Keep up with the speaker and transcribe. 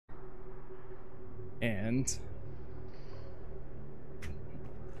And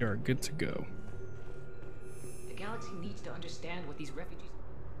you're good to go. The galaxy needs to understand what these refugees...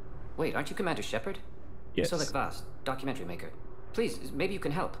 Wait, aren't you Commander Shepard? Yes. Solik Vast, documentary maker. Please, maybe you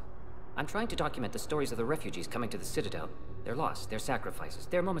can help. I'm trying to document the stories of the refugees coming to the Citadel. Their loss, their sacrifices,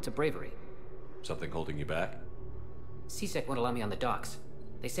 their moments of bravery. Something holding you back? CSEC won't allow me on the docks.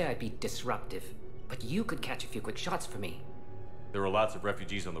 They say I'd be disruptive. But you could catch a few quick shots for me. There are lots of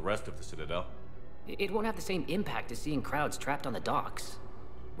refugees on the rest of the Citadel. It won't have the same impact as seeing crowds trapped on the docks.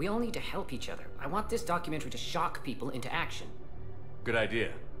 We all need to help each other. I want this documentary to shock people into action. Good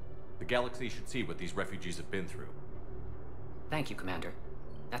idea. The galaxy should see what these refugees have been through. Thank you, Commander.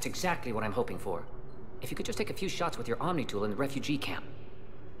 That's exactly what I'm hoping for. If you could just take a few shots with your Omni tool in the refugee camp.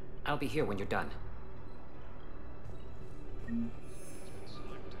 I'll be here when you're done. I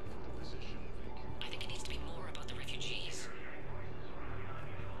think it needs to be more about the refugees.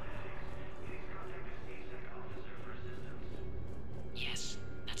 Yes,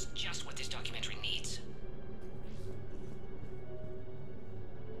 that's just what this documentary needs.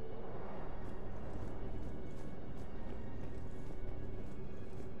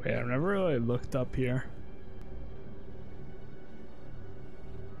 Wait, I've never really looked up here.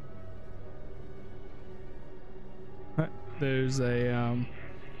 There's a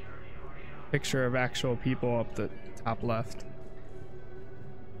picture of actual people up the top left.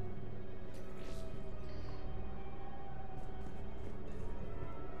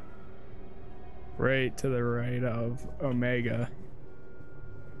 Right to the right of Omega.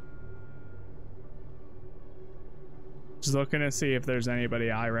 Just looking to see if there's anybody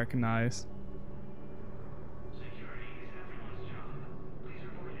I recognize.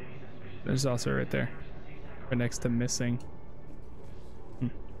 There's also right there, right next to missing.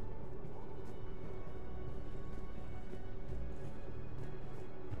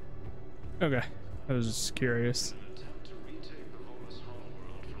 Okay, I was just curious.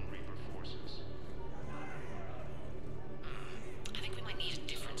 I think we might need a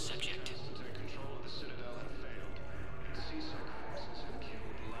different subject.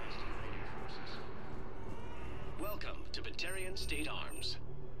 Welcome to Batarian State Arms.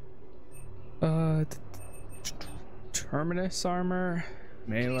 Terminus armor,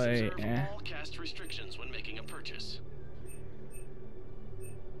 melee, All cast restrictions when making a purchase.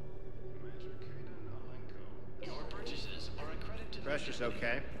 Your purchases are a credit to the Pressure's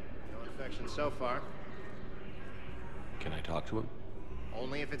okay. No infection so far. Can I talk to him?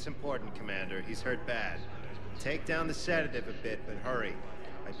 Only if it's important, Commander. He's hurt bad. Take down the sedative a bit, but hurry.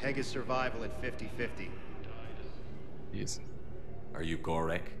 I peg his survival at 50-50. Jeez. Are you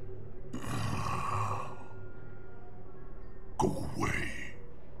Gorek? Go away.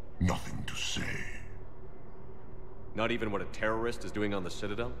 Nothing to say. Not even what a terrorist is doing on the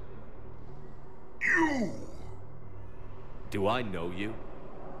Citadel? You! Do I know you?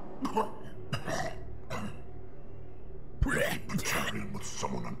 Pray Batarian with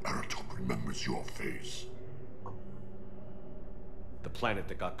someone on Eritop remembers your face. The planet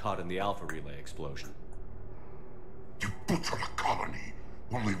that got caught in the Alpha Relay explosion. You butchered a colony,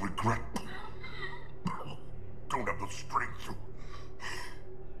 only regret. Don't have the strength to.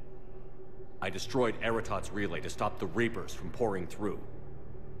 I destroyed Eritot's relay to stop the Reapers from pouring through.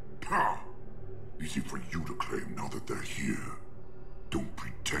 Easy for you to claim now that they're here. Don't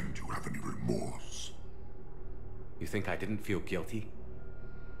pretend you have any remorse. You think I didn't feel guilty?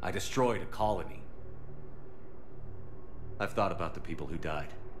 I destroyed a colony. I've thought about the people who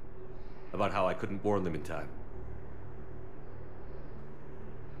died. About how I couldn't warn them in time.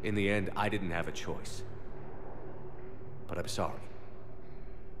 In the end, I didn't have a choice. But I'm sorry.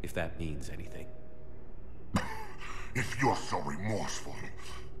 If that means anything. If you're so remorseful,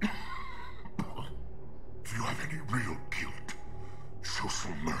 if you have any real guilt, show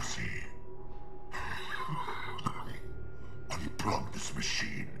some mercy. Unplug this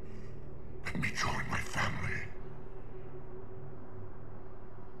machine. Let me join my family.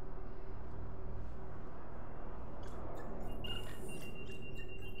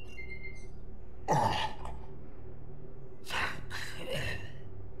 Oh.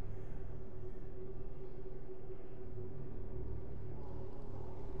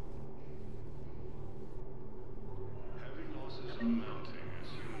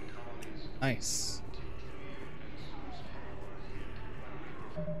 Nice.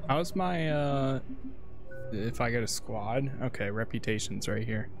 How's my if I get a squad? Okay, reputation's right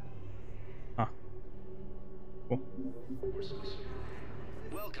here. Huh. Cool.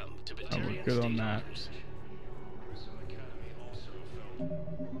 Welcome to Oh, we're good on that.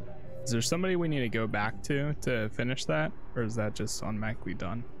 Is there somebody we need to go back to finish that? Or is that just automatically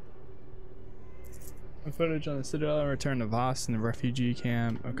done? Footage on the Citadel and return to Voss in the refugee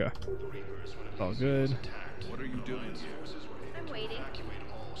camp. Okay. All good. What are you doing? I'm waiting.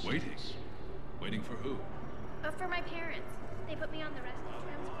 Waiting? Waiting for who? For my parents. They put me on the rescue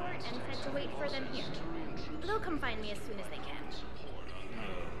transport and said to wait for them here. They'll come find me as soon as they can.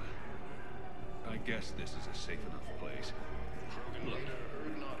 I guess this is a safe enough place. Look,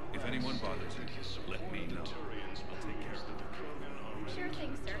 if anyone bothers you, let me know. I'll take care of it. Sure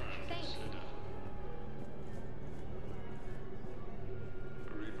thing, sir. Thanks.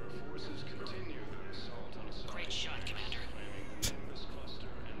 Great shot, Commander.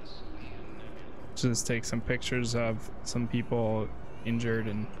 Just take some pictures of some people injured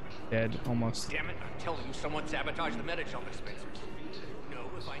and dead almost. Damn it, I'm telling you, someone sabotaged the Medical dispensers. No,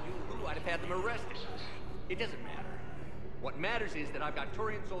 if I knew who, I'd have had them arrested. It doesn't matter. What matters is that I've got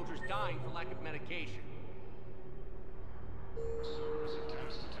Turian soldiers dying for lack of medication.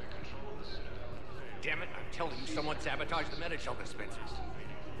 Damn it, I'm telling you, someone sabotaged the Medical dispensers.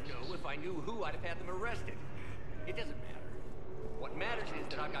 No, if I knew who, I'd have had them arrested. It doesn't matter. What matters is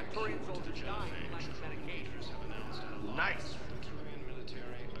that I've got Turian soldiers dying for lack of medication. Nice.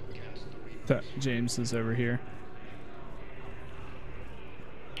 James is over here.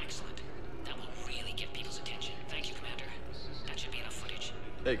 Excellent. That will really get people's attention. Thank you, Commander. That should be enough footage.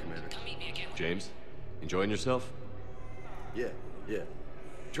 Hey, Commander. Come meet me again. James, enjoying yourself? Yeah.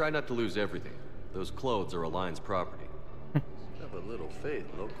 Try not to lose everything. Those clothes are Alliance property. Have a little faith,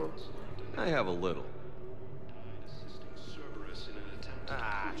 loco. I have a little.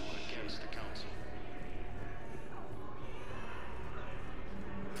 Ah, against the council.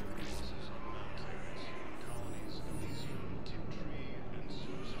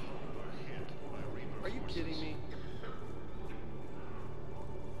 Are you kidding me?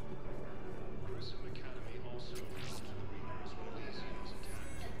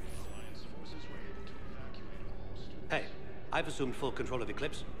 Hey, I've assumed full control of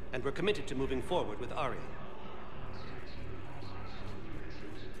Eclipse, and we're committed to moving forward with Aria.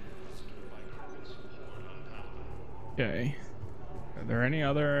 Okay. Are there any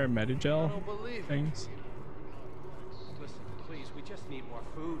other Medigel things? Listen, please, we just need more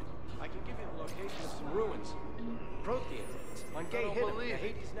food. I can give you the location of some ruins. Prothean, on Gay Hidden, the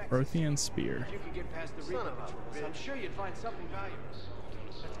Hades Nexus. Prothean spear. If you could get past the Reaper patrols, I'm sure you'd find something valuable.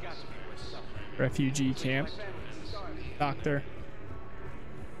 That's got to be worth something. Refugee camp. Doctor.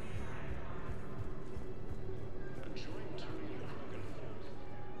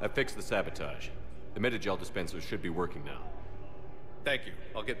 I fixed the sabotage. The Medigel dispensers should be working now. Thank you.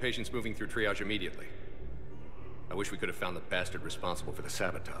 I'll get patients moving through triage immediately. I wish we could have found the bastard responsible for the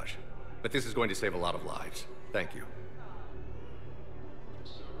sabotage. But this is going to save a lot of lives. Thank you.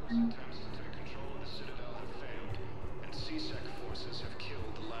 Attempts to take control of the Citadel have failed, and CSEC forces have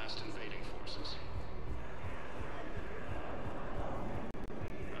killed the last invading forces.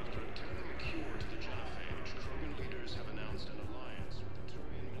 After attempting a cure to the genophage, Krogan leaders have announced an alliance with the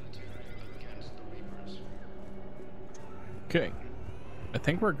Turian military against the Reapers. Okay. I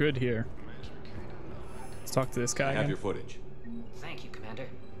think we're good here. Let's talk to this guy. I have again. your footage. Thank you, Commander.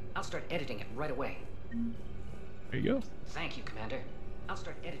 I'll start editing it right away. There you go. Thank you, Commander. I'll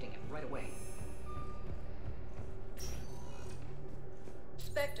start editing it right away.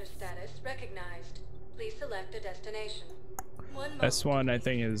 Spectre status recognized. Please select a destination. This one I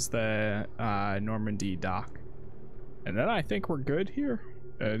think is the Normandy dock. And then I think we're good here.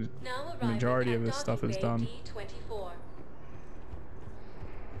 The majority of this stuff is done. D24.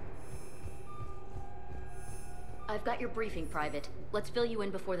 I've got your briefing, Private. Let's fill you in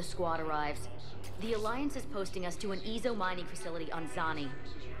before the squad arrives. The Alliance is posting us to an Ezo mining facility on Zani.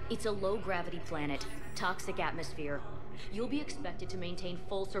 It's a low-gravity planet, toxic atmosphere. You'll be expected to maintain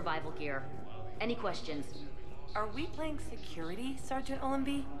full survival gear. Any questions? Are we playing security, Sergeant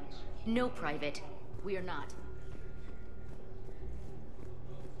Olenby? No, Private. We are not.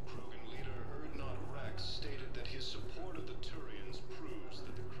 Krogan leader Erdnot Rex stated that his support of the Turians proves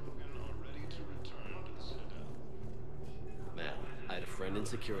that the Krogan are ready to return to the Citadel. Man, I had a friend in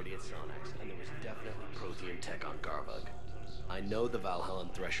security at Sonax, and there was definitely Prothean tech on Garbug. I know the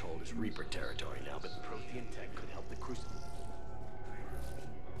Valhallan threshold is Reaper territory now, but Prothean tech could help the Crucible.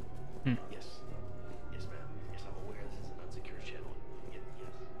 Yes. Yes, ma'am. Yes, I'm aware this is an unsecure channel. Yes.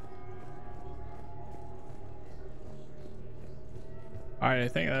 Alright, I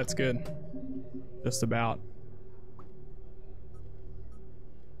think that's good. Just about.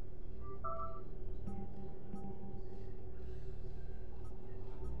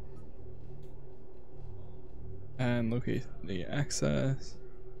 And locate the access.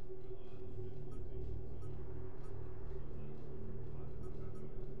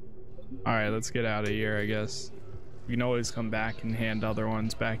 Alright, let's get out of here, I guess. We can always come back and hand other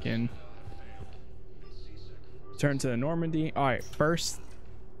ones back in. Turn to the Normandy. Alright, first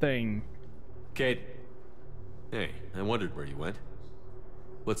thing. Kate. Hey, I wondered where you went.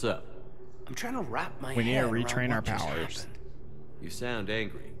 What's up? I'm trying to wrap my We need to head around retrain our what just powers. happened. You sound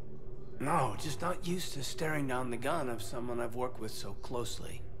angry. No, just not used to staring down the gun of someone I've worked with so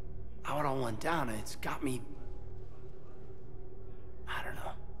closely. How it all went down, it's got me... I don't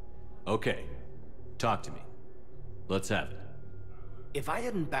know. Okay. Talk to me. Let's have it. If I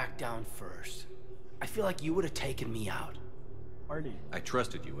hadn't backed down first, I feel like you would have taken me out. Party. I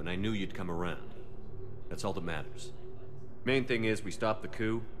trusted you and I knew you'd come around. That's all that matters. Main thing is we stopped the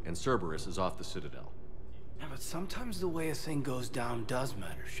coup and Cerberus is off the Citadel. Yeah, but sometimes the way a thing goes down does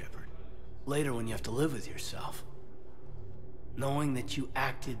matter, Shepard. Later when you have to live with yourself. Knowing that you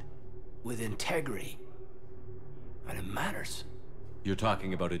acted with integrity, and it matters. You're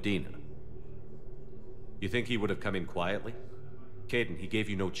talking about Adina. You think he would have come in quietly? Caden, he gave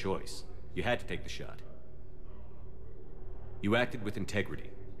you no choice. You had to take the shot. You acted with integrity.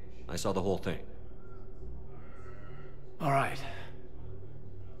 I saw the whole thing. All right.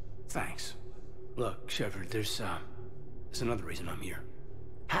 Thanks. Look, Shepard, there's another reason I'm here.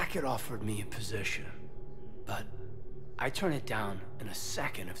 Hackett offered me a position, but I'd turn it down in a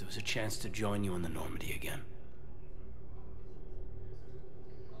second if there was a chance to join you in the Normandy again.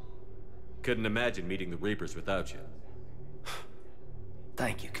 Couldn't imagine meeting the Reapers without you.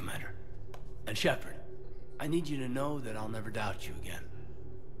 Thank you, Commander. And Shepard, I need you to know that I'll never doubt you again.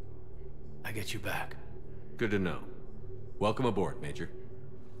 I get your back. Good to know. Welcome aboard, Major.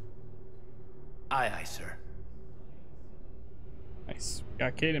 Aye, aye, sir. Nice.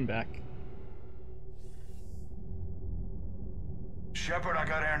 Got Caden back. Shepard, I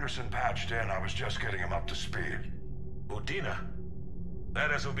got Anderson patched in. I was just getting him up to speed. Udina?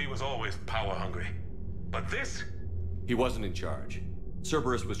 That SOB was always power-hungry. But this? He wasn't in charge.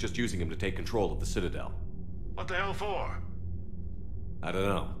 Cerberus was just using him to take control of the Citadel. What the hell for? I don't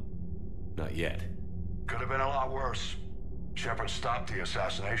know. Not yet. Could have been a lot worse. Shepard stopped the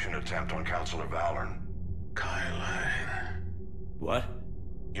assassination attempt on Councilor Valorn. Kylan. What?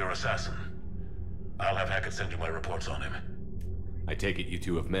 Your assassin. I'll have Hackett send you my reports on him. I take it you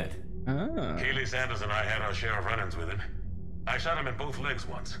two have met. Keeley Sanders and I had our share of run-ins with him. I shot him in both legs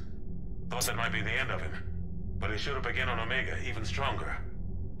once. Thought that might be the end of him. But he should have begun on Omega, even stronger.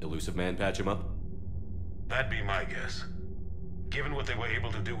 Elusive Man patch him up? That'd be my guess. Given what they were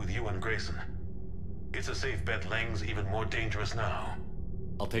able to do with you and Grayson. It's a safe bet Lang's even more dangerous now.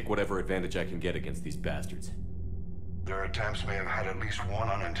 I'll take whatever advantage I can get against these bastards. Their attempts may have had at least one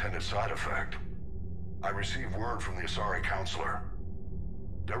unintended side effect. I received word from the Asari Councilor.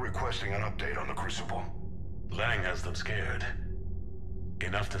 They're requesting an update on the Crucible. Lang has them scared.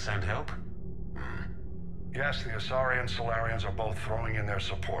 Enough to send help? Yes, the Asari and Solarians are both throwing in their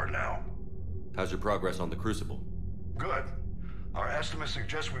support now. How's your progress on the Crucible? Good. Our estimates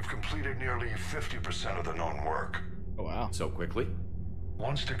suggest we've completed nearly 50% of the known work. Oh, wow. So quickly?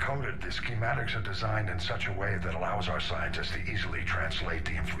 Once decoded, the schematics are designed in such a way that allows our scientists to easily translate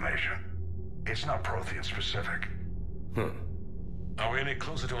the information. It's not Prothean specific. Are we any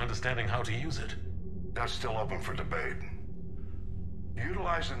closer to understanding how to use it? That's still open for debate.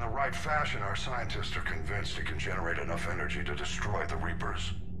 Utilized in the right fashion, our scientists are convinced it can generate enough energy to destroy the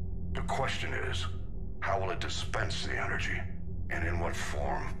Reapers. The question is, how will it dispense the energy? And in what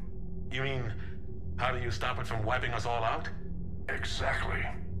form? You mean, how do you stop it from wiping us all out? Exactly.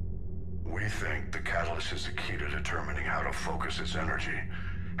 We think the catalyst is the key to determining how to focus its energy,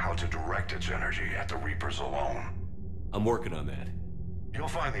 how to direct its energy at the Reapers alone. I'm working on that. You'll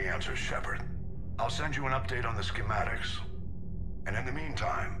find the answers, Shepard. I'll send you an update on the schematics. And in the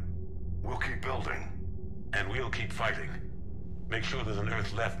meantime, we'll keep building. And we'll keep fighting. Make sure there's an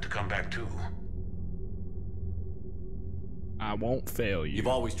Earth left to come back to. I won't fail you. You've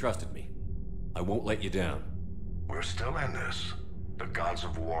always trusted me. I won't let you down. We're still in this. The gods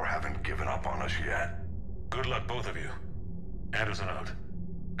of war haven't given up on us yet. Good luck, both of you. Anderson out.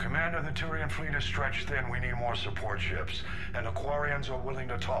 Commander, the Turian fleet is stretched thin. We need more support ships. And the Quarians are willing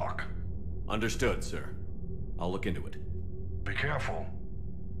to talk. Understood, sir. I'll look into it. Be careful.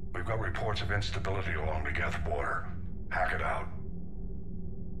 We've got reports of instability along the Geth border. Hack it out.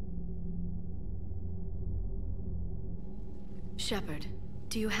 Shepard,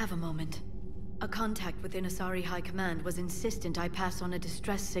 do you have a moment? A contact within Asari High Command was insistent I pass on a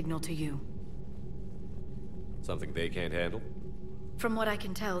distress signal to you. Something they can't handle? From what I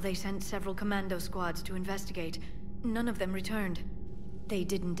can tell, they sent several commando squads to investigate. None of them returned. They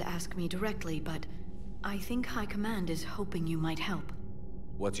didn't ask me directly, but I think High Command is hoping you might help.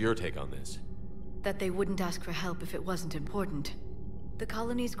 What's your take on this? That they wouldn't ask for help if it wasn't important. The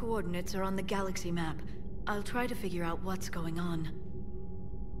colony's coordinates are on the galaxy map. I'll try to figure out what's going on.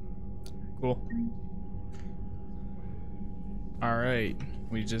 Cool. Alright,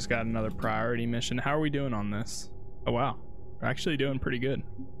 we just got another priority mission. How are we doing on this? Oh wow, we're actually doing pretty good.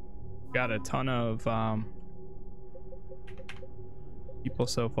 Got a ton of people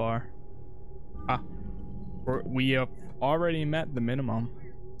so far. We have already met the minimum,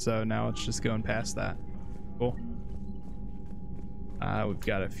 so now it's just going past that. Cool. We've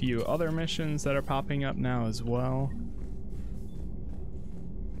got a few other missions that are popping up now as well.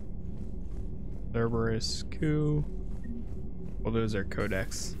 Cerberus coup. Well, those are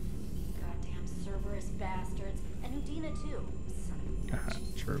codex. Goddamn Cerberus bastards. And Udina too.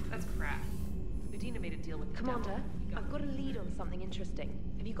 True. That's crap. Udina made a deal with the Commander, devil. I've got a lead on something interesting.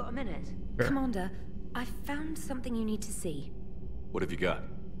 Have you got a minute? Sure. Commander, I found something you need to see. What have you got?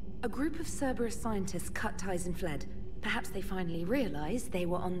 A group of Cerberus scientists cut ties and fled. Perhaps they finally realized they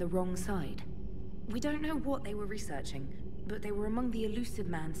were on the wrong side. We don't know what they were researching, but they were among the Elusive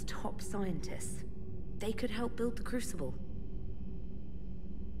Man's top scientists. They could help build the Crucible.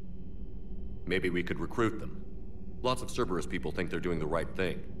 Maybe we could recruit them. Lots of Cerberus people think they're doing the right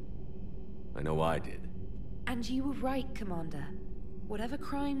thing. I know I did. And you were right, Commander. Whatever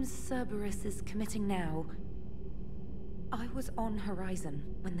crimes Cerberus is committing now, I was on Horizon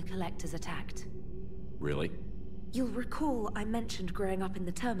when the Collectors attacked. Really? You'll recall I mentioned growing up in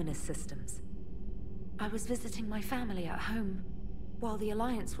the Terminus systems. I was visiting my family at home. While the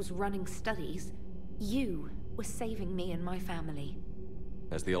Alliance was running studies, you were saving me and my family.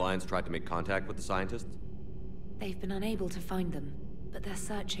 Has the Alliance tried to make contact with the scientists? They've been unable to find them, but they're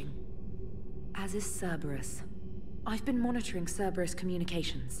searching. As is Cerberus. I've been monitoring Cerberus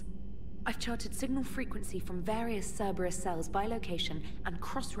communications. I've charted signal frequency from various Cerberus cells by location and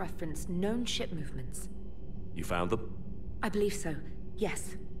cross-referenced known ship movements. You found them? I believe so,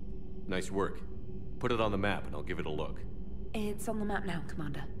 yes. Nice work. Put it on the map and I'll give it a look. It's on the map now,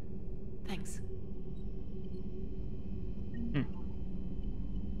 Commander. Thanks.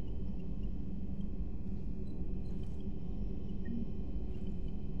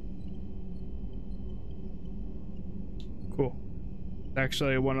 Cool.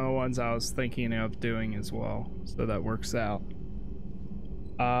 Actually, one of the ones I was thinking of doing as well, so that works out.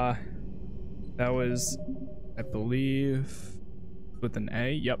 That was, I believe, with an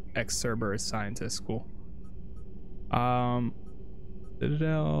A. Yep, ex-Cerberus scientist. Cool.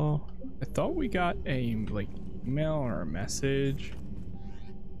 Citadel. I thought we got a like email or a message.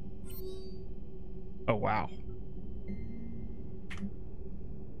 Oh wow.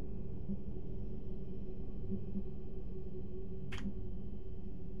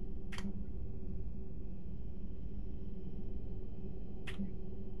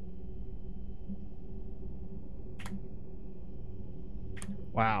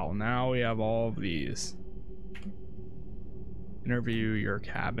 Wow, now we have all of these. Interview your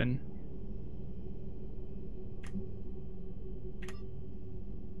cabin.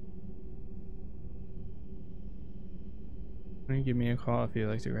 Give me a call if you'd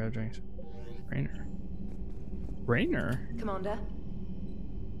like to grab drinks. Rainer. Rainer? Commander?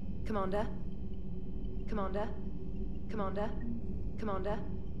 Commander? Commander? Commander? Commander?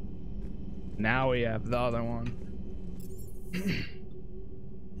 Now we have the other one.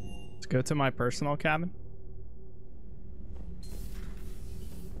 Let's go to my personal cabin.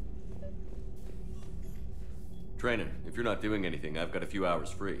 Trainer, if you're not doing anything, I've got a few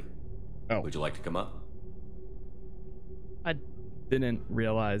hours free. Oh. Would you like to come up? I didn't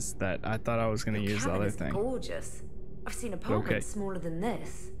realize that. I thought I was going to use the other thing. Gorgeous. I've seen apartments smaller than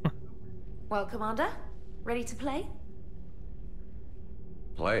this. Well, Commander, ready to play?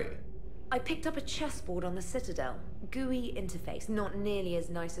 Play? I picked up a chessboard on the Citadel. GUI interface, not nearly as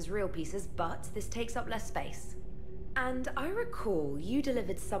nice as real pieces, but this takes up less space. And I recall you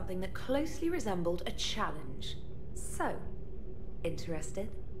delivered something that closely resembled a challenge. So, interested?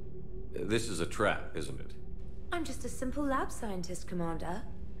 This is a trap, isn't it? I'm just a simple lab scientist, Commander.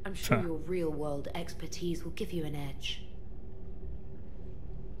 I'm sure your real-world expertise will give you an edge.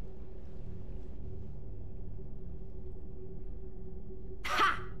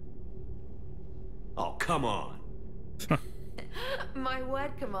 Ha! Oh, come on. My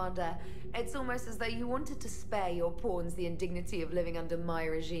word, Commander. It's almost as though you wanted to spare your pawns the indignity of living under my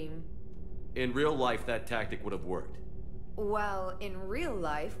regime. In real life, that tactic would have worked. Well, in real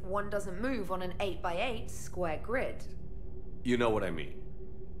life, one doesn't move on an 8x8 square grid. You know what I mean.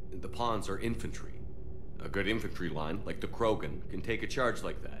 The pawns are infantry. A good infantry line, like the Krogan, can take a charge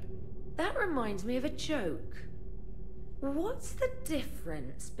like that. That reminds me of a joke. What's the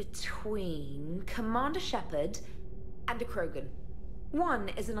difference between Commander Shepard and a Krogan? One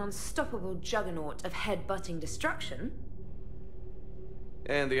is an unstoppable juggernaut of head-butting destruction.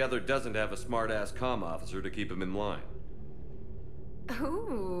 And the other doesn't have a smart-ass comm officer to keep him in line.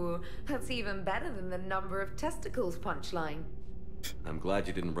 Ooh, that's even better than the number of testicles punchline. I'm glad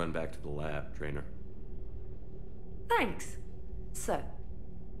you didn't run back to the lab, Trainer. Thanks. So,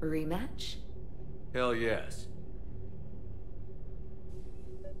 rematch? Hell yes.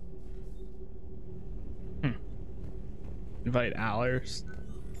 Invite Allers.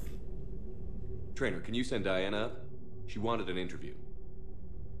 Trainer, can you send Diana up? She wanted an interview.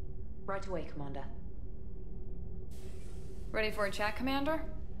 Right away, Commander. Ready for a chat, Commander?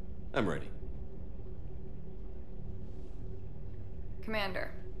 I'm ready.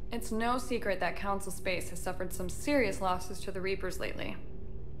 Commander, it's no secret that Council Space has suffered some serious losses to the Reapers lately.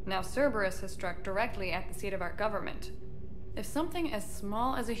 Now Cerberus has struck directly at the seat of our government. If something as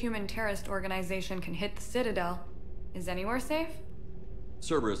small as a human terrorist organization can hit the Citadel, is anywhere safe?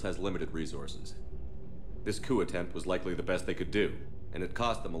 Cerberus has limited resources. This coup attempt was likely the best they could do, and it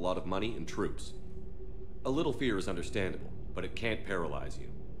cost them a lot of money and troops. A little fear is understandable, but it can't paralyze you.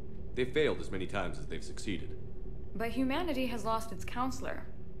 They've failed as many times as they've succeeded. But humanity has lost its counselor.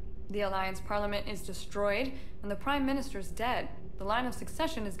 The Alliance Parliament is destroyed, and the Prime Minister's dead. The line of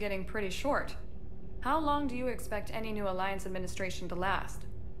succession is getting pretty short. How long do you expect any new Alliance administration to last?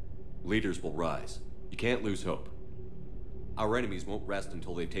 Leaders will rise. You can't lose hope. Our enemies won't rest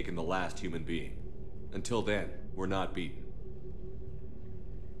until they've taken the last human being. Until then, we're not beaten.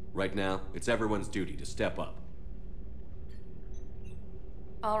 Right now, it's everyone's duty to step up.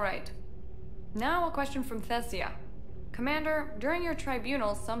 All right. Now a question from Thesia. Commander, during your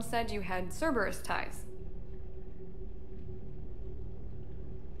tribunal, some said you had Cerberus ties.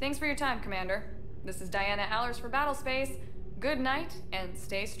 Thanks for your time, Commander. This is Diana Allers for Battlespace. Good night, and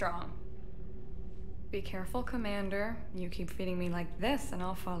stay strong. Be careful, Commander. You keep feeding me like this, and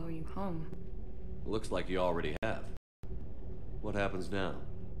I'll follow you home. Looks like you already have. What happens now?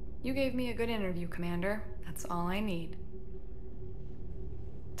 You gave me a good interview, Commander. That's all I need.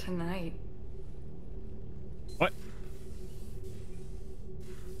 Tonight. What?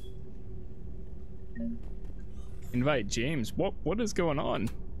 Invite James. What is going on?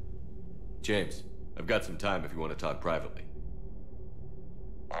 James, I've got some time if you want to talk privately.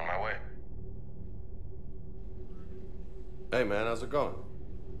 On my way. Hey man, how's it going?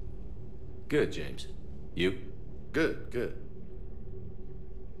 Good, James. You? Good.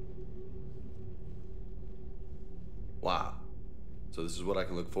 Wow. So this is what I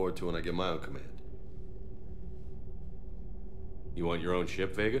can look forward to when I get my own command. You want your own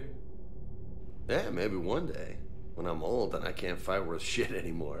ship, Vega? Yeah, maybe one day. When I'm old and I can't fight worth shit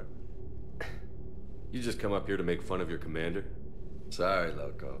anymore. You just come up here to make fun of your commander? Sorry,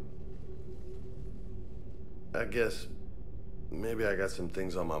 Loco. I guess maybe I got some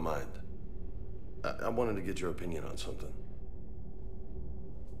things on my mind. I wanted to get your opinion on something.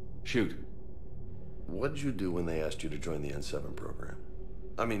 Shoot. What'd you do when they asked you to join the N7 program?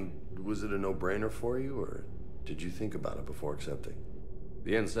 I mean, was it a no-brainer for you, or did you think about it before accepting?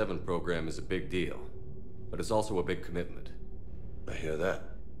 The N7 program is a big deal, but it's also a big commitment. I hear that.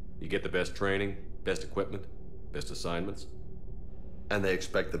 You get the best training, best equipment, best assignments. And they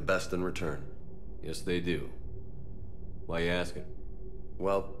expect the best in return. Yes, they do. Why you asking?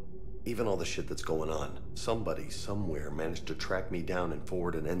 Well, even all the shit that's going on, somebody somewhere managed to track me down and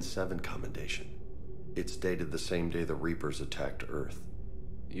forward an N7 commendation. It's dated the same day the Reapers attacked Earth.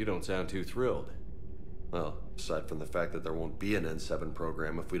 You don't sound too thrilled. Well, aside from the fact that there won't be an N7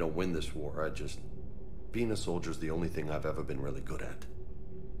 program if we don't win this war, being a soldier's the only thing I've ever been really good at.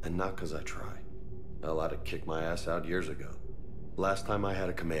 And not 'cause I try. Hell, I'd have kicked my ass out years ago. Last time I had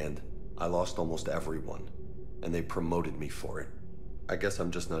a command, I lost almost everyone, and they promoted me for it. I guess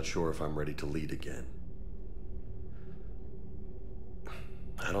I'm just not sure if I'm ready to lead again.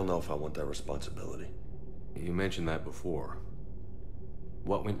 I don't know if I want that responsibility. You mentioned that before.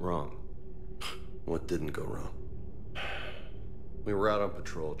 What went wrong? What didn't go wrong? We were out on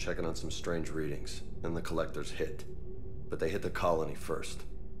patrol, checking on some strange readings, and the collectors hit. But they hit the colony first.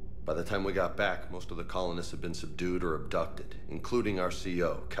 By the time we got back, most of the colonists had been subdued or abducted, including our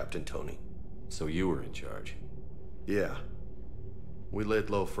CO, Captain Tony. So you were in charge? Yeah. We laid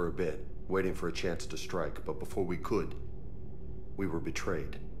low for a bit, waiting for a chance to strike, but before we could, we were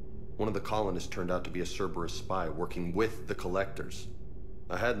betrayed. One of the colonists turned out to be a Cerberus spy working with the collectors.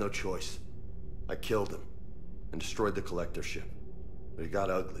 I had no choice. I killed him and destroyed the collector ship. But it got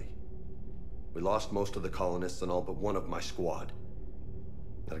ugly. We lost most of the colonists and all but one of my squad.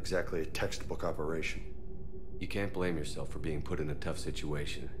 Not exactly a textbook operation. You can't blame yourself for being put in a tough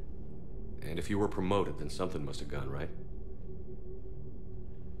situation. And if you were promoted, then something must have gone right.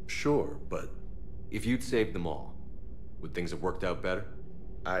 Sure, but... If you'd saved them all, would things have worked out better?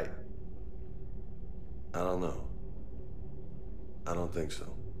 I don't know. I don't think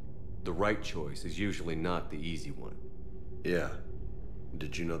so. The right choice is usually not the easy one. Yeah.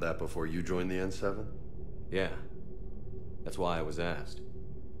 Did you know that before you joined the N7? Yeah. That's why I was asked.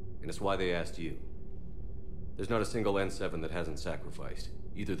 And it's why they asked you. There's not a single N7 that hasn't sacrificed,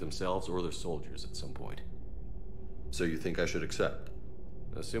 either themselves or their soldiers at some point. So you think I should accept?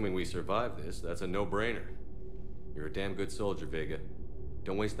 Assuming we survive this, that's a no-brainer. You're a damn good soldier, Vega.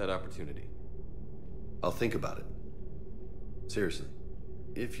 Don't waste that opportunity. I'll think about it. Seriously.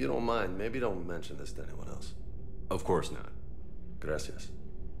 If you don't mind, maybe don't mention this to anyone else. Of course not. Gracias.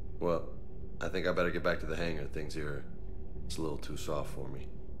 Well, I think I better get back to the hangar. Things here, it's a little too soft for me.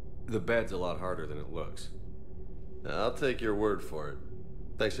 The bed's a lot harder than it looks. I'll take your word for it.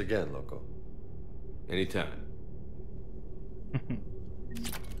 Thanks again, Loco. Anytime.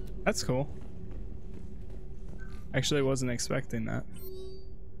 That's cool. Actually, wasn't expecting that.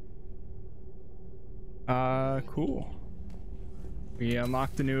 Cool. We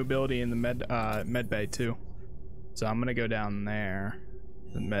unlocked a new ability in the med bay too. So I'm gonna go down there,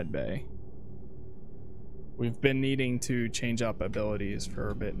 the med bay. We've been needing to change up abilities for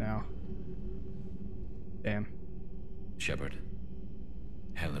a bit now. Damn. Shepard.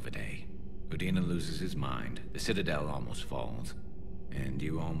 Hell of a day. Udina loses his mind, the Citadel almost falls, and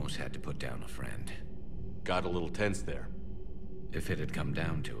you almost had to put down a friend. Got a little tense there. If it had come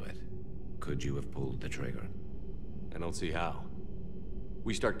down to it, could you have pulled the trigger? I don't see how.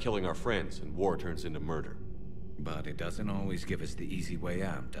 We start killing our friends, and war turns into murder. But it doesn't always give us the easy way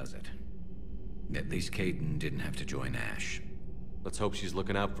out, does it? At least Kaidan didn't have to join Ash. Let's hope she's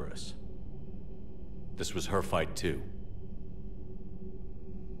looking out for us. This was her fight, too.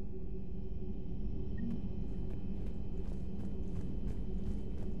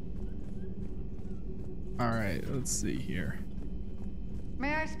 Alright, let's see here.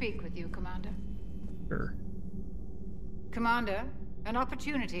 May I speak with you, Commander? Sure. Commander, an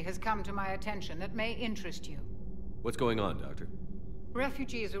opportunity has come to my attention that may interest you. What's going on, Doctor?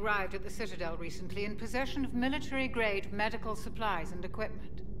 Refugees arrived at the Citadel recently in possession of military-grade medical supplies and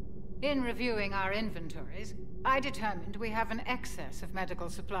equipment. In reviewing our inventories, I determined we have an excess of medical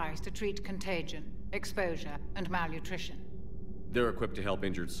supplies to treat contagion, exposure, and malnutrition. They're equipped to help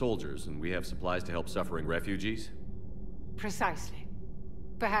injured soldiers, and we have supplies to help suffering refugees? Precisely.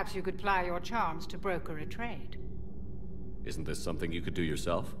 Perhaps you could ply your charms to broker a trade. Isn't this something you could do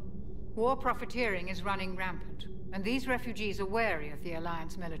yourself? War profiteering is running rampant, and these refugees are wary of the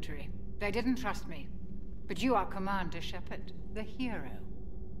Alliance military. They didn't trust me. But you are Commander Shepard, the hero.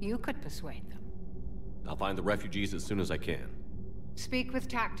 You could persuade them. I'll find the refugees as soon as I can. Speak with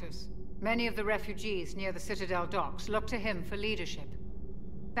Tactus. Many of the refugees near the Citadel docks look to him for leadership.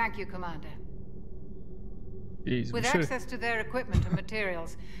 Thank you, Commander. Jeez, with access to their equipment and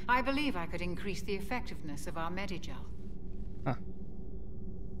materials, I believe I could increase the effectiveness of our Medigel. Huh.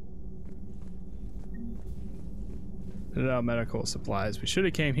 Medical supplies. We should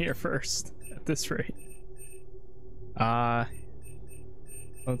have came here first at this rate.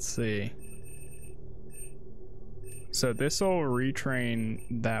 Let's see. So this will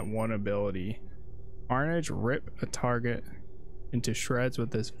retrain that one ability. Carnage, rip a target into shreds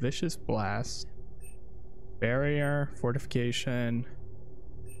with this vicious blast. Barrier, fortification,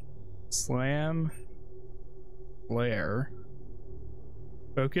 slam, flare.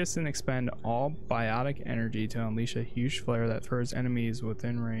 Focus and expend all biotic energy to unleash a huge flare that throws enemies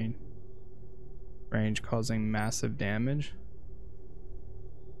within range, causing massive damage.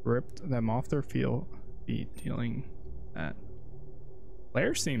 Ripped them off their feet, dealing that.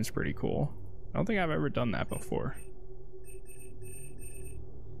 Flare seems pretty cool. I don't think I've ever done that before.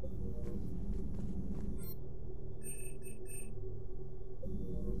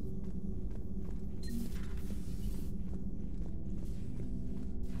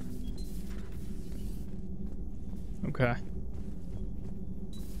 Okay.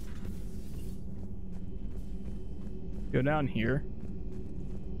 Go down here.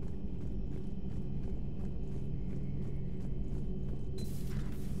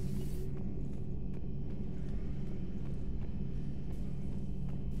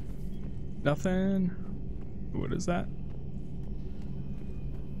 Nothing. What is that?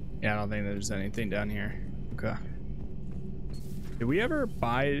 Yeah, I don't think there's anything down here. Okay. Did we ever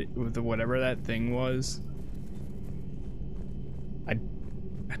buy with whatever that thing was?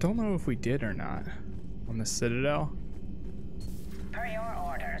 I don't know if we did or not on the Citadel. Per your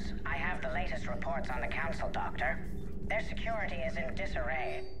orders, I have have the latest reports on the Council, Doctor. Their security is in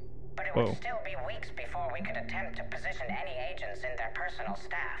disarray, but it would still be weeks before we could attempt to position any agents in their personal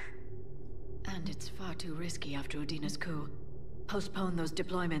staff. And it's far too risky after Udina's coup. Postpone those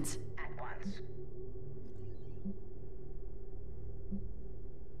deployments. At once.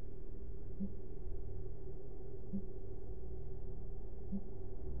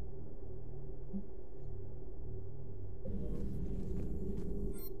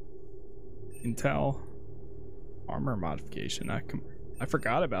 Intel armor modification. I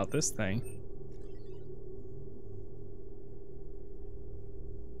forgot about this thing.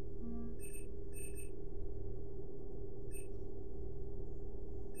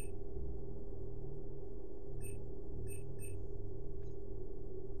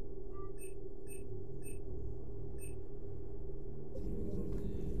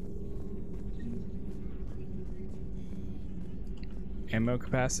 Ammo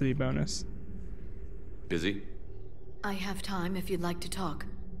capacity bonus. Busy? I have time if you'd like to talk.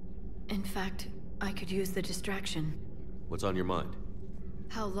 In fact, I could use the distraction. What's on your mind?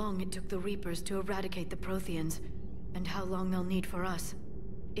 How long it took the Reapers to eradicate the Protheans, and how long they'll need for us.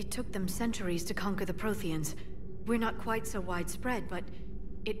 It took them centuries to conquer the Protheans. We're not quite so widespread, but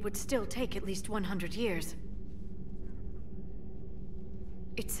it would still take at least 100 years.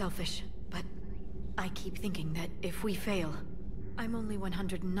 It's selfish, but I keep thinking that if we fail... I'm only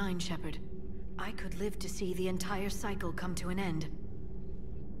 109, Shepard. I could live to see the entire cycle come to an end.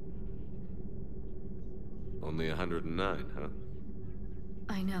 Only 109, huh?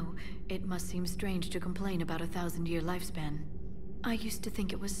 I know. It must seem strange to complain about a 1,000-year lifespan. I used to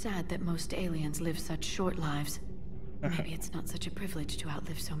think it was sad that most aliens live such short lives. Maybe it's not such a privilege to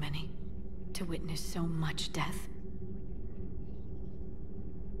outlive so many. To witness so much death.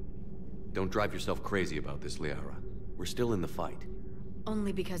 Don't drive yourself crazy about this, Liara. We're still in the fight.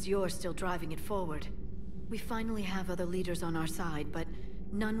 Only because you're still driving it forward. We finally have other leaders on our side, but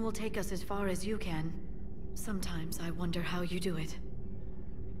none will take us as far as you can. Sometimes I wonder how you do it.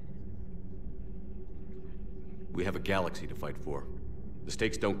 We have a galaxy to fight for. The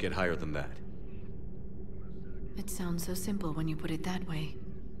stakes don't get higher than that. It sounds so simple when you put it that way.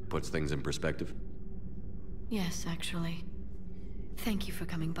 Puts things in perspective. Yes, actually. Thank you for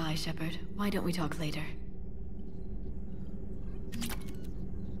coming by, Shepard. Why don't we talk later?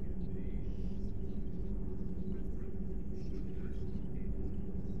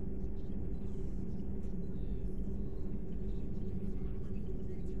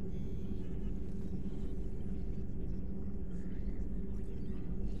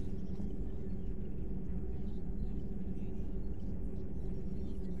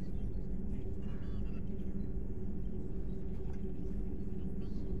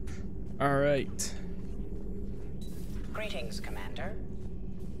 All right. Greetings, Commander.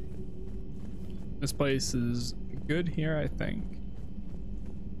 This place is good here, I think.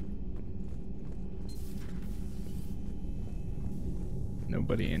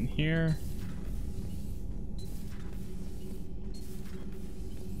 Nobody in here.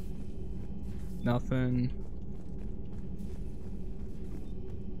 Nothing.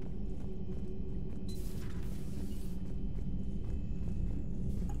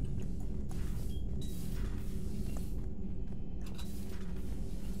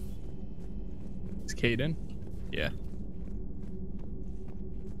 Caden? Yeah.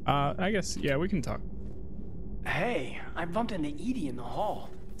 I guess, yeah, we can talk. Hey, I bumped into Edie in the hall.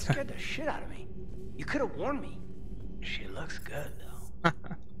 Scared the shit out of me. You could have warned me. She looks good,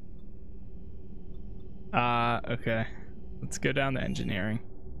 though. Okay. Let's go down to engineering.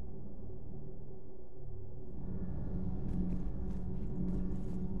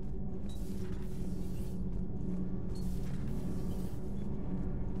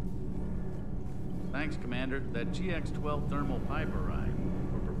 Thanks, Commander. That GX-12 thermal pipe arrived.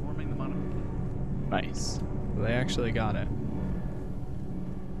 We're performing the modification. Nice. They actually got it.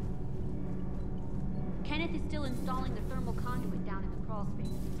 Kenneth is still installing the thermal conduit down in the crawl space.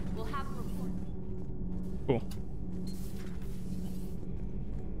 We'll have a report. Cool.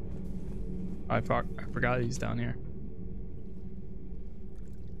 I forgot he's down here.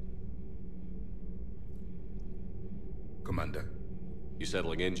 Commander. You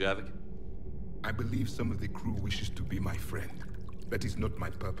settling in, Javik? I believe some of the crew wishes to be my friend. That is not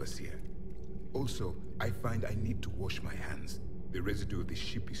my purpose here. Also, I find I need to wash my hands. The residue of the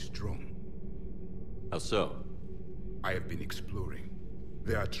ship is strong. How so? I have been exploring.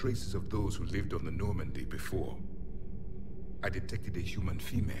 There are traces of those who lived on the Normandy before. I detected a human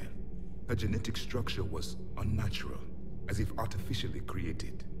female. Her genetic structure was unnatural, as if artificially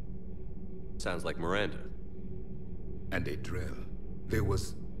created. Sounds like Miranda. And a Drell. There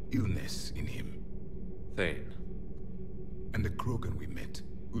was illness in him. Thane. And the Krogan we met,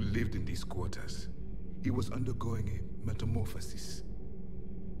 who lived in these quarters, he was undergoing a metamorphosis.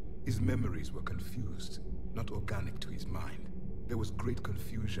 His memories were confused, not organic to his mind. There was great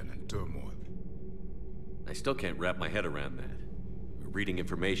confusion and turmoil. I still can't wrap my head around that. Reading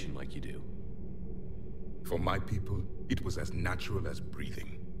information like you do. For my people, it was as natural as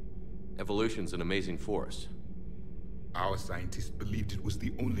breathing. Evolution's an amazing force. Our scientists believed it was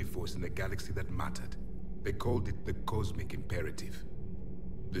the only force in the galaxy that mattered. They called it the cosmic imperative.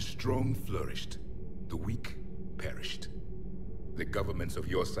 The strong flourished, the weak perished. The governments of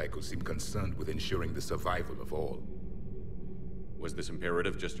your cycle seem concerned with ensuring the survival of all. Was this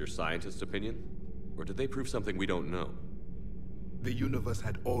imperative just your scientist's opinion? Or did they prove something we don't know? The universe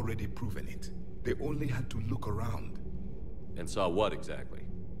had already proven it. They only had to look around. And saw what exactly?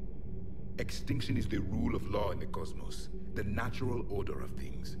 Extinction is the rule of law in the cosmos, the natural order of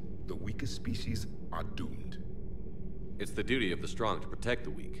things. The weakest species are doomed. It's the duty of the strong to protect the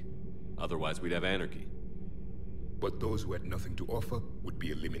weak. Otherwise, we'd have anarchy. But those who had nothing to offer would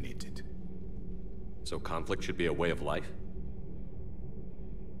be eliminated. So conflict should be a way of life?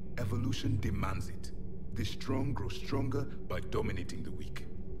 Evolution demands it. The strong grow stronger by dominating the weak.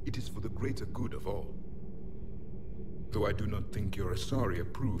 It is for the greater good of all. Though I do not think your Asari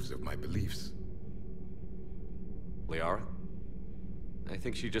approves of my beliefs. Liara? I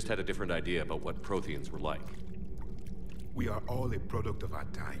think she just had a different idea about what Protheans were like. We are all a product of our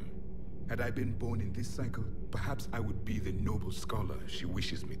time. Had I been born in this cycle, perhaps I would be the noble scholar she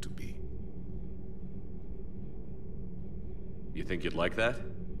wishes me to be. You think you'd like that?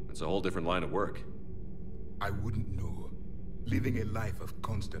 It's a whole different line of work. I wouldn't know. Living a life of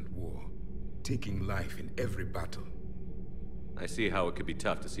constant war. Taking life in every battle. I see how it could be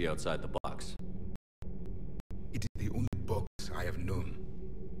tough to see outside the box. It is the only box I have known.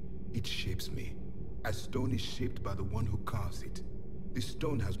 It shapes me, as stone is shaped by the one who carves it. The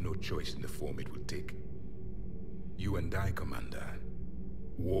stone has no choice in the form it will take. You and I, Commander.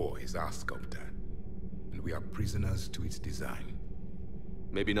 War is our sculptor, and we are prisoners to its design.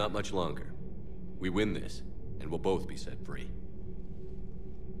 Maybe not much longer. We win this, and we'll both be set free.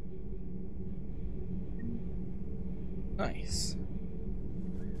 Nice.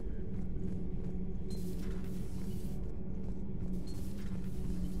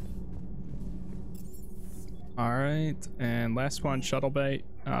 Alright, and last one, shuttle bay.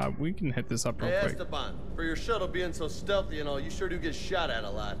 We can hit this up real quick. Esteban, for your shuttle being so stealthy and all, you sure do get shot at a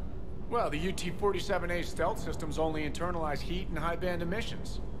lot. Well, the UT-47A stealth systems only internalize heat and high-band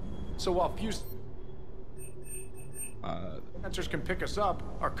emissions. So while few sensors can pick us up,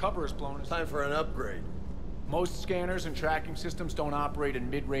 our cover is blown. Time for an upgrade. Most scanners and tracking systems don't operate in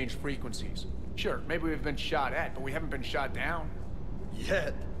mid-range frequencies. Sure, maybe we've been shot at, but we haven't been shot down.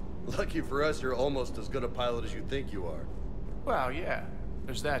 Yet. Lucky for us, you're almost as good a pilot as you think you are. Well, yeah.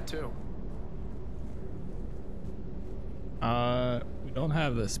 There's that, too. We don't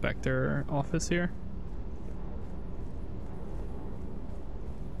have the Spectre office here.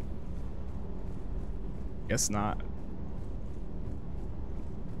 Guess not.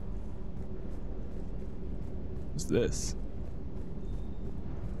 What's this?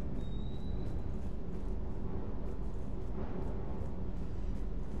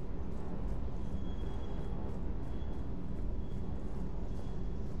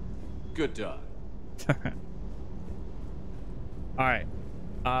 Good dog. All right.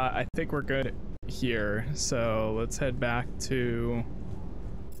 I think we're good here. So let's head back to.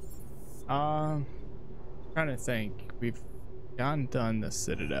 Trying to think. We've gotten done the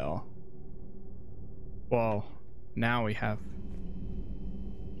Citadel. Well, now we have.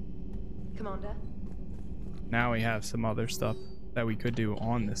 Commander. Now we have some other stuff that we could do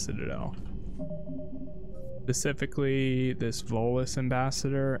on the Citadel. Specifically, this Volus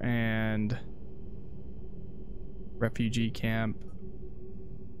ambassador and refugee camp.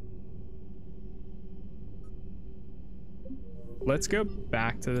 Let's go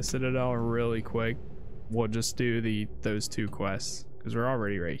back to the Citadel really quick. We'll just do those two quests because we're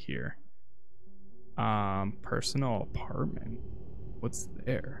already right here. Personal apartment. What's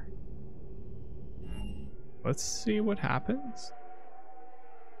there? Let's see what happens.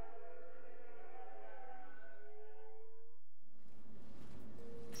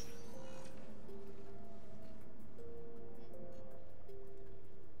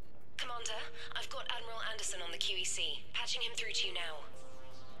 Commander, I've got Admiral Anderson on the QEC. Patching him through to you now.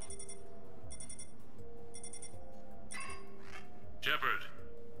 Shepard.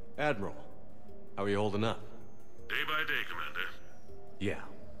 Admiral, how are you holding up? Day by day, Commander. Yeah.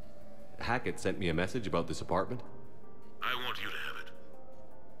 Hackett sent me a message about this apartment. I want you to have it.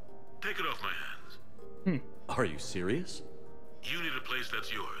 Are you serious? You need a place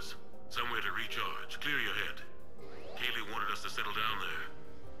that's yours. Somewhere to recharge, clear your head. Kaylee wanted us to settle down there.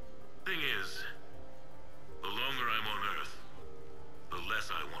 Thing is, the longer I'm on Earth, the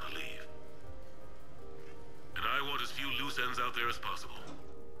less I want to leave. And I want as few loose ends out there as possible.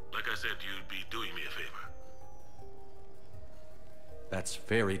 Like I said, you'd be doing me a favor. That's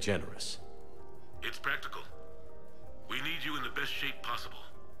very generous. It's practical. We need you in the best shape possible.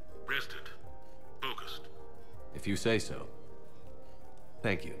 Rested. Focused. If you say so.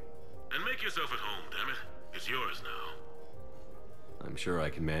 Thank you. And make yourself at home, damn it. It's yours now. I'm sure I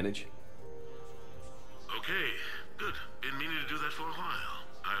can manage. Okay, good. Been meaning to do that for a while.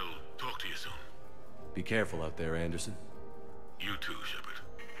 I'll talk to you soon. Be careful out there, Anderson. You too, Shepard.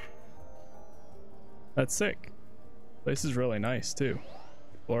 That's sick. Place is really nice too.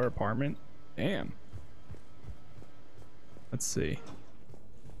 Floor apartment. Damn. Let's see.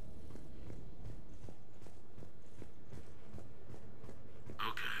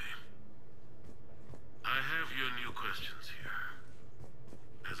 Okay. I have your new questions here.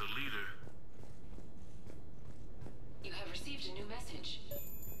 As a leader... You have received a new message.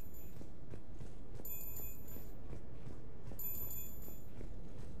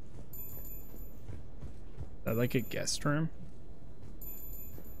 Is that like a guest room?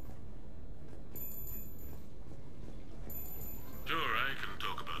 Sure, I can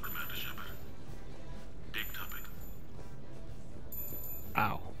talk about Commander Shepard. Big topic.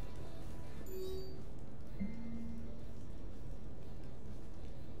 Ow.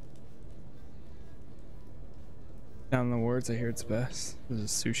 Down in the wards, I hear it's best. This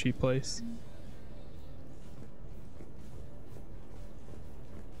is a sushi place.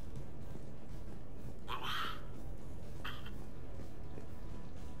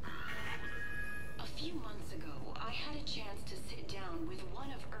 A few months ago, I had a chance to sit down with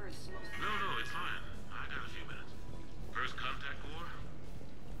one of Earth's most... No, it's fine. I got a few minutes. First contact war?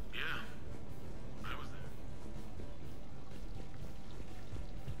 Yeah. I was there.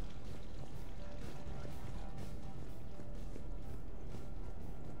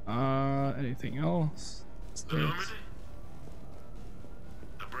 Anything else? The Normandy?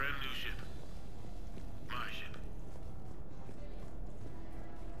 A brand new ship. My ship.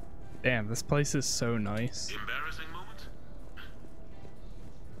 Damn, this place is so nice. Embarrassing moment?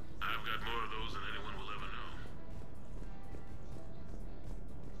 I've got more of those than anyone will ever know.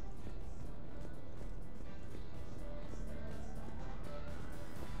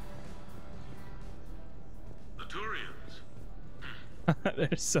 The Turians.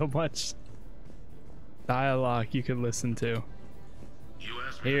 There's so much dialogue you could listen to.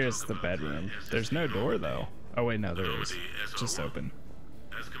 Here's the bedroom. There's no door though. Oh wait, no, there is. It's just open.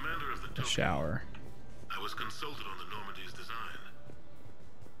 As commander of the A shower. I was consulted on the Normandy's design.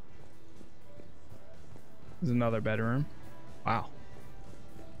 There's another bedroom. Wow.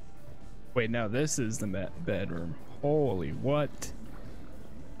 Wait, no, this is the bedroom. Holy what?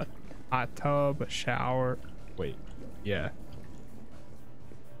 A hot tub, a shower. Wait, yeah.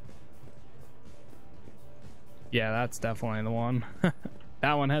 Yeah, that's definitely the one.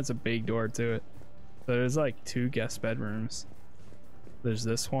 That one has a big door to it. So there's like 2 guest bedrooms. There's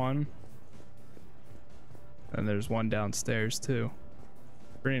this one. And there's one downstairs too.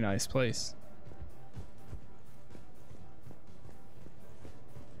 Pretty nice place.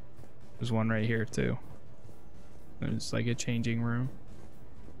 There's one right here too. There's like a changing room.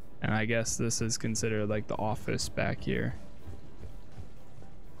 And I guess this is considered like the office back here.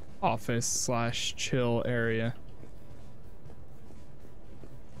 Office / chill area.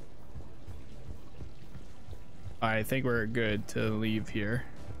 I think we're good to leave here.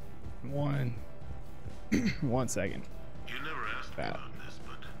 One second. You never asked me about this,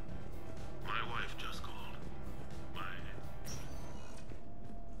 but my wife just called.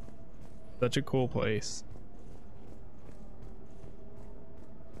 Such a cool place.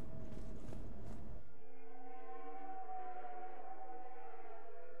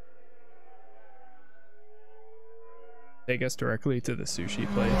 Take us directly to the sushi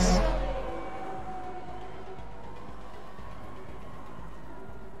place.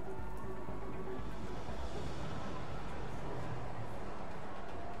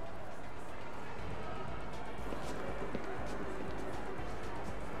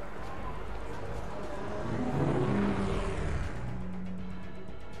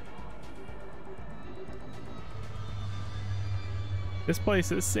 This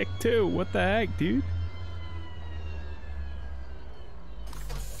place is sick too. What the heck, dude?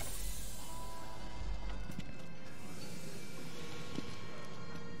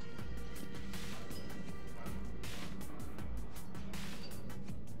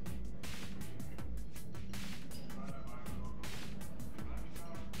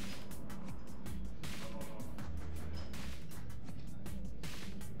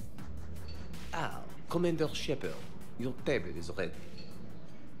 Commander Shepard, your table is ready.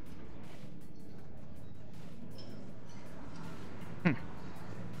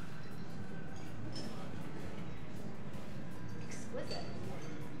 Exquisite.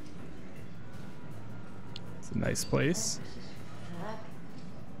 It's a nice place.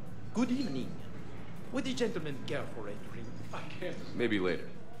 Good evening. Would the gentleman care for a drink? I can't. Maybe later.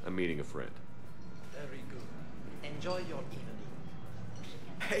 I'm meeting a friend. Very good. Enjoy your evening.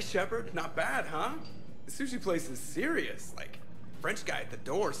 Hey, Shepard, not bad, huh? The sushi place is serious. Like, French guy at the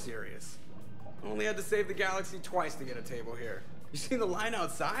door serious. Only had to save the galaxy twice to get a table here. You see the line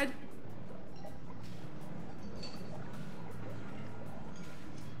outside?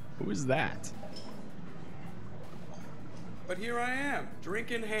 Who is that? But here I am,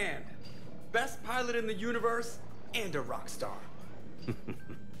 drink in hand. Best pilot in the universe and a rock star.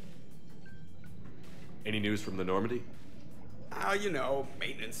 Any news from the Normandy? You know,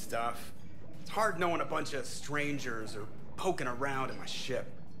 maintenance stuff. It's hard knowing a bunch of strangers or poking around in my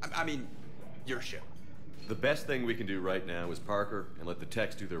ship. I mean, your ship. The best thing we can do right now is Parker and let the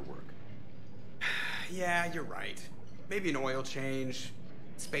techs do their work. Yeah, you're right. Maybe an oil change,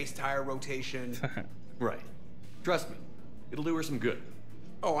 space tire rotation. Right. Trust me, it'll do her some good.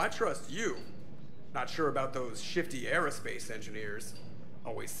 Oh, I trust you. Not sure about those shifty aerospace engineers.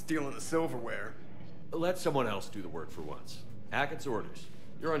 Always stealing the silverware. Let someone else do the work for once. Hackett's orders.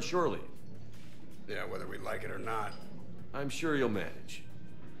 You're on shore leave. Yeah, whether we like it or not. I'm sure you'll manage.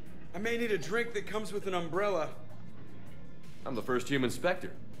 I may need a drink that comes with an umbrella. I'm the first human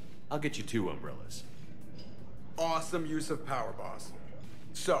Spectre. I'll get you 2 umbrellas. Awesome use of power, boss.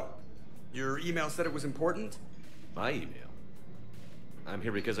 So, your email said it was important? My email? I'm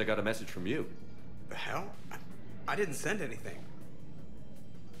here because I got a message from you. The hell? I didn't send anything.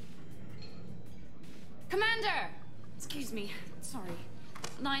 Commander! Excuse me. Sorry.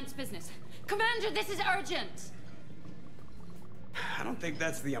 Alliance business. Commander, this is urgent! I don't think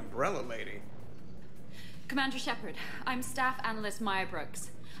that's the umbrella lady. Commander Shepard, I'm Staff Analyst Maya Brooks.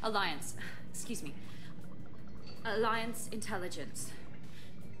 Alliance. Excuse me. Alliance Intelligence.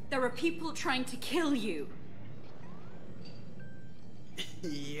 There are people trying to kill you.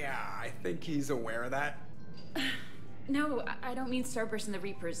 Yeah, I think he's aware of that. No, I don't mean Cerberus and the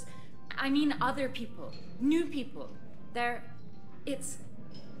Reapers. I mean other people. New people. It's...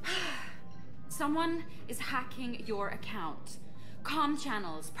 Someone is hacking your account. Comm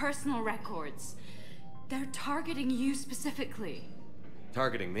channels, personal records. They're targeting you specifically.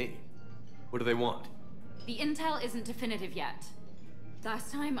 Targeting me? What do they want? The intel isn't definitive yet.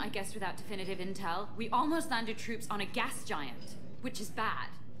 Last time, I guessed without definitive intel, we almost landed troops on a gas giant, which is bad.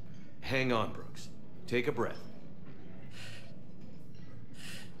 Hang on, Brooks. Take a breath.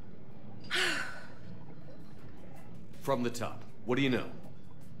 From the top, what do you know?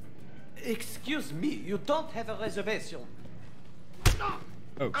 Excuse me, you don't have a reservation. Oh.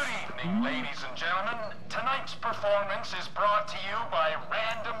 Good evening, ladies and gentlemen. Tonight's performance is brought to you by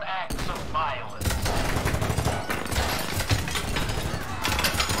random acts of violence.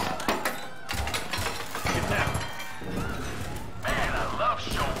 Get down. Man, I love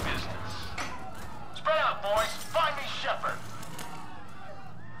show business. Spread out, boys. Find me Shepard.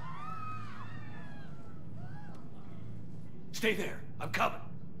 Stay there. I'm coming.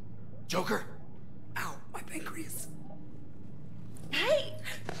 Joker? Ow, my pancreas. Hey!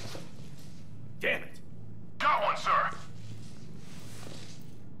 Damn it. Got one, sir.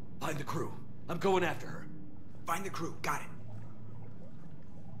 Find the crew. I'm going after her. Find the crew. Got it.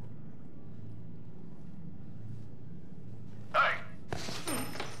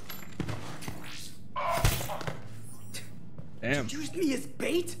 Damn. You used me as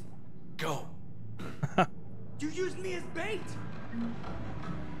bait? Go. You used me as bait!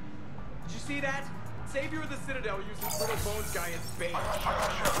 Did you see that? Savior of the Citadel uses Little Bones guy as bait.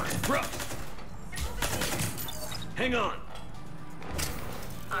 Bro! Hang on!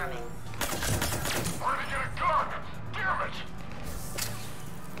 Arming. Where to get a gun? Damn it!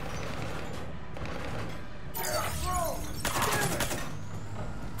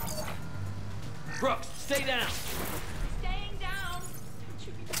 Brooks, stay down! Staying down!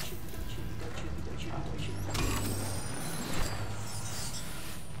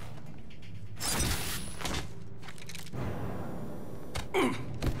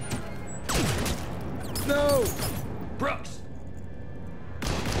 No! Brooks!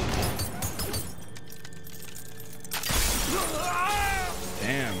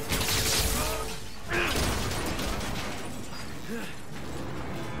 Damn.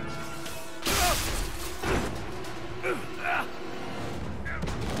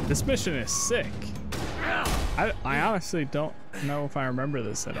 This mission is sick. I honestly don't know if I remember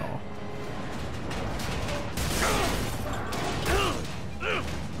this at all.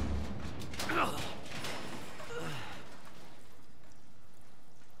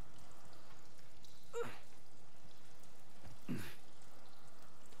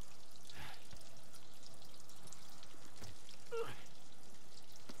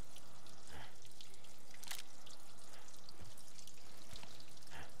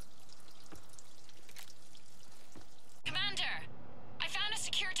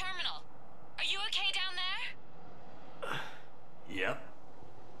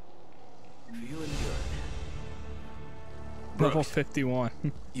 Level 51.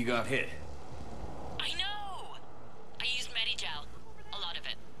 You got hit. I know! I used Medigel. A lot of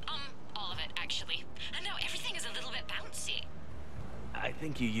it. All of it, actually. And now everything is a little bit bouncy. I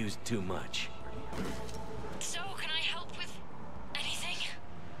think you used too much. So, can I help with anything?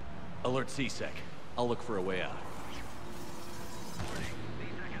 Alert CSEC. I'll look for a way out.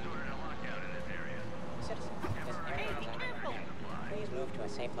 Please move to a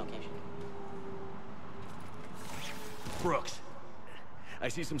safe location. Brooks, I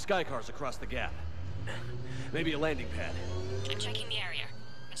see some sky cars across the gap. Maybe a landing pad. I'm checking the area.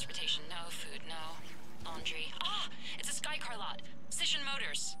 Transportation, no. Food, no. Laundry. Ah! It's a sky car lot. Cision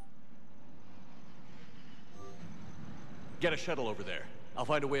Motors. Get a shuttle over there. I'll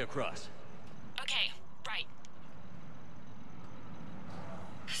find a way across. Okay, right.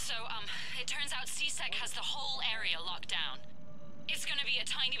 So, it turns out CSEC has the whole area locked down. It's gonna be a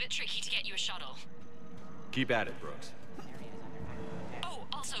tiny bit tricky to get you a shuttle. Keep at it, Brooks. Oh,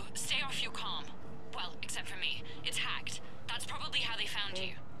 also, stay off your comm. Well, except for me. It's hacked. That's probably how they found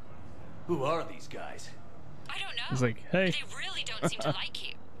you. Who are these guys? I don't know. He's like, hey. They really don't seem to like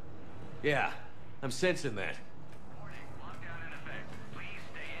you. Yeah, I'm sensing that.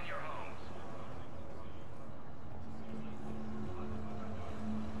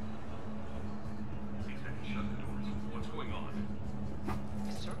 What's going on?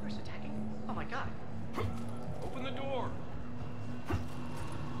 Is Cerberus attacking? Oh my god. Open the door.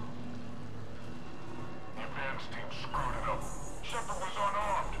 The advance team screwed it up. Shepard was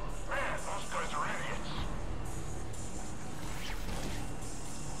unarmed. Man, those guys are idiots.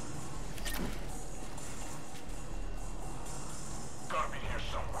 Gotta be here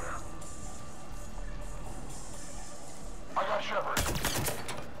somewhere. I got Shepard.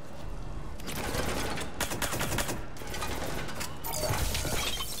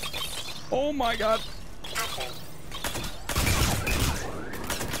 Oh my god.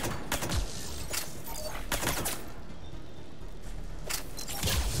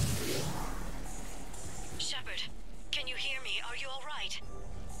 Shepard, can you hear me? Are you all right?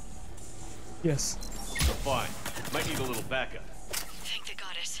 Yes. Fine. Might need a little backup. Thank the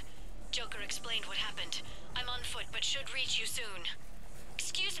goddess. Joker explained what happened. I'm on foot, but should reach you soon.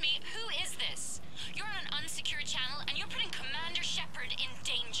 Excuse me, who is this? You're on an unsecured channel, and you're putting Commander Shepard in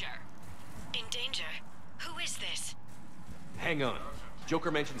danger. In danger? Who is this? Hang on.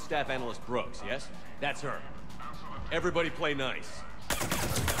 Joker mentioned staff analyst Brooks, yes? That's her. Everybody play nice.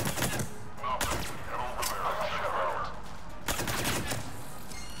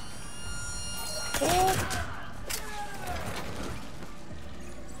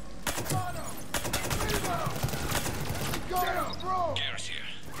 Garrus here.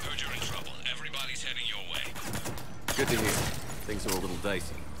 Heard you're in trouble. Everybody's heading your way. Good to hear. Things are a little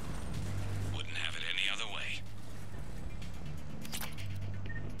dicey. Wouldn't have it any other way.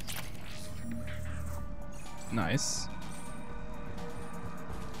 Nice.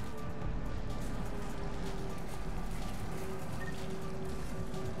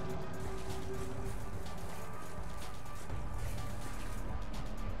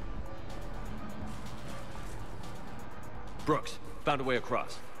 Brooks, found a way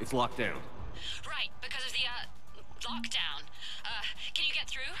across. It's locked down. Right, because of the, lockdown. Can you get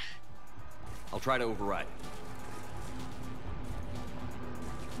through? I'll try to override.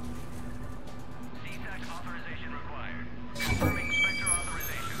 CSAC authorization required. Confirming Spectre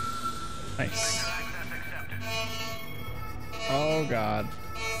authorization. Nice. Spectre access accepted. Oh god.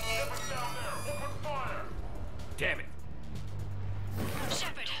 Damn it.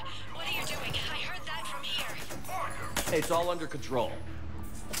 Shepard, what are you doing? I heard that from here. It's all under control.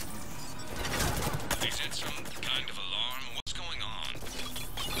 They said some kind of alarm. What's going on?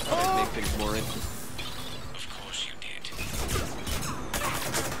 Trying to make things more interesting. Of course you did.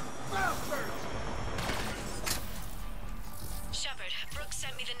 Shepard, Brooks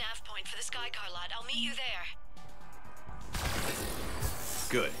sent me the nav point for the Skycar lot. I'll meet you there.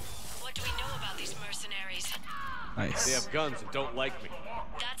 Good. What do we know about these mercenaries? Nice. They have guns and don't like me.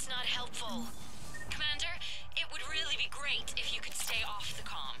 That's not helpful. Commander, it would really be great if you could stay off the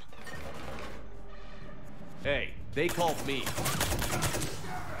comm. Hey, they called me.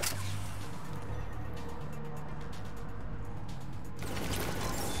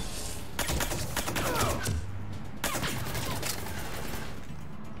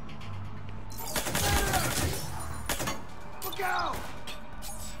 Look out!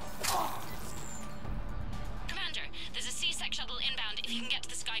 Commander, there's a CSEC shuttle inbound if you can get to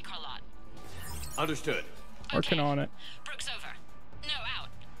the Skycar lot. Understood. Working on it. Brooks over. No, out.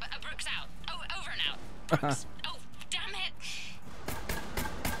 Brooks out. Oh, over and out. Brooks. Oh, damn it.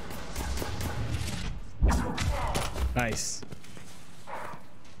 Nice.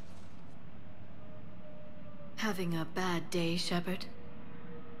 Having a bad day, Shepard?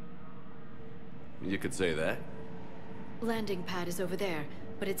 You could say that. Landing pad is over there,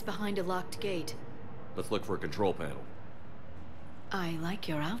 but it's behind a locked gate. Let's look for a control panel. I like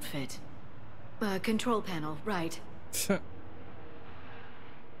your outfit. Control panel, right.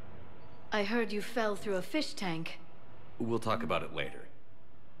 I heard you fell through a fish tank. We'll talk about it later.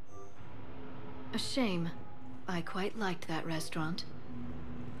 A shame. I quite liked that restaurant.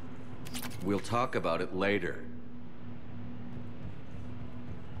 We'll talk about it later.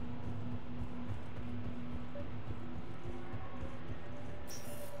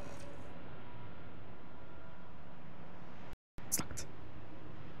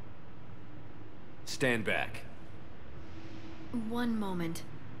 Stand back. One moment.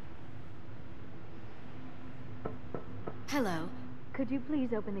 Hello. Could you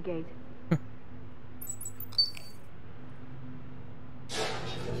please open the gate?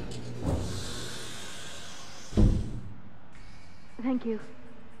 Thank you.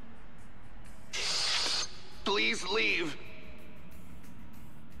 Please leave.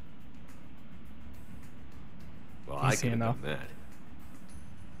 Well, I can have done that.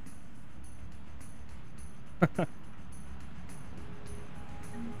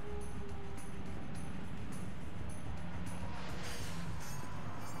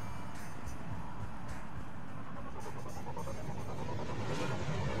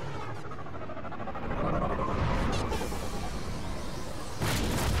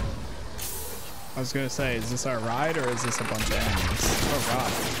 I was gonna say, is this our ride or is this a bunch of enemies? Oh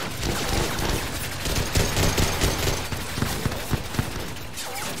god.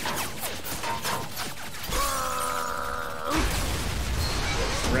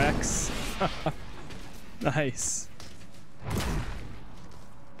 Rex. Nice.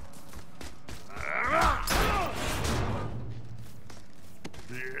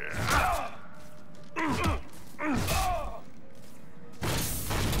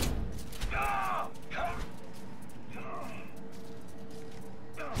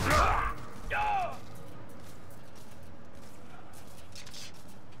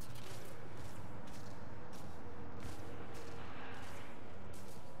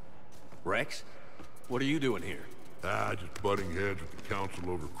 Rex? What are you doing here? Just butting heads with the council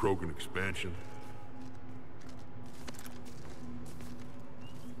over Krogan expansion.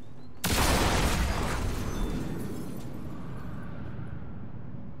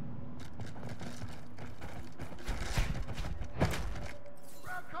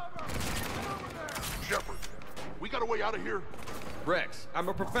 Shepard, we got a way out of here? Rex, I'm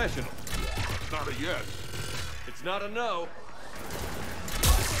a professional. It's not a yes. It's not a no.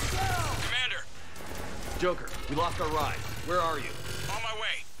 Commander! Joker, we lost our ride. Where are you? On my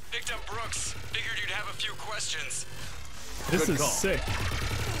way. Picked up Brooks. Figured you'd have a few questions. This Good is call. sick.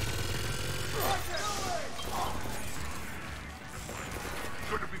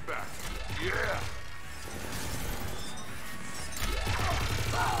 Good to be back. Yeah.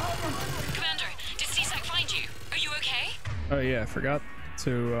 Commander, did CSAC find you? Are you okay? Oh yeah, I forgot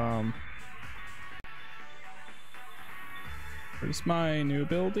to where's my new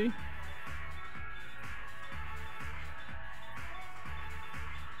ability?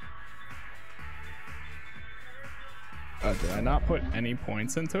 Did I not put any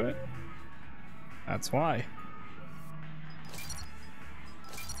points into it? That's why.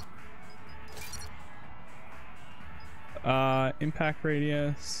 Impact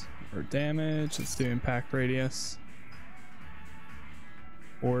radius or damage. Let's do impact radius.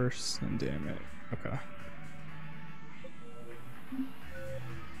 Force and damage. Okay.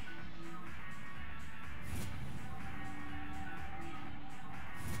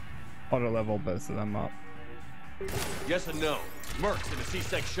 Auto level both of them up. Yes and no. Merc's in a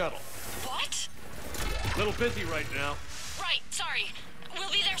C-Sec shuttle. What? Little busy right now. Right, sorry.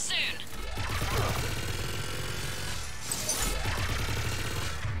 We'll be there soon.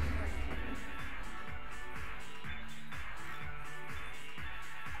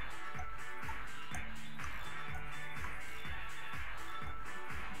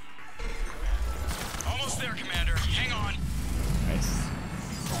 Almost there, Commander. Hang on. Nice.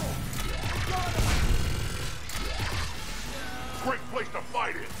 Great place to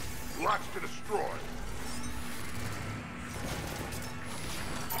fight in. Lots to destroy.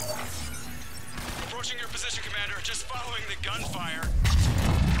 Approaching your position, Commander. Just following the gunfire.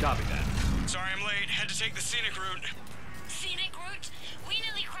 Copy that. Sorry I'm late. Had to take the scenic route. Scenic route? We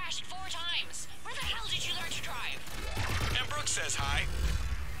nearly crashed 4 times. Where the hell did you learn to drive? And Brooks says hi.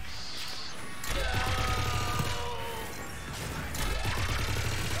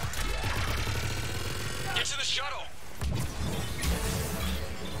 Get to the shuttle.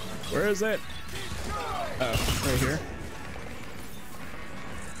 Where is it? Oh, right here.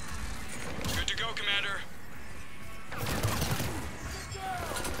 Good to go, Commander.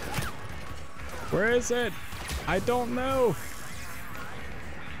 Where is it? I don't know.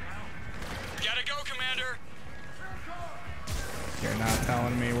 Gotta go, Commander. You're not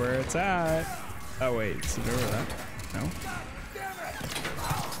telling me where it's at. Oh wait, is it over that? No.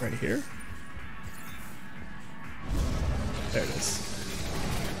 Right here. There it is.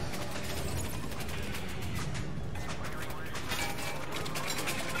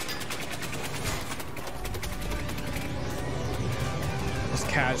 Just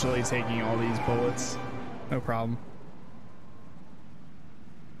casually taking all these bullets. No problem.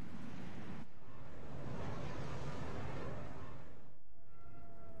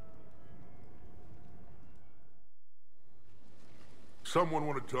 Someone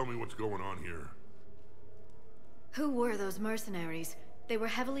want to tell me what's going on here? Who were those mercenaries? They were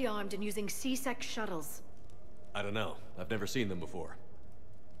heavily armed and using C-Sec shuttles. I don't know. I've never seen them before.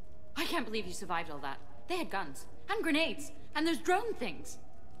 I can't believe you survived all that. They had guns and grenades and those drone things.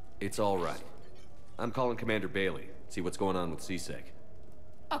 It's all right. I'm calling Commander Bailey. See what's going on with C-Sec.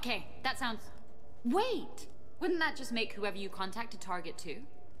 Okay, that sounds... Wait! Wouldn't that just make whoever you contact a target too?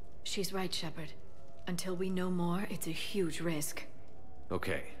 She's right, Shepard. Until we know more, it's a huge risk.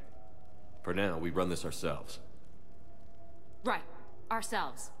 Okay. For now, we run this ourselves. Right.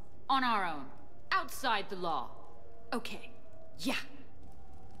 Ourselves. On our own. Outside the law. Okay. Yeah.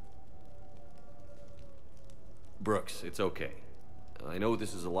 Brooks, it's okay. I know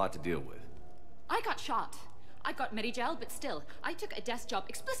this is a lot to deal with. I got shot. I got Medigel, but still, I took a desk job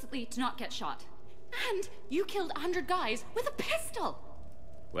explicitly to not get shot. And you killed 100 guys with a pistol!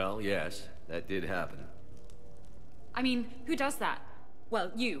 Well, yes, that did happen. I mean, who does that?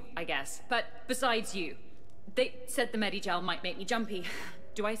 Well, you, I guess. But besides you. They said the Medigel might make me jumpy.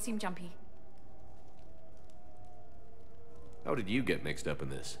 Do I seem jumpy? How did you get mixed up in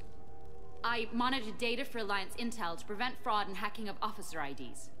this? I monitored data for Alliance intel to prevent fraud and hacking of officer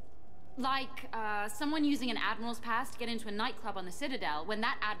IDs. Like, someone using an Admiral's pass to get into a nightclub on the Citadel when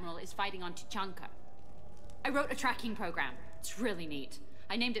that Admiral is fighting on Tuchanka. I wrote a tracking program. It's really neat.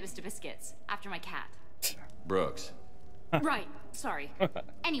 I named it Mr. Biscuits, after my cat. Brooks. Right, sorry.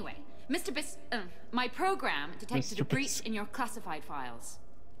 Anyway, my program detected a breach in your classified files.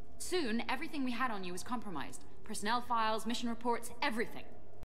 Soon, everything we had on you was compromised. Personnel files, mission reports, everything.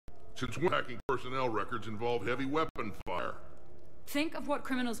 Since when hacking personnel records involve heavy weapon fire? Think of what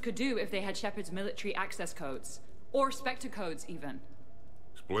criminals could do if they had Shepard's military access codes. Or Spectre codes, even.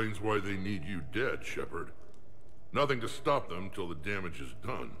 Explains why they need you dead, Shepard. Nothing to stop them till the damage is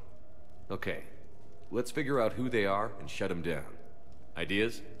done. Okay. Let's figure out who they are and shut them down.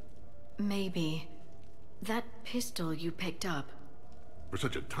 Ideas? Maybe. That pistol you picked up. For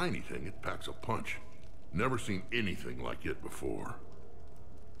such a tiny thing, it packs a punch. Never seen anything like it before.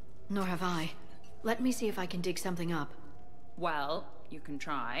 Nor have I. Let me see if I can dig something up. Well, you can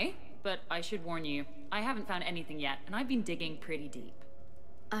try, but I should warn you, I haven't found anything yet, and I've been digging pretty deep.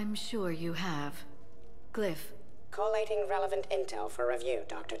 I'm sure you have. Glyph. Collating relevant intel for review,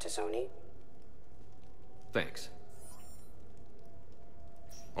 Dr. Tassoni. Thanks.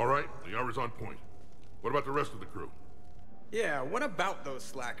 All right, the hour's on point. What about the rest of the crew? Yeah, what about those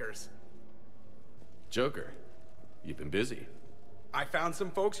slackers? Joker, you've been busy. I found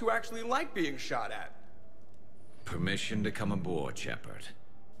some folks who actually like being shot at. Permission to come aboard, Shepard.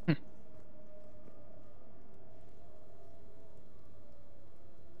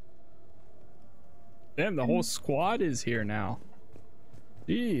 Damn, the whole squad is here now.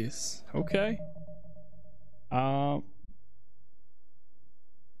 Jeez. Okay. Hold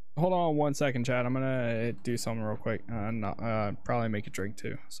on 1 second, chat. I'm gonna do something real quick. Probably make a drink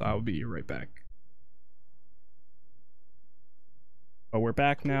too. So I'll be right back. But we're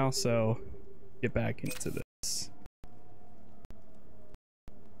back now, so get back into this.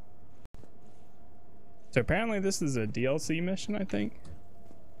 So apparently this is a DLC mission, I think.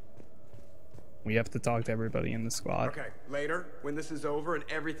 We have to talk to everybody in the squad. Okay, later, when this is over and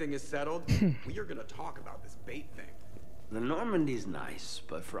everything is settled, we are gonna talk about this bait thing. The Normandy's nice,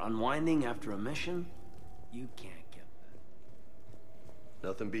 but for unwinding after a mission, you can't get that.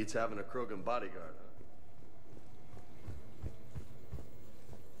 Nothing beats having a Krogan bodyguard, huh?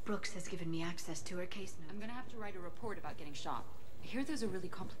 Brooks has given me access to her case notes. I'm gonna have to write a report about getting shot. I hear those are really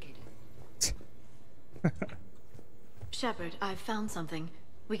complicated. Shepard, I've found something.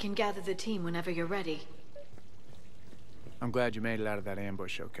 We can gather the team whenever you're ready. I'm glad you made it out of that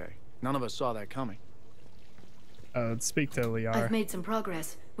ambush okay. None of us saw that coming. Let's speak to Liara. I've made some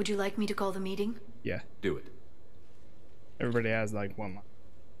progress. Would you like me to call the meeting? Yeah. Do it. Everybody has like 1 line.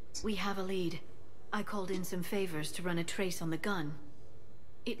 We have a lead. I called in some favors to run a trace on the gun.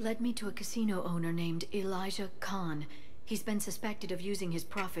 It led me to a casino owner named Elijah Khan. He's been suspected of using his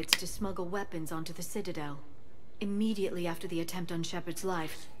profits to smuggle weapons onto the Citadel. Immediately after the attempt on Shepard's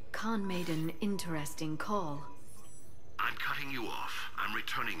life, Khan made an interesting call. I'm cutting you off. I'm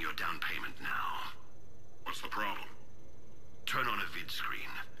returning your down payment now. What's the problem? Turn on a vid screen.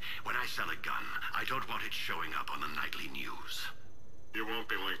 When I sell a gun, I don't want it showing up on the nightly news. You won't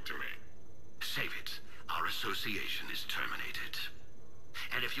be linked to me. Save it. Our association is terminated.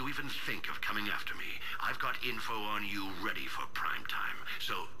 And if you even think of coming after me, I've got info on you ready for prime time.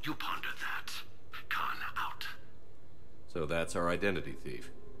 So you ponder that. Khan out. So that's our identity thief.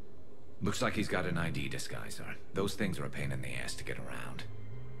 Looks like he's got an ID disguiser. Those things are a pain in the ass to get around.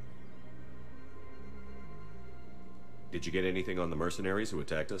 Did you get anything on the mercenaries who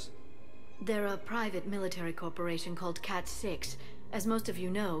attacked us? They're a private military corporation called Cat 6. As most of you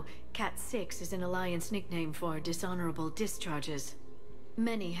know, Cat 6 is an Alliance nickname for dishonorable discharges.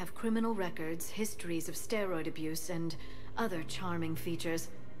 Many have criminal records, histories of steroid abuse, and other charming features.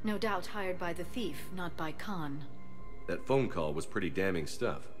 No doubt hired by the thief, not by Khan. That phone call was pretty damning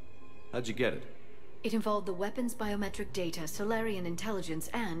stuff. How'd you get it? It involved the weapons biometric data, Solarian intelligence,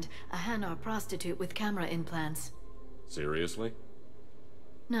 and a Hanar prostitute with camera implants. Seriously?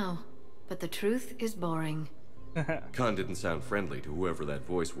 No, but the truth is boring. Khan didn't sound friendly to whoever that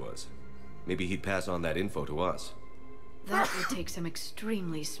voice was. Maybe he'd pass on that info to us. That would take some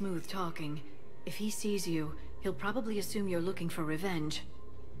extremely smooth talking. If he sees you, he'll probably assume you're looking for revenge.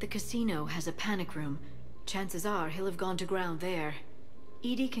 The casino has a panic room. Chances are he'll have gone to ground there.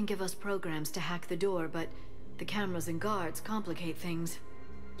 EDI can give us programs to hack the door, but the cameras and guards complicate things.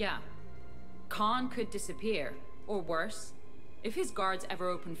 Yeah. Khan could disappear. Or worse, if his guards ever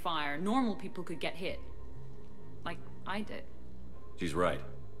open fire, normal people could get hit. Like I did. She's right.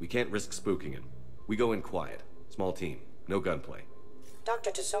 We can't risk spooking him. We go in quiet. Small team. No gunplay.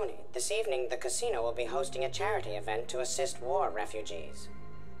 Dr. Tassoni, this evening the casino will be hosting a charity event to assist war refugees.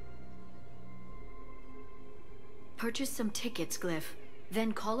 Purchase some tickets, Glyph.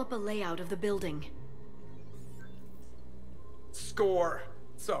 Then call up a layout of the building. Score!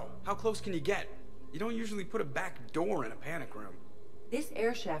 So, how close can you get? You don't usually put a back door in a panic room. This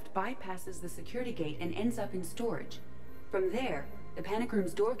air shaft bypasses the security gate and ends up in storage. From there, the panic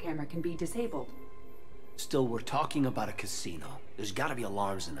room's door camera can be disabled. Still, we're talking about a casino. There's gotta be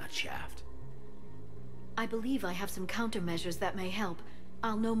alarms in that shaft. I believe I have some countermeasures that may help.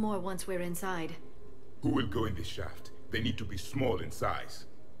 I'll know more once we're inside. Who will go in this shaft? They need to be small in size.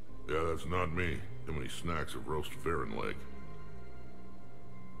 Yeah, that's not me. Too many snacks of roast Farron leg.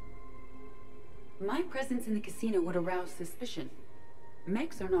 My presence in the casino would arouse suspicion.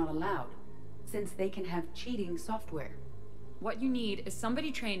 Mechs are not allowed, since they can have cheating software. What you need is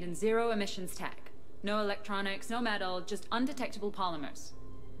somebody trained in zero emissions tech. No electronics, no metal, just undetectable polymers.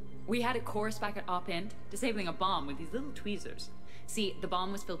 We had a course back at Op End, disabling a bomb with these little tweezers. See, the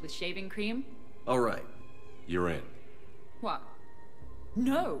bomb was filled with shaving cream. All right. You're in. What?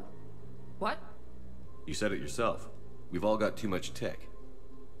 No! What? You said it yourself. We've all got too much tech.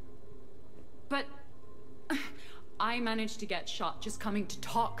 But I managed to get shot just coming to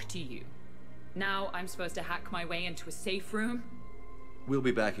talk to you. Now I'm supposed to hack my way into a safe room? We'll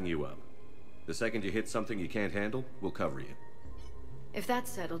be backing you up. The second you hit something you can't handle, we'll cover you. If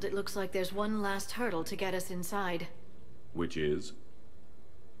that's settled, it looks like there's one last hurdle to get us inside. Which is?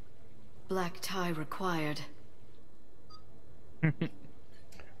 Black tie required.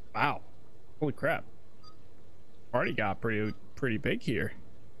 Wow. Holy crap. Party got pretty big here.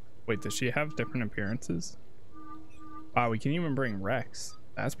 Wait, does she have different appearances? Wow, we can even bring Rex.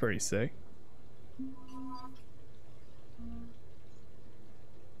 That's pretty sick.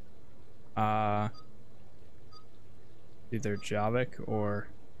 Either Javik or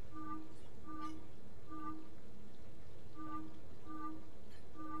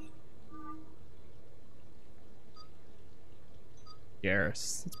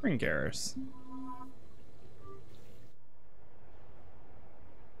Garrus. Let's bring Garrus.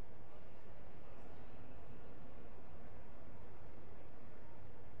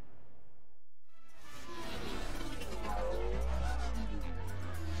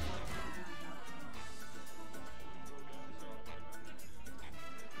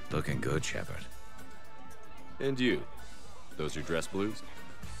 Looking good, Shepard. And you? Those your dress blues?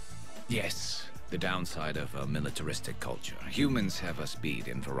 Yes. The downside of a militaristic culture. Humans have us beat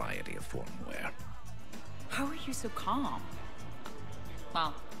in variety of formwear. How are you so calm?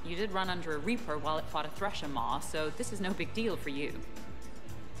 Well, you did run under a Reaper while it fought a Thresher Maw, so this is no big deal for you.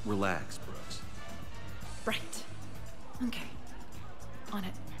 Relax, Brooks. Right. Okay. On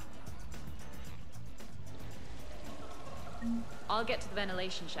it. I'll get to the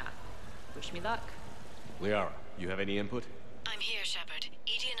ventilation shaft. Wish me luck. Liara, you have any input? I'm here, Shepard.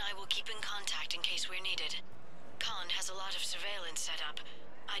 Edie and I will keep in contact in case we're needed. Khan has a lot of surveillance set up.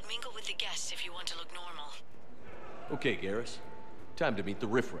 I'd mingle with the guests if you want to look normal. Okay, Garrus. Time to meet the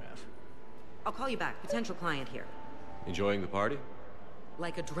riffraff. I'll call you back. Potential client here. Enjoying the party?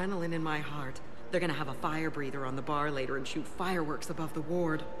 Like adrenaline in my heart. They're gonna have a fire breather on the bar later and shoot fireworks above the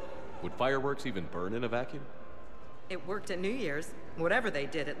ward. Would fireworks even burn in a vacuum? It worked at New Year's. Whatever they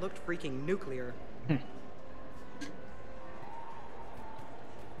did, it looked freaking nuclear.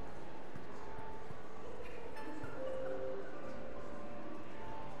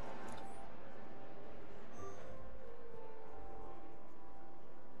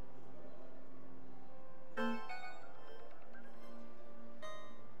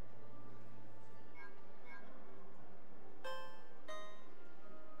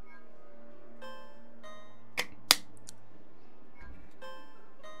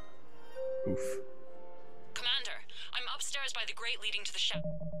 Oof. Commander, I'm upstairs by the grate leading to the shaft,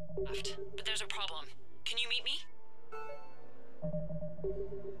 but there's a problem. Can you meet me?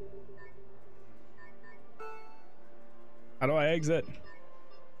 How do I exit?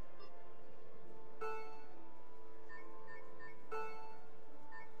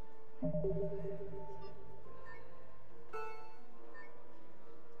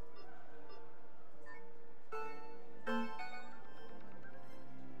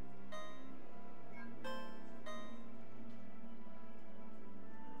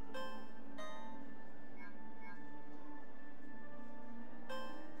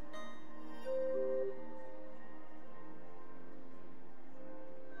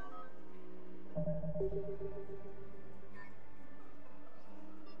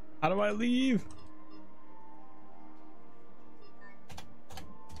 How do I leave?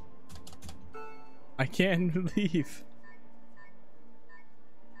 I can't leave.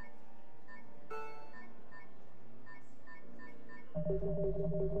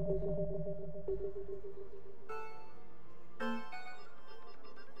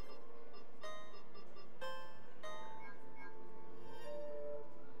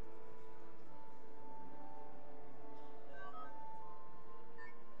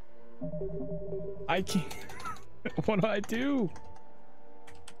 I can't. What do I do?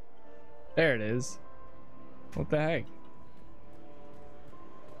 There it is. What the heck?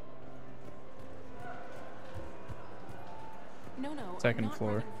 No, Second I'm not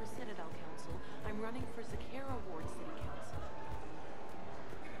floor. running for Citadel Council. I'm running for Zakara Ward City Council.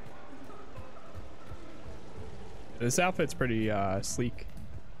 This outfit's pretty sleek.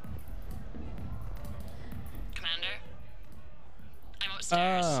 Commander? I'm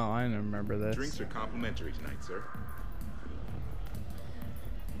upstairs. Oh, I remember this. Drinks are complimentary tonight, sir.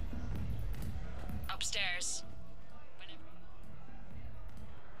 Upstairs.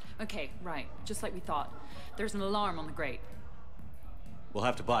 Okay, right. Just like we thought. There's an alarm on the grate. We'll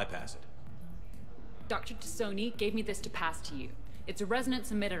have to bypass it. Dr. Tassoni gave me this to pass to you. It's a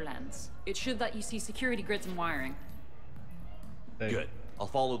resonance emitter lens. It should let you see security grids and wiring. Good. I'll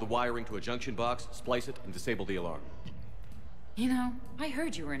follow the wiring to a junction box, splice it, and disable the alarm. You know, I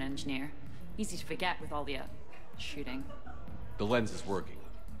heard you were an engineer. Easy to forget with all the, shooting. The lens is working.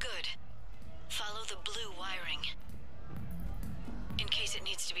 Good. Follow the blue wiring. In case it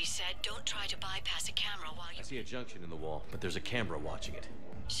needs to be said, don't try to bypass a camera while you... I see a junction in the wall, but there's a camera watching it.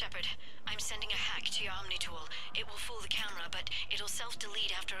 Shepard, I'm sending a hack to your Omni tool. It will fool the camera, but it'll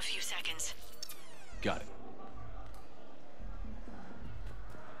self-delete after a few seconds. Got it.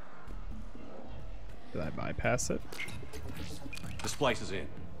 Did I bypass it? The splice is in.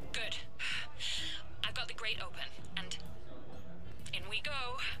 Good. I've got the grate open, and in we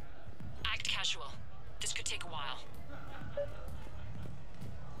go. Act casual. This could take a while.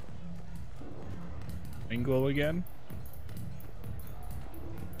 Mingle again?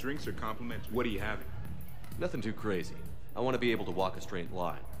 Drinks are complimentary. What are you having? Nothing too crazy. I want to be able to walk a straight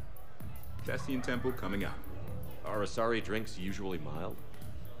line. Thessian Temple coming up. Are Asari drinks usually mild?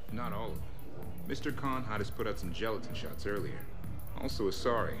 Not all of them. Mr. Khan had us put out some gelatin shots earlier. Also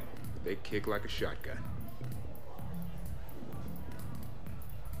Asari, but they kick like a shotgun.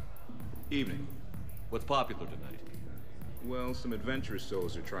 Evening. What's popular tonight? Well, some adventurous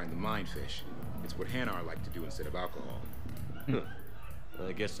souls are trying the mindfish. It's what Hanar like to do instead of alcohol.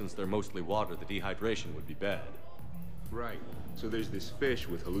 I guess since they're mostly water, the dehydration would be bad. Right. So there's this fish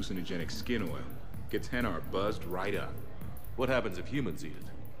with hallucinogenic skin oil. Gets Hanar buzzed right up. What happens if humans eat it?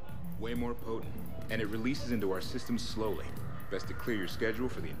 Way more potent. And it releases into our system slowly. Best to clear your schedule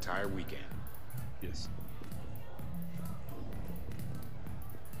for the entire weekend. Yes.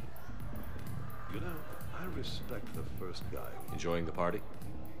 You know, I respect the first guy. Enjoying the party?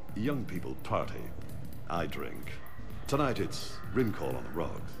 Young people party. I drink. Tonight it's rim call on the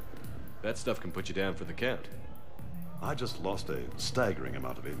rocks. That stuff can put you down for the count. I just lost a staggering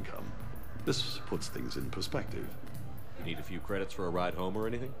amount of income. This puts things in perspective. You need a few credits for a ride home or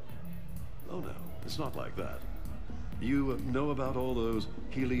anything? Oh no, it's not like that. You know about all those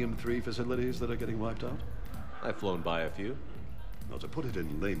Helium-3 facilities that are getting wiped out? I've flown by a few. Now, to put it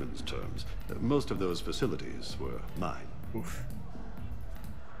in layman's terms, most of those facilities were mine. Oof.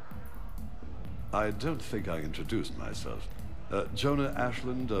 I don't think I introduced myself. Jonah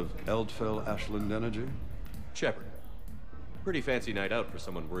Ashland of Eldfell Ashland Energy? Shepard. Pretty fancy night out for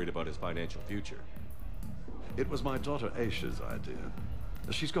someone worried about his financial future. It was my daughter Aisha's idea.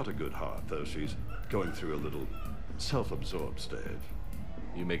 She's got a good heart, though she's going through a little self-absorbed stage.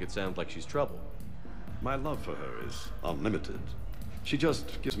 You make it sound like she's trouble. My love for her is unlimited. She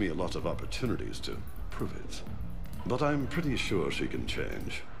just gives me a lot of opportunities to prove it. But I'm pretty sure she can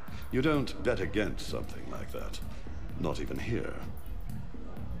change. You don't bet against something like that. Not even here.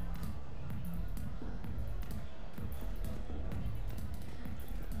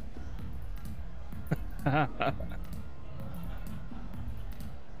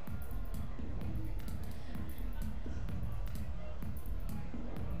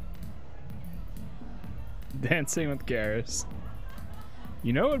 Dancing with Garrus.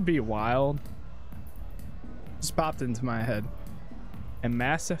 You know what would be wild? Just popped into my head. A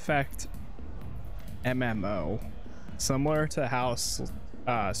Mass Effect MMO. Similar to how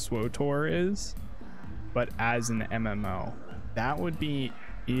SWTOR is, but as an MMO. That would be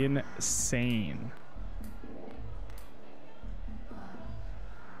insane.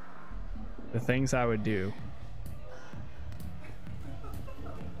 The things I would do.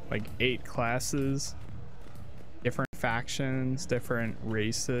 Like 8 classes. Different factions, different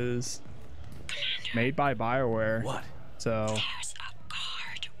races, made by BioWare. What? So. There's a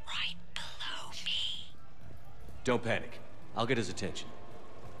guard right below me. Don't panic. I'll get his attention.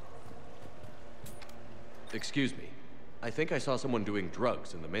 Excuse me. I think I saw someone doing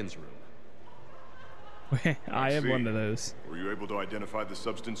drugs in the men's room. I have one of those. Were you able to identify the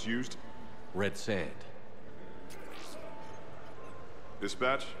substance used? Red sand.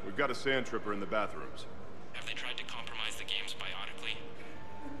 Dispatch, we've got a sand tripper in the bathrooms. Have they tried to compromise the games biotically?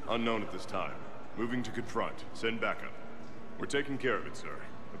 Unknown at this time. Moving to confront. Send backup. We're taking care of it, sir.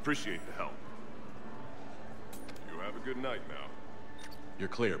 Appreciate the help. You have a good night now. You're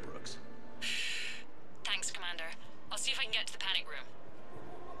clear, Brooks. Thanks, Commander. I'll see if I can get to the panic room.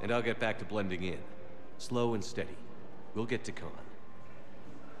 And I'll get back to blending in. Slow and steady. We'll get to Khan.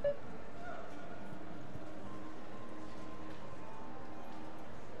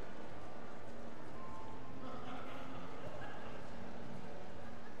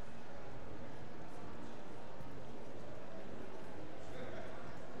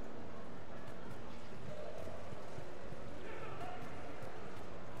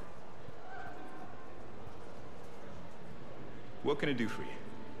 What can I do for you?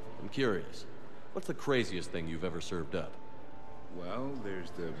 I'm curious. What's the craziest thing you've ever served up? Well,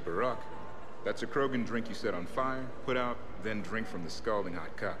 there's the Barak. That's a Krogan drink you set on fire, put out, then drink from the scalding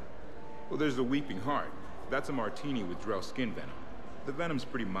hot cup. Well, there's the Weeping Heart. That's a martini with Drell skin venom. The venom's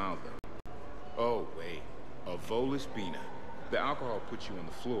pretty mild, though. Oh, wait. A Volus Bina. The alcohol puts you on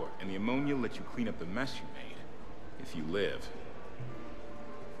the floor, and the ammonia lets you clean up the mess you made. If you live.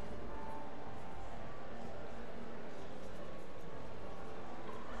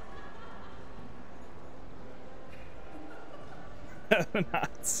 I'm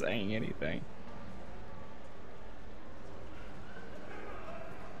not saying anything.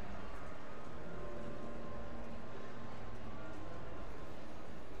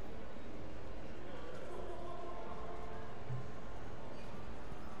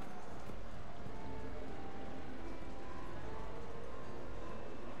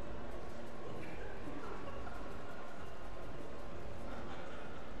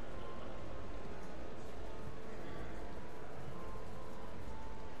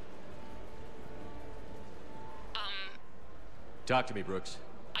 Talk to me, Brooks.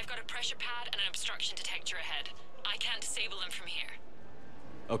 I've got a pressure pad and an obstruction detector ahead. I can't disable them from here.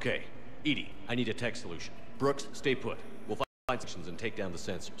 Okay. Edie, I need a tech solution. Brooks, stay put. We'll find sections and take down the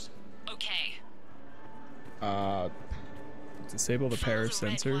sensors. Okay. Disable the pair of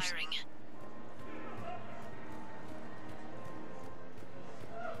sensors.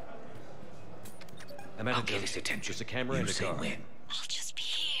 I'm at his attention. Just a camera and a car. I'll just be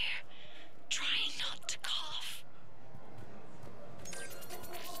here, trying not to cough.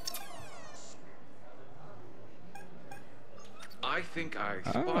 I think I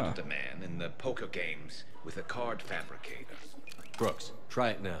spotted a man in the poker games with a card fabricator. Brooks, try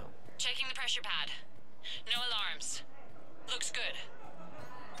it now. Checking the pressure pad. No alarms. Looks good.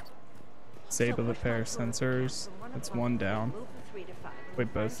 Disable the pair of sensors. That's one down.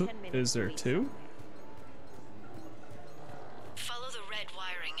 Wait, both? Is there two? Follow the red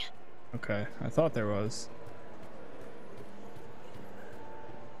wiring. Okay, I thought there was.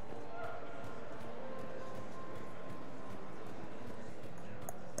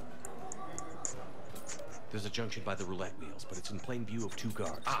 There's a junction by the roulette wheels, but it's in plain view of two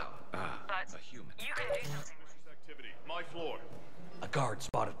guards. A human. You can do something. Activity, my floor. A guard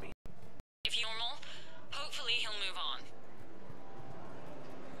spotted me. If you're normal, hopefully he'll move on.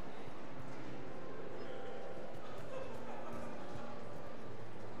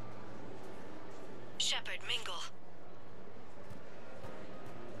 Shepard, mingle.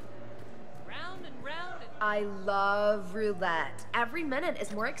 Round and round and... I love roulette. Every minute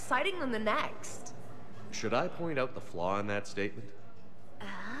is more exciting than the next. Should I point out the flaw in that statement?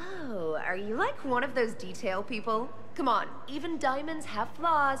 Oh, are you like one of those detail people? Come on, even diamonds have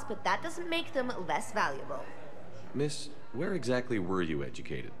flaws, but that doesn't make them less valuable. Miss, where exactly were you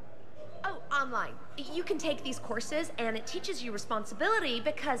educated? Oh, online. You can take these courses, and it teaches you responsibility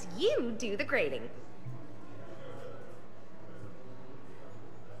because you do the grading.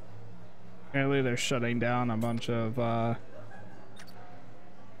 Apparently they're shutting down a bunch of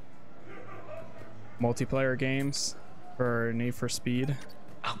multiplayer games for Need for Speed.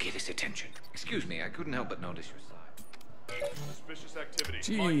 I'll get his attention. Excuse me, I couldn't help but notice your side. Suspicious activity.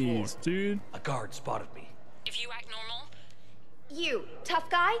 Jeez, dude. A guard spotted me. If you act normal... You,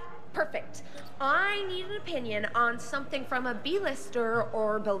 tough guy? Perfect. I need an opinion on something from a B-lister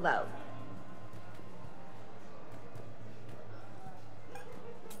or below.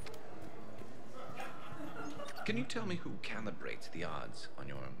 Can you tell me who calibrates the odds on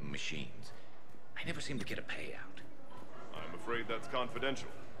your machines? I never seem to get a payout. I'm afraid that's confidential,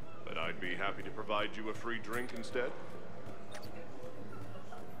 but I'd be happy to provide you a free drink instead.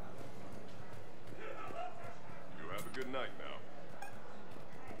 You have a good night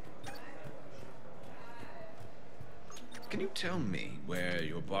now. Can you tell me where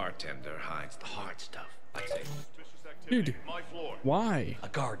your bartender hides the hard stuff? I'd say. Dude, why? A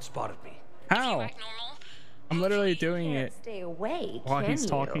guard spotted me. How? I'm literally doing it Stay away, while can he's you?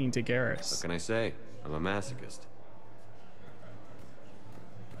 talking to Garrus. What can I say? I'm a masochist.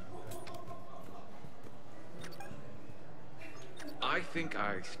 I think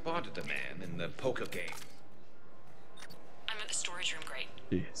I spotted a man in the poker game. I'm at the storage room, great.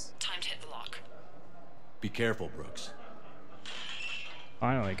 Jeez. Time to hit the lock. Be careful, Brooks.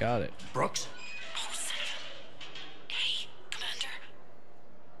 Finally got it. Brooks? Oh, son of a... Hey, Commander.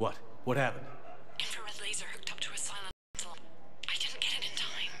 What? What happened? Infrared laser hooked up to a silent missile. I didn't get it in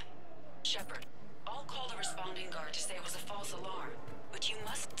time. Shepard, I'll call the responding guard to say it was a false alarm, but you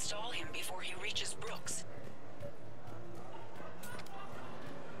must stall him before he reaches Brooks.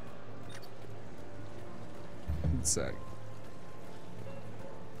 One sec.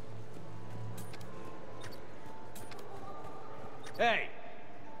 Hey!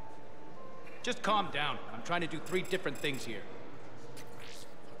 Just calm down. I'm trying to do 3 different things here.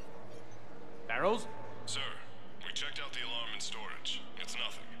 Barrows? Sir, we checked out the alarm in storage. It's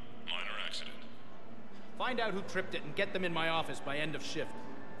nothing. Minor accident. Find out who tripped it and get them in my office by end of shift.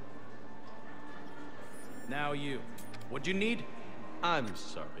 Now you. What'd you need? I'm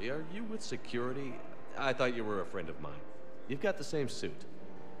sorry, are you with security? I thought you were a friend of mine. You've got the same suit.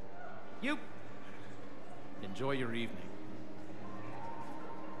 You. Enjoy your evening.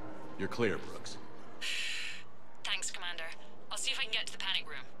 You're clear, Brooks. Thanks, Commander. I'll see if I can get to the panic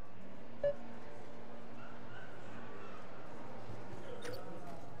room.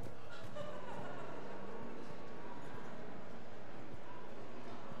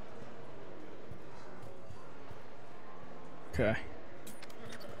 Okay.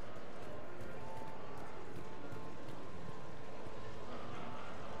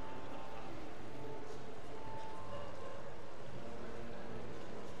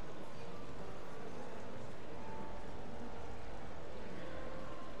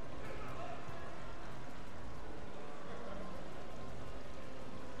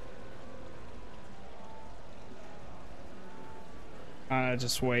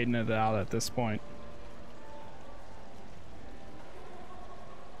 Just waiting it out at this point.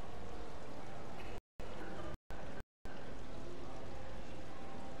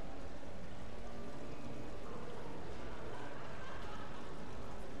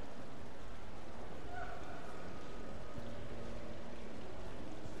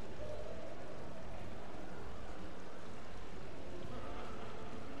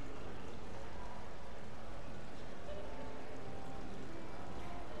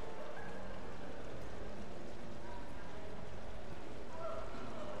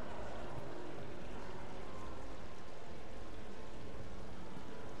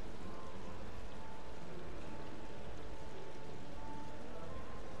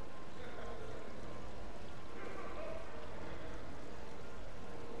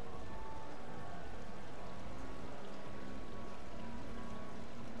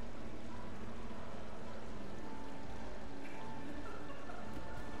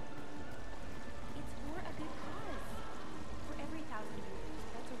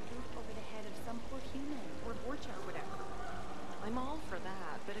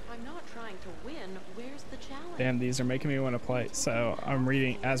 that, but if I'm not trying to win, where's the challenge? Damn, these are making me want to play. So I'm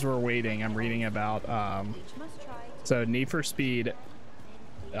reading, as we're waiting, I'm reading about, so Need for Speed,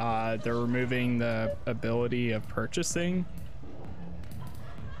 they're removing the ability of purchasing.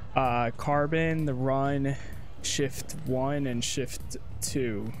 Carbon, the Run, Shift 1 and Shift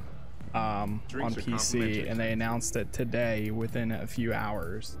 2 on PC, and they announced it today within a few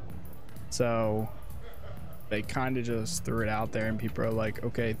hours. So they kind of just threw it out there and people are like,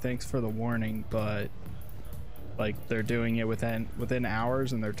 okay, thanks for the warning, but like they're doing it within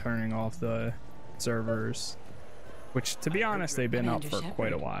hours and they're turning off the servers, which to be honest they've been up for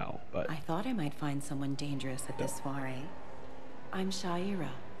quite a while. But I thought I might find someone dangerous at this soiree. I'm Shaira.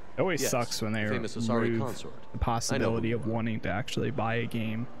 It always sucks when they remove the possibility of wanting to actually buy a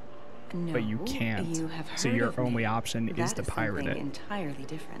game, but you can't. So your only option is to pirate it. Entirely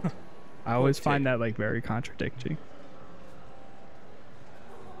different. I always find that like very contradicting.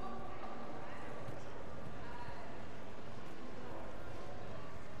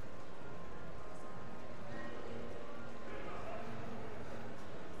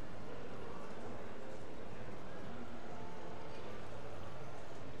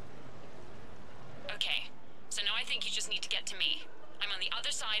 Okay, so now I think you just need to get to me. I'm on the other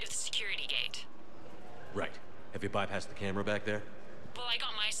side of the security gate. Right. Have you bypassed the camera back there? Well, I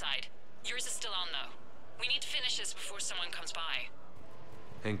got my side. Yours is still on, though. We need to finish this before someone comes by.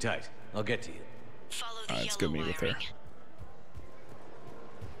 Hang tight. I'll get to you. Follow the Let's go meet with her.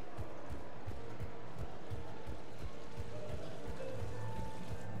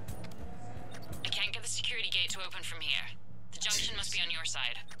 I can't get the security gate to open from here. The junction must be on your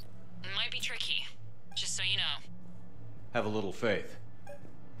side. It might be tricky, just so you know. Have a little faith.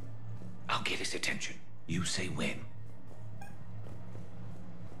 I'll get his attention. You say when.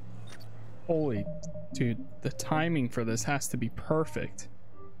 Holy dude, the timing for this has to be perfect.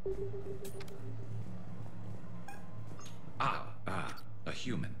 A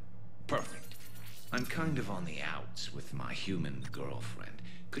human. Perfect. I'm kind of on the outs with my human girlfriend.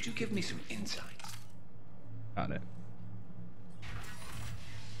 Could you give me some insight? Got it.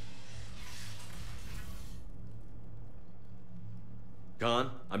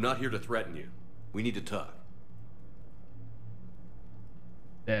 Khan, I'm not here to threaten you. We need to talk.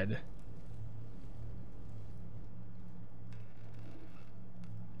 Dead.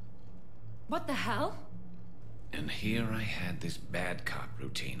 What the hell? And here I had this bad cop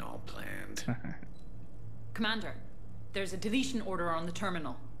routine all planned. Commander, there's a deletion order on the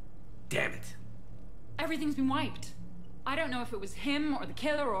terminal. Damn it. Everything's been wiped. I don't know if it was him or the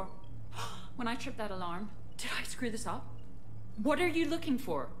killer or... When I tripped that alarm, did I screw this up? What are you looking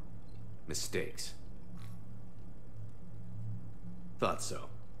for? Mistakes. Thought so.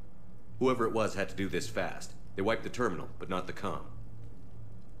 Whoever it was had to do this fast. They wiped the terminal, but not the comm.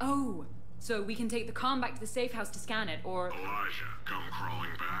 Oh, so we can take the comm back to the safe house to scan it, or... Elijah, come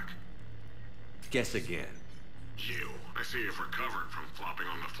crawling back. Guess again. You. I see you've recovered from flopping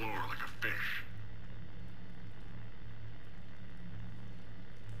on the floor like a fish.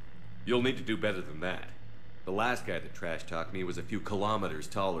 You'll need to do better than that. The last guy that trash-talked me was a few kilometers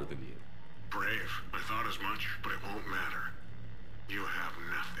taller than you. Brave. I thought as much, but it won't matter. You have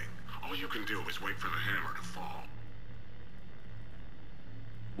nothing. All you can do is wait for the hammer to fall.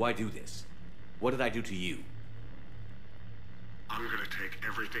 Why do this? What did I do to you? I'm gonna take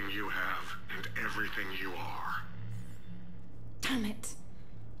everything you have and everything you are. Damn it.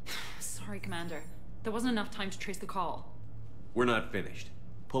 Sorry, Commander. There wasn't enough time to trace the call. We're not finished.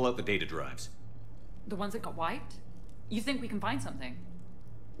 Pull out the data drives. The ones that got wiped? You think we can find something?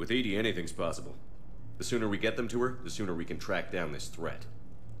 With Edie, anything's possible. The sooner we get them to her, the sooner we can track down this threat.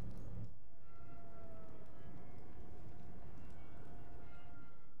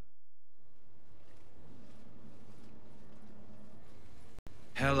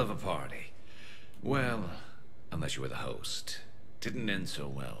 Hell of a party. Well, unless you were the host. Didn't end so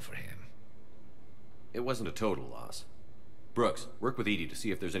well for him. It wasn't a total loss. Brooks, work with Edie to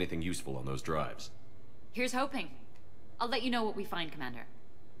see if there's anything useful on those drives. Here's hoping. I'll let you know what we find, Commander.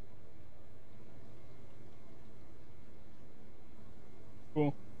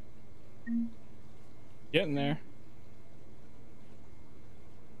 Cool. Getting there.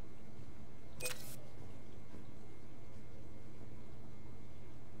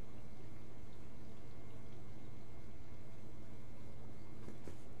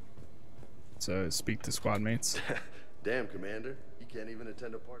 So speak to squad mates. Damn, Commander. You can't even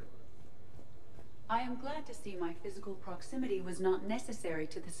attend a party. I am glad to see my physical proximity was not necessary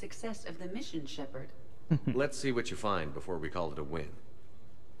to the success of the mission, Shepard. Let's see what you find before we call it a win.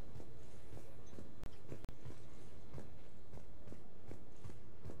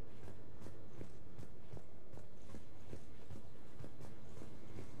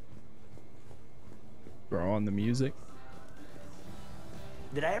 on the music.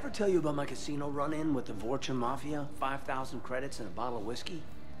 Did I ever tell you about my casino run-in with the Vorcha Mafia? 5,000 credits and a bottle of whiskey?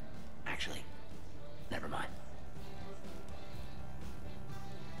 Actually, never mind.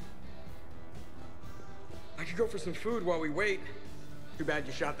 I could go for some food while we wait. Too bad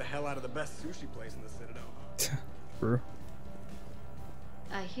you shot the hell out of the best sushi place in the Citadel. True.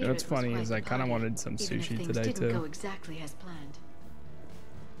 I hear You know what's it was funny quite is the I kind of party, wanted some even if sushi things today didn't too. go exactly as planned.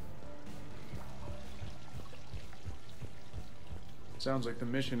 Sounds like the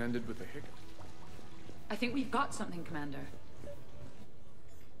mission ended with a hiccup. I think we've got something, Commander.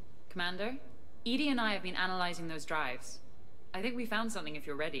 Commander, Edie and I have been analyzing those drives. I think we found something if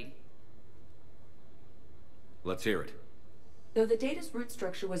you're ready. Let's hear it. Though the data's root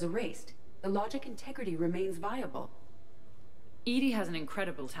structure was erased, the logic integrity remains viable. Edie has an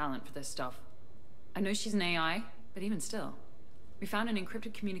incredible talent for this stuff. I know she's an AI, but even still. We found an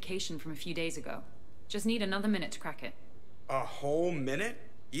encrypted communication from a few days ago. Just need another minute to crack it. A whole minute?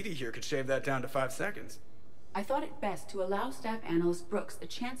 Edie here could shave that down to 5 seconds. I thought it best to allow Staff Analyst Brooks a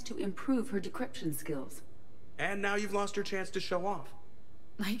chance to improve her decryption skills. And now you've lost your chance to show off.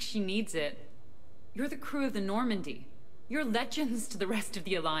 Like she needs it. You're the crew of the Normandy. You're legends to the rest of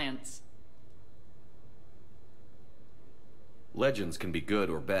the Alliance. Legends can be good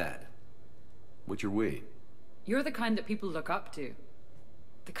or bad. Which are we? You're the kind that people look up to.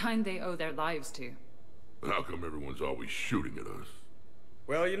 The kind they owe their lives to. How come everyone's always shooting at us?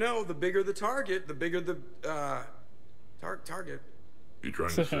 Well, you know, the bigger the target, the bigger the, target. You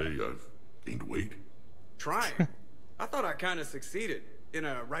trying to say I've gained weight? Trying. I thought I kind of succeeded. In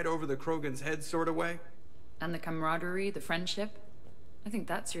a right over the Krogan's head sort of way. And the camaraderie, the friendship. I think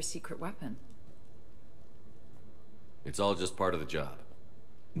that's your secret weapon. It's all just part of the job.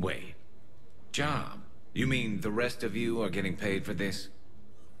 Wait. Job? You mean the rest of you are getting paid for this?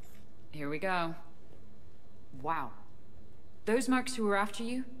 Here we go. Wow. Those mercs who were after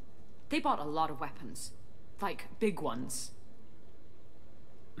you, they bought a lot of weapons. Like, big ones.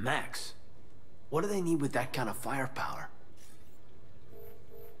 Max, what do they need with that kind of firepower?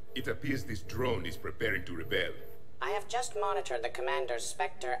 It appears this drone is preparing to rebel. I have just monitored the Commander's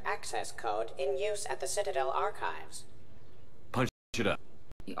Spectre access code in use at the Citadel archives. Punch it up.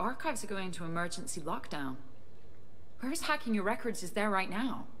 The archives are going into emergency lockdown. Whoever's hacking your records is there right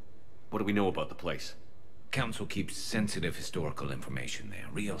now. What do we know about the place? Council keeps sensitive historical information there.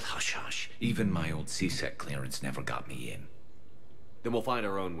 Real hush-hush. Even my old CSEC clearance never got me in. Then we'll find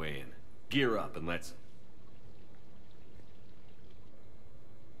our own way in. Gear up and let's...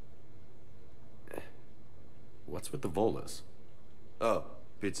 What's with the Volas? Oh,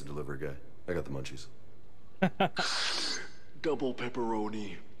 pizza delivery guy. I got the munchies. Double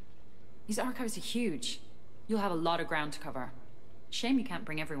pepperoni. These archives are huge. You'll have a lot of ground to cover. Shame you can't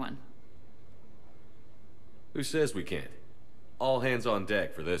bring everyone. Who says we can't? All hands on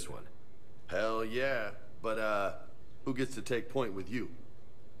deck for this one. Hell yeah. But, who gets to take point with you?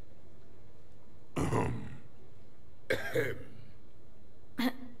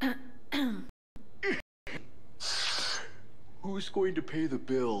 Who's going to pay the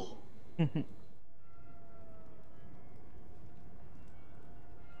bill?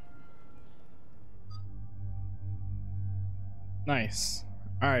 Nice.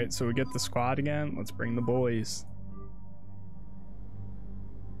 Alright, so we get the squad again. Let's bring the boys.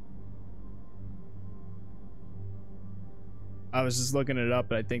 I was just looking it up,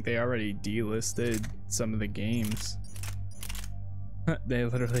 but I think they already delisted some of the games. They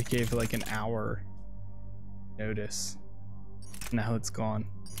literally gave like an hour notice. Now it's gone.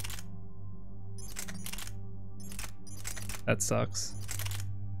 That sucks.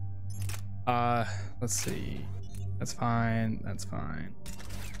 Let's see. That's fine. That's fine.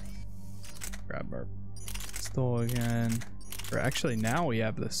 Grab our pistol again. Or actually, now we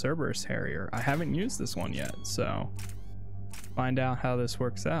have the Cerberus Harrier. I haven't used this one yet, so find out how this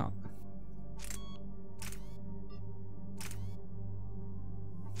works out.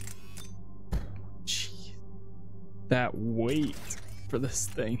 Jeez. That weight for this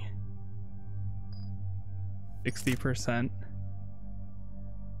thing. 60%.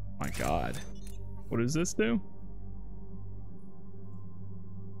 My God. What does this do?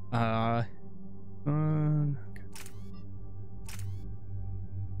 Okay. I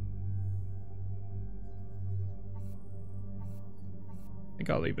think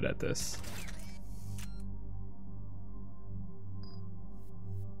I'll leave it at this.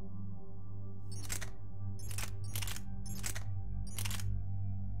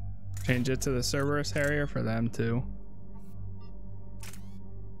 Change it to the Cerberus Harrier for them too.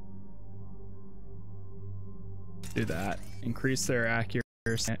 Do that. Increase their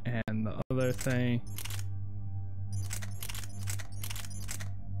accuracy, and the other thing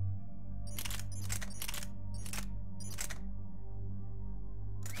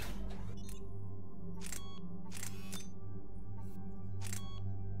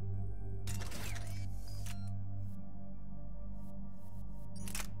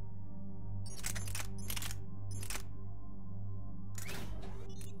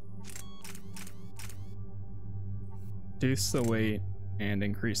Reduce the weight and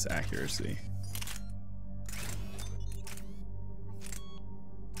increase accuracy.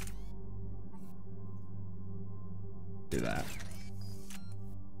 Do that.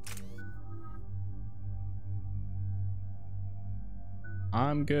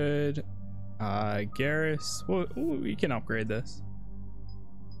 I'm good. Garrus, well, we can upgrade this.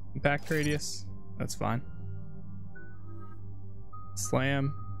 Impact radius, that's fine.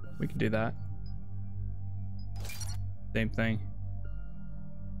 Slam, we can do that. Same thing.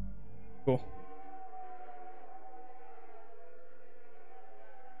 Cool.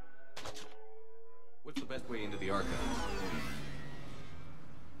 What's the best way into the archives?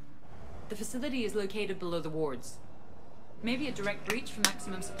 The facility is located below the wards. Maybe a direct breach for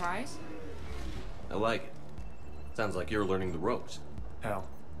maximum surprise? I like it. Sounds like you're learning the ropes. Hell,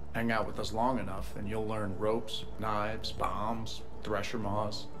 hang out with us long enough and you'll learn ropes, knives, bombs, thresher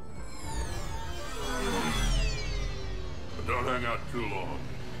maws. But don't hang out too long.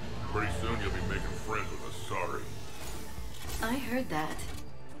 Pretty soon you'll be making friends with us, sorry. I heard that.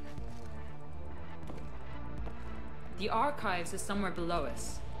 The archives is somewhere below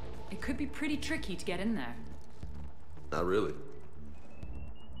us. It could be pretty tricky to get in there. Not really.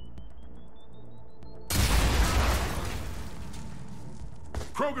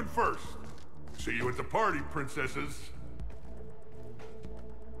 Krogan first. See you at the party, princesses.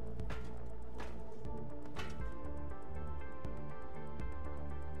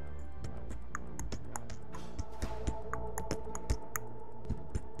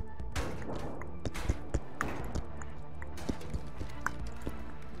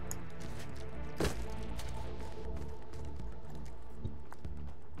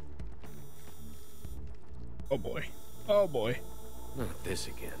 Oh boy. Oh boy. Not this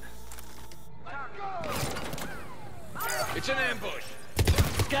again. It's an ambush.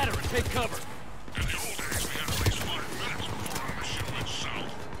 Scatter and take cover. In the old days, we had at least 5 minutes before our mission went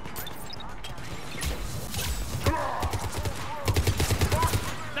south.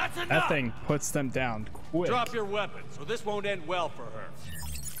 That's enough! That thing puts them down quick. Drop your weapons, or this won't end well for her.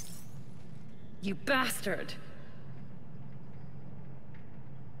 You bastard!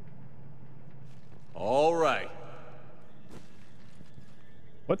 All right.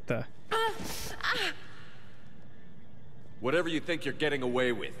 What the? Whatever you think you're getting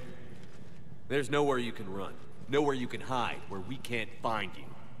away with, there's nowhere you can run. Nowhere you can hide where we can't find you.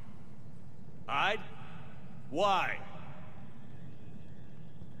 Hide? Why?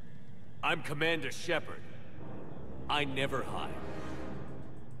 I'm Commander Shepard. I never hide.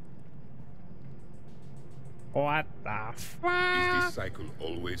 What the Is fuck? this cycle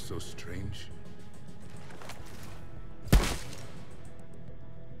always so strange?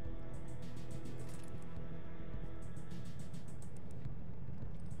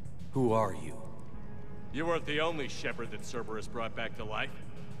 Who are you? You weren't the only Shepard that Cerberus brought back to life.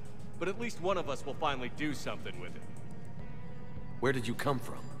 But at least one of us will finally do something with it. Where did you come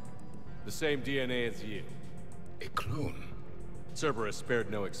from? The same DNA as you. A clone? Cerberus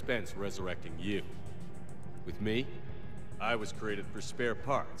spared no expense resurrecting you. With me, I was created for spare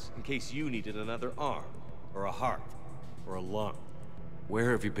parts, in case you needed another arm, or a heart, or a lung.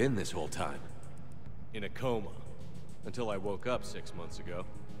 Where have you been this whole time? In a coma, until I woke up 6 months ago.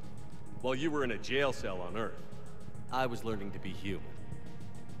 While you were in a jail cell on Earth, I was learning to be human.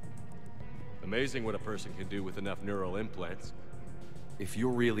 Amazing what a person can do with enough neural implants. If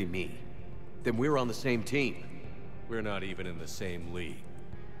you're really me, then we're on the same team. We're not even in the same league.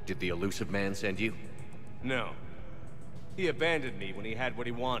 Did the elusive man send you? No. He abandoned me when he had what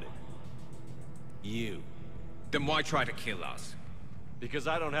he wanted. You. Then why try to kill us? Because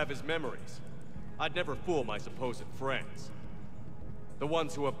I don't have his memories. I'd never fool my supposed friends. The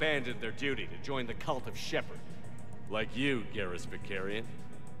ones who abandoned their duty to join the cult of Shepard. Like you, Garrus Vicarian.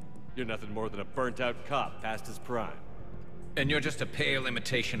 You're nothing more than a burnt-out cop past his prime. And you're just a pale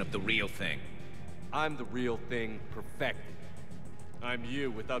imitation of the real thing. I'm the real thing perfected. I'm you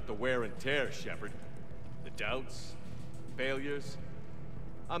without the wear and tear, Shepard. The doubts, failures.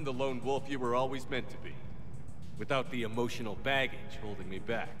 I'm the lone wolf you were always meant to be. Without the emotional baggage holding me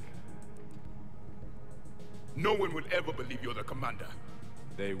back. No one would ever believe you're the commander.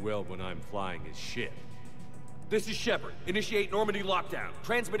 They will when I'm flying his ship. This is Shepard. Initiate Normandy lockdown.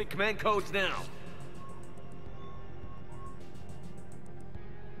 Transmitting command codes now.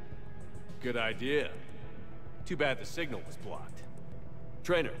 Good idea. Too bad the signal was blocked.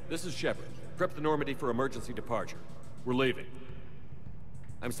 Trainer, this is Shepard. Prep the Normandy for emergency departure. We're leaving.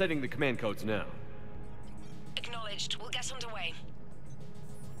 I'm setting the command codes now. Acknowledged. We'll get underway.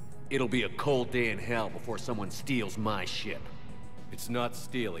 It'll be a cold day in hell before someone steals my ship. It's not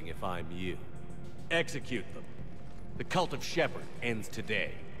stealing if I'm you. Execute them. The cult of Shepard ends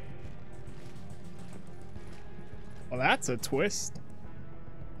today. Well, that's a twist.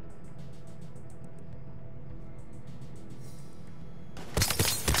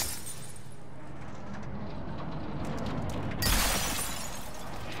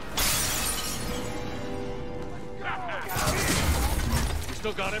 You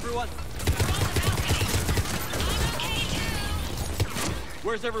still got everyone?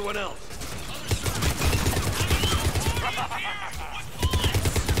 Where's everyone else?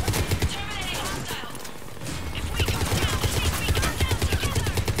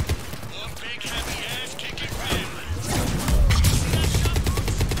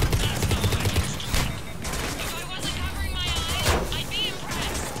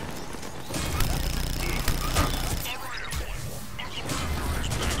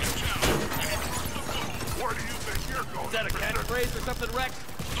 Is that a catchphrase or something, Rex?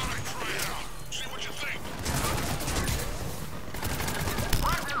 See what you think.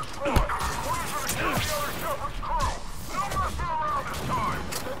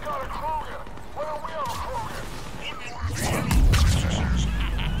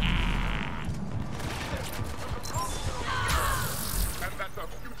 And that's a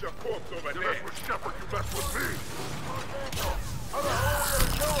future corpse over there. You mess with Shepard, you mess with me.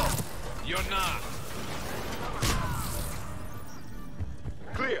 You're not.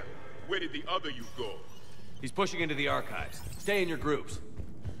 Clear. Where did the other you go? He's pushing into the archives. Stay in your groups.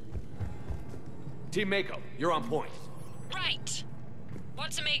 Team Mako, you're on point. Right.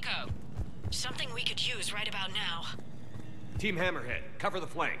 What's a Mako? Something we could use right about now. Team Hammerhead, cover the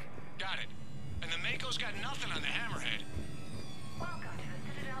flank. Got it. And the Mako's got nothing on the Hammerhead. Welcome to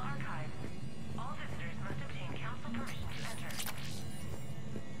the Citadel Archives. All visitors must obtain council permission to enter.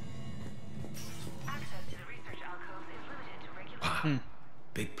 Access to the research alcove is limited to regular... Wow.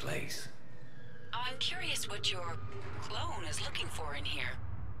 Big place. I'm curious what your clone is looking for in here.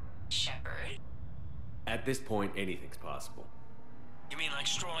 Shepard? At this point, anything's possible. You mean like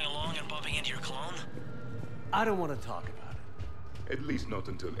strolling along and bumping into your clone? I don't want to talk about it. At least not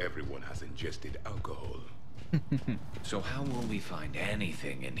until everyone has ingested alcohol. So how will we find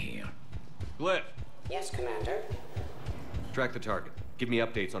anything in here? Glyph. Yes, Commander. Track the target. Give me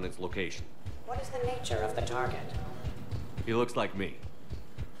updates on its location. What is the nature of the target? He looks like me.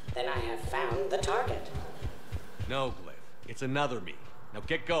 Then I have found the target. No, Glyph. It's another me. Now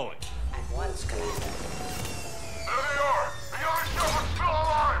get going. At once, Commander. There they are! The other Shepard's still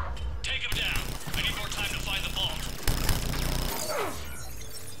alive! Take him down. I need more time to find the vault.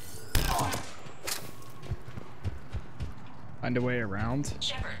 Find a way around.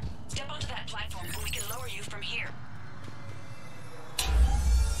 Shepard, step onto that platform and we can lower you from here.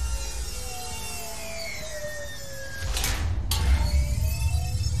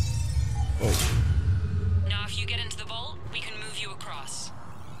 Oh. Now if you get into the vault, we can move you across.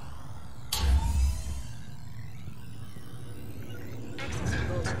 Access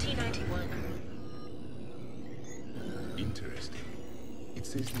vault T91. Interesting. It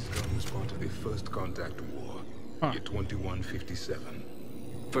says this gun was part of the First Contact War, year 2157.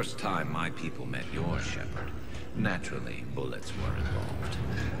 First time my people met your Shepard. Naturally, bullets were involved.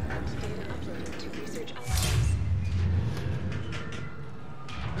 Data uploaded to research archives.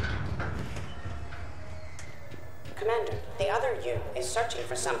 Commander, the other you is searching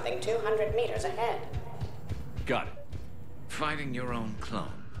for something 200 meters ahead. Got it. Fighting your own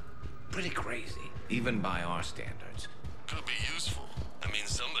clone. Pretty crazy, even by our standards. Could be useful. I mean,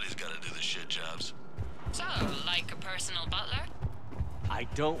 somebody's got to do the shit jobs. So, like a personal butler? I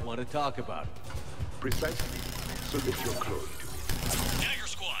don't want to talk about it. Precisely. So let your clone do it. Dagger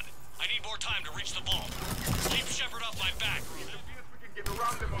Squad, I need more time to reach the vault. Keep Shepard off my back. We can get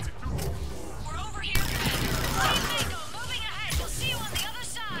around them on the tube. We're over here, Commander. Team Mako, moving ahead. We'll see you on the other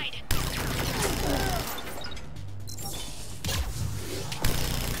side.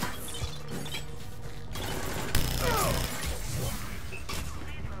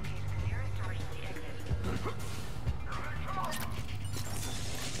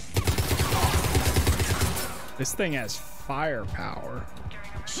 This thing has firepower.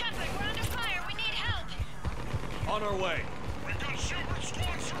 Shepard, we're under fire. We need help. On our way. We've got Shepard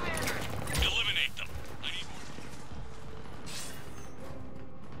Squad surrounded. Eliminate them. I need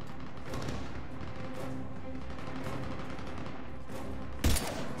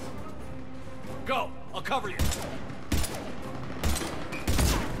more. Go. I'll cover you.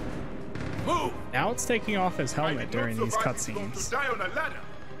 Move. Now it's taking off his helmet during these cutscenes. Die on a ladder.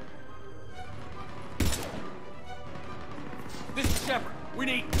 This is Shepard. We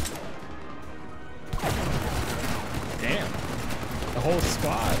need... Damn. The whole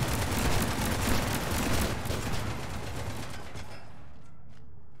squad.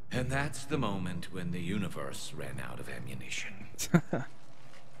 that's the moment when the universe ran out of ammunition.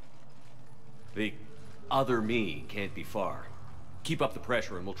 The other me can't be far. Keep up the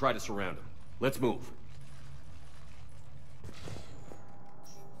pressure and we'll try to surround him. Let's move.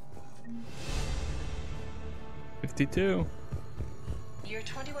 '52. Year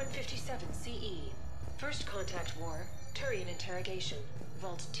 2157 CE. First contact war, Turian interrogation.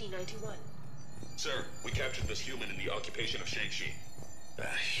 Vault T91. Sir, we captured this human in the occupation of Shang-Chi. A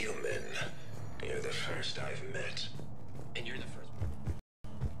human. You're the first I've met. And you're the first.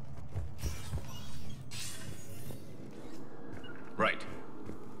 Right.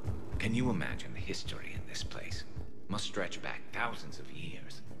 Can you imagine the history in this place? Must stretch back thousands of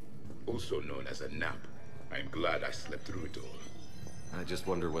years. Also known as a nap. I'm glad I slept through it all. I just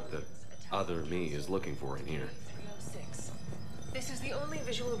wonder what the other me is looking for in here. 306. This is the only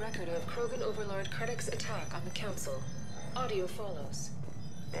visual record of Krogan Overlord Krennic's attack on the Council. Audio follows.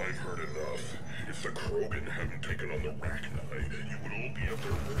 I've heard enough. If the Krogan hadn't taken on the Rachni, you would all be at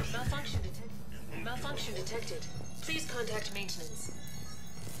their mercy. Malfunction detected. Malfunction detected. Please contact maintenance.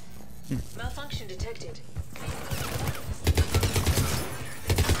 Malfunction detected.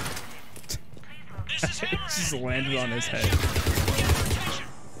 Just landed on his head.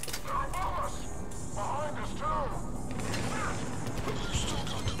 Behind us, too!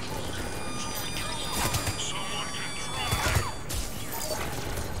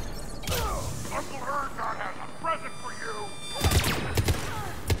 Uncle Erdgar has a present for you!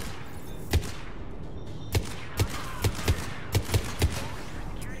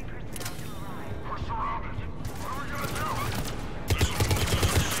 We're surrounded. What are we gonna do?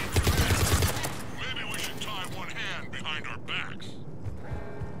 Maybe we should tie one hand behind our backs.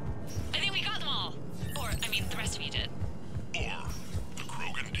 I think we got them all. Or, I mean, the rest of you did. Or the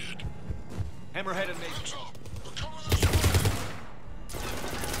Krogan did. Hammerhead and Nation.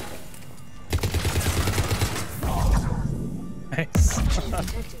 Nice.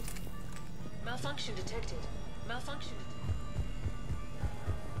 Detected. Malfunction detected. Malfunction detected.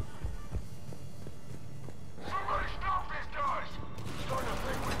 Somebody stop these guys! Starting to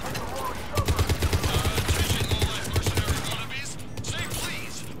think we took the wrong shepherd. Attention low-life mercenary wannabes. Say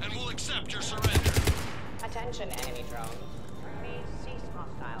please, and we'll accept your surrender. Attention, enemy drones. Please cease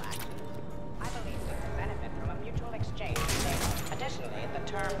hostile actions. I believe we could benefit from a mutual exchange of data. Additionally, the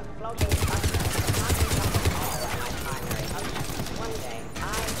term floating structure does not encompass all of my primary functions. One day, I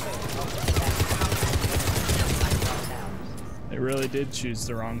too hope to possess combat capabilities like yourselves. They really did choose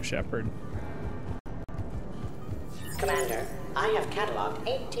the wrong shepherd. Commander, I have cataloged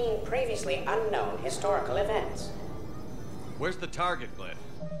 18 previously unknown historical events. Where's the target, Glenn?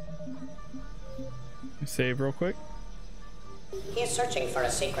 Save real quick. He is searching for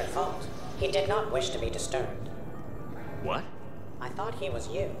a secret vault. He did not wish to be disturbed. What? I thought he was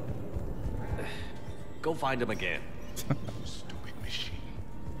you. Go find him again. Stupid machine.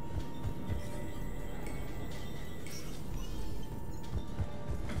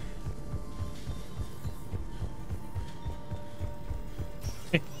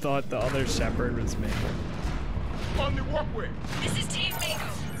 I thought the other shepherd was me. On the walkway! This is Team Mako.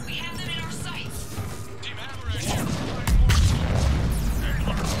 We have them in our sights. Team Hammerhead here.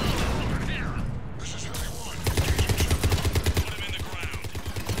 This is everyone. Put him in the ground.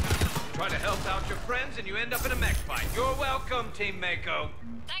 Try to help out your friends and you end up in a mech fight. You're welcome, Team Mako.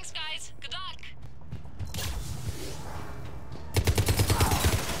 Thanks, guys. Good luck.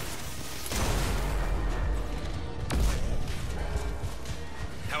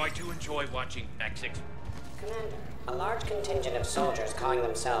 How I do enjoy watching X6. Commander, a large contingent of soldiers calling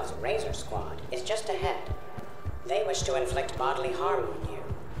themselves Razor Squad is just ahead. They wish to inflict bodily harm on you.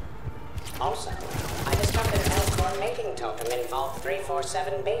 Also, I discovered an L-Core mating totem in Vault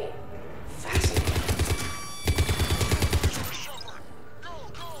 347B. Fascinating.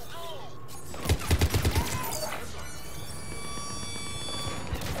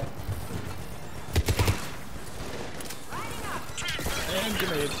 And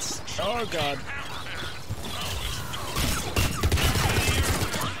grenades. Oh god.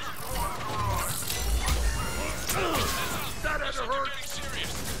 That had to hurt!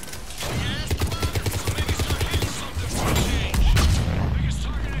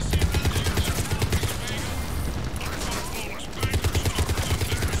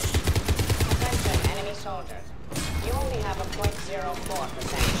 Attention, enemy soldiers. You only have a 0.04%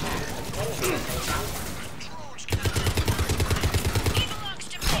 chance of winning this encounter.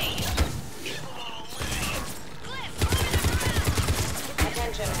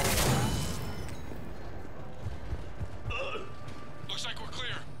 Attention, enemy.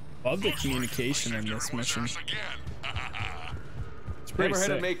 Love the communication in this mission. It's pretty Hammerhead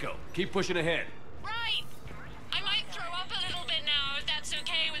sick. and Mako, keep pushing ahead. Right! I might throw up a little bit now, if that's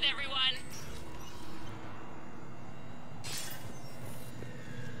okay with everyone.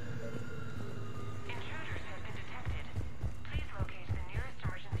 Intruders have been detected. Please locate the nearest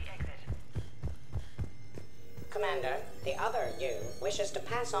emergency exit. Commander, the other you wishes to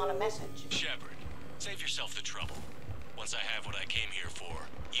pass on a message. Shepard, save yourself the trouble. Once I have what I came here for,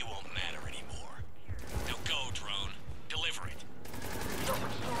 you won't matter anymore. Now go, drone. Deliver it.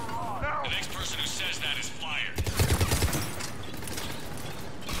 The next person who says that is fired.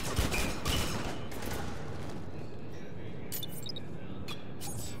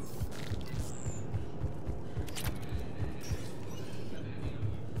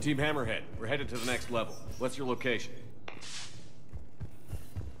 Team Hammerhead, we're headed to the next level. What's your location?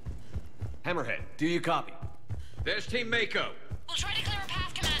 Hammerhead, do you copy? There's Team Mako. We'll try to clear a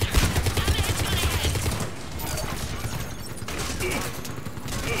path, Commander. Hammerhead's gone ahead.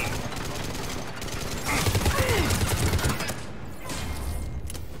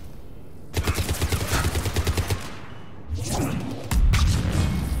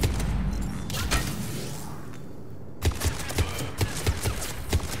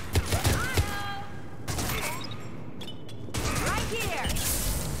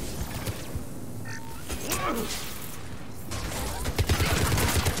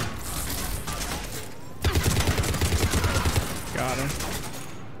 Got him.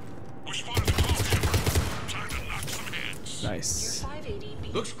 Nice.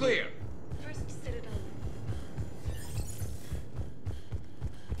 Looks clear. First Citadel.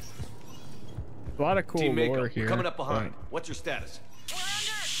 A lot of cool Team Mako, lore we're here. coming up behind. but- What's your status?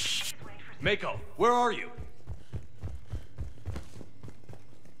 Mako, where are you?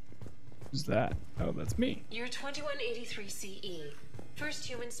 Who's that? Oh, that's me. You're 2183 CE. First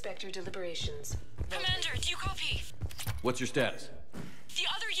human Spectre deliberations. Commander, do you copy? What's your status? The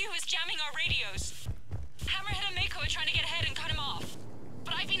other you is jamming our radios. Hammerhead and Mako are trying to get ahead and cut him off.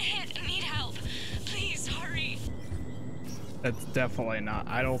 But I've been hit and need help. Please, hurry. That's definitely not.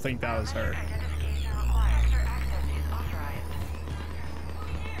 I don't think that was her.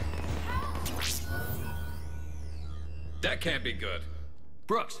 That can't be good.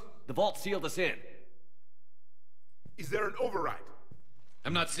 Brooks, the vault sealed us in. Is there an override?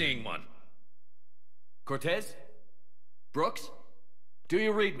 I'm not seeing one. Cortez? Brooks? Do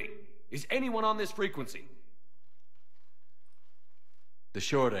you read me? Is anyone on this frequency? The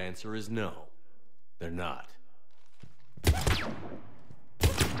short answer is no. They're not.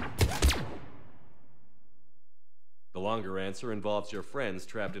 The longer answer involves your friends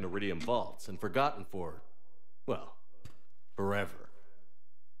trapped in Iridium vaults and forgotten for, well, forever.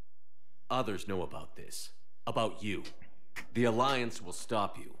 Others know about this. About you. The Alliance will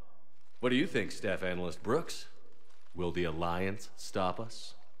stop you. What do you think, Staff Analyst Brooks? Will the Alliance stop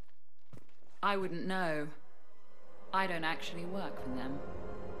us? I wouldn't know. I don't actually work for them.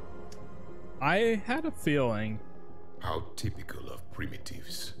 I had a feeling. How typical of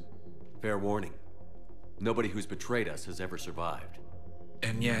primitives. Fair warning. Nobody who's betrayed us has ever survived.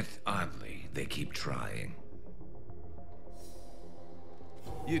 And yet, oddly, they keep trying.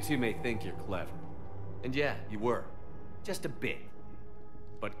 You two may think you're clever. And yeah, you were. Just a bit.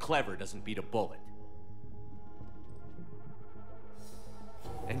 But clever doesn't beat a bullet.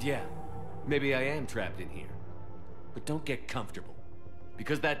 And yeah, maybe I am trapped in here. But don't get comfortable.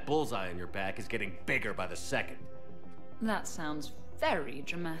 Because that bullseye on your back is getting bigger by the second. That sounds very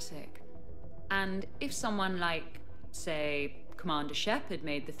dramatic. And if someone like, say, Commander Shepard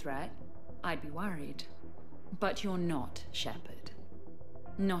made the threat, I'd be worried. But you're not Shepard.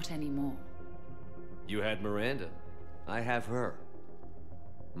 Not anymore. You had Miranda. I have her.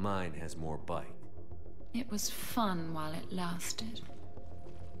 Mine has more bite. It was fun while it lasted.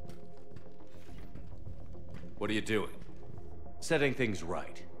 What are you doing? Setting things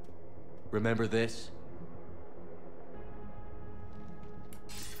right. Remember this?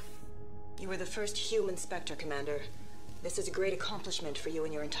 You were the first human Spectre, Commander. This is a great accomplishment for you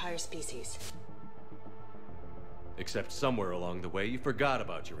and your entire species. Except somewhere along the way, you forgot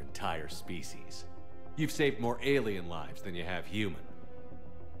about your entire species. You've saved more alien lives than you have human.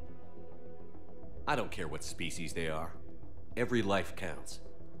 I don't care what species they are. Every life counts.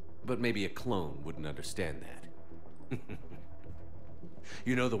 But maybe a clone wouldn't understand that.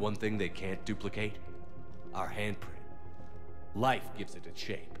 You know the one thing they can't duplicate? Our handprint. Life gives it its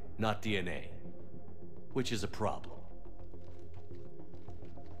shape, not DNA. Which is a problem.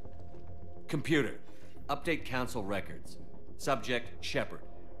 Computer, update Council records. Subject, Shepard.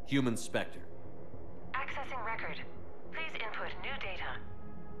 Human Spectre. Accessing record. Please input new data.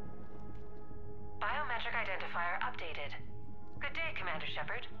 Biometric identifier updated. Good day, Commander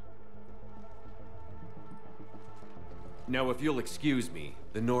Shepard. Now, if you'll excuse me,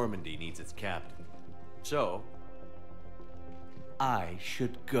 the Normandy needs its captain. So, I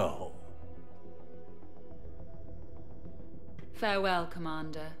should go. Farewell,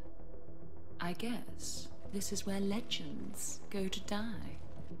 Commander. I guess this is where legends go to die.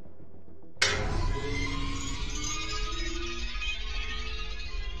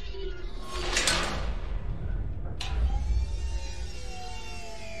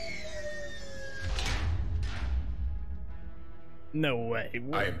 No way.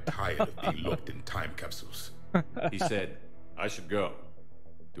 I am tired of being locked in time capsules. He said, I should go.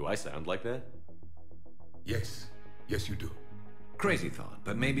 Do I sound like that? Yes. Yes, you do. Crazy thought,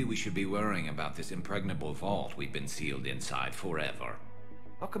 but maybe we should be worrying about this impregnable vault we've been sealed inside forever.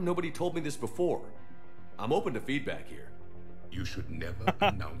 How come nobody told me this before? I'm open to feedback here. You should never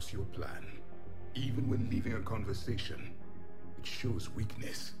announce your plan. Even when leaving a conversation, it shows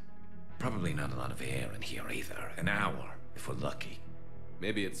weakness. Probably not a lot of air in here either. An hour, if we're lucky.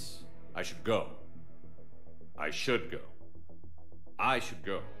 Maybe it's, I should go. I should go. I should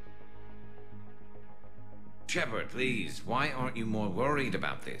go. Shepard, please, why aren't you more worried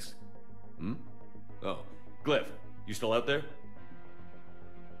about this? Oh, Glyph, you still out there?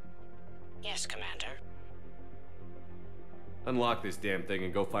 Yes, Commander. Unlock this damn thing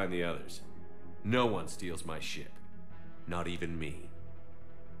and go find the others. No one steals my ship. Not even me.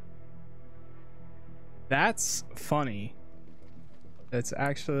 That's funny. That's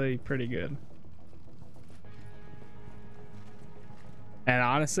actually pretty good. And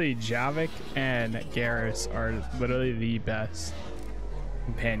honestly, Javik and Garrus are literally the best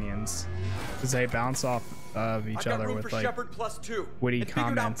companions because they bounce off of each other with like witty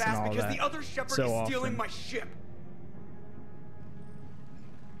comments and all that. The other Shepard so is stealing often. my ship.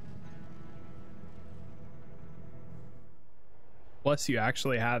 Plus, you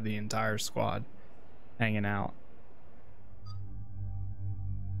actually have the entire squad hanging out.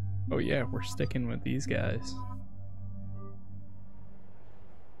 Oh yeah, we're sticking with these guys.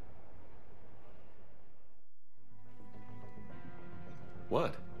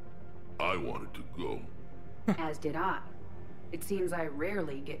 What? I wanted to go. As did I. It seems I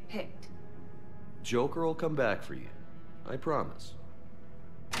rarely get picked. Joker will come back for you. I promise.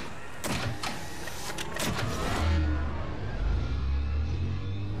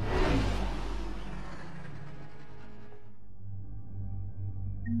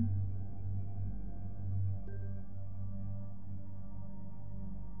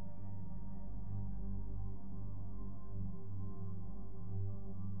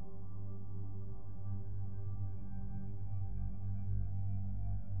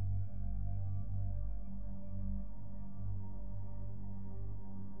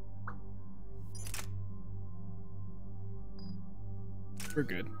 We're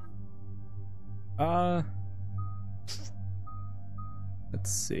good.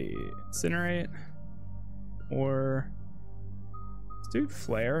 Let's see. Incinerate. Or let's do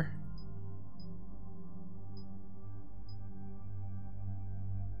flare.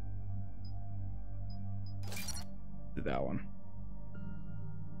 Do that one.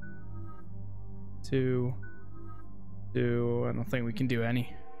 Two. I don't think we can do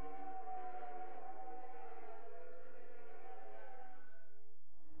any.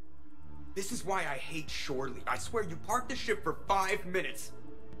 This is why I hate Shorely. I swear you parked the ship for 5 minutes.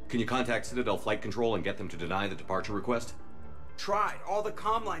 Can you contact Citadel Flight Control and get them to deny the departure request? Tried. All the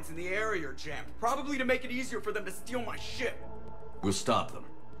comm lines in the area are jammed. Probably to make it easier for them to steal my ship. We'll stop them.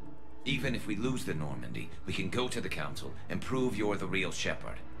 Even if we lose the Normandy, we can go to the Council and prove you're the real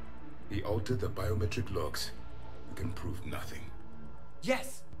Shepard. He altered the biometric logs. We can prove nothing.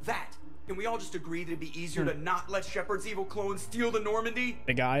 Yes, that. Can we all just agree that it'd be easier to not let Shepard's evil clone steal the Normandy?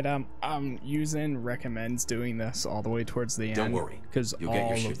 The guide I'm using recommends doing this all the way towards the end. Don't worry, because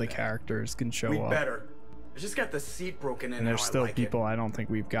all of the characters can show up. We better. I just got the seat broken in. And there's how still I like people I don't think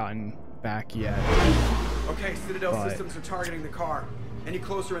we've gotten back yet. Okay, Citadel systems are targeting the car. Any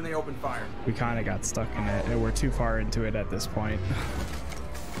closer and they open fire. We kind of got stuck in it, and we're too far into it at this point.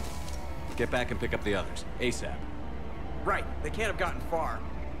 Get back and pick up the others, ASAP. Right, they can't have gotten far.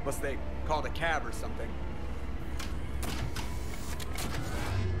 Unless they called a cab or something.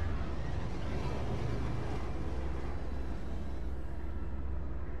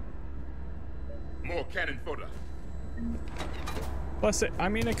 More cannon fodder. Plus, I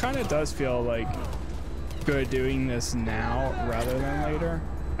mean, it kind of does feel like good doing this now rather than later,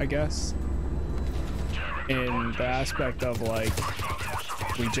 I guess. In the aspect of like,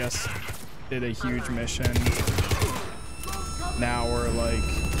 we just did a huge mission. Now we're like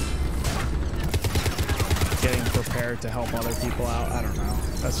getting prepared to help other people out. I don't know.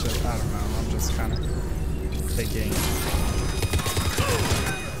 That's just, I don't know. I'm just kind of thinking.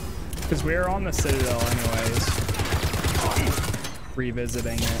 Because we're on the Citadel anyways.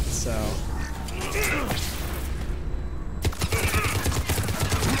 Revisiting it, so.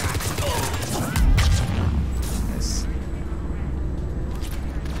 Nice.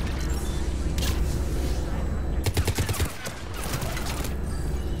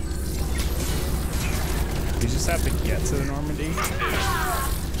 You just have to get to the Normandy.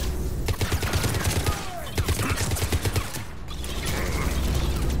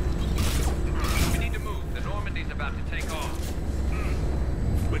 We need to move. The Normandy's about to take off.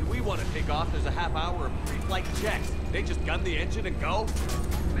 When we want to take off, there's a half hour of pre-flight checks. They just gun the engine and go?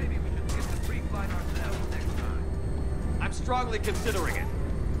 Maybe we should get the pre-flight ourselves next time. I'm strongly considering it.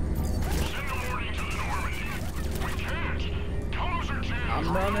 Send a warning to the Normandy. We can't. Combs are jammed.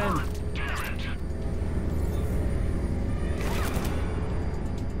 I'm running. Damn it.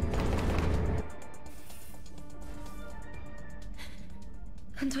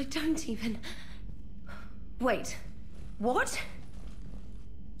 And I don't even... Wait. What?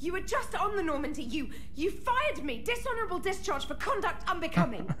 You were just on the Normandy. You fired me. Dishonorable discharge for conduct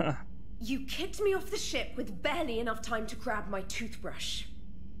unbecoming. You kicked me off the ship with barely enough time to grab my toothbrush.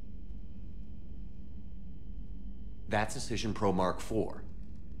 That's Decision Pro Mark IV.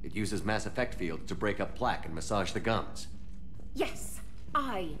 It uses mass effect fields to break up plaque and massage the gums. Yes,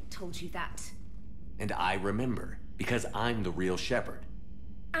 I told you that. And I remember, because I'm the real Shepard.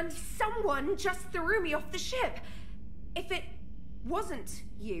 And someone just threw me off the ship. If it wasn't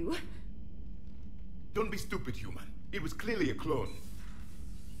you... Don't be stupid, human. It was clearly a clone.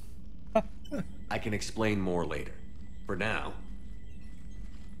 I can explain more later. For now...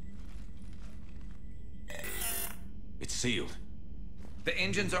 It's sealed. The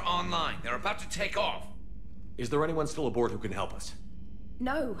engines are online. They're about to take off. Is there anyone still aboard who can help us?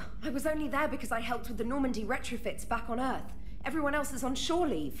 No, I was only there because I helped with the Normandy retrofits back on Earth. Everyone else is on shore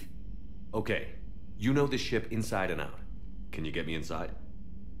leave. Okay. You know this ship inside and out. Can you get me inside?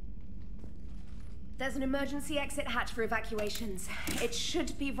 There's an emergency exit hatch for evacuations. It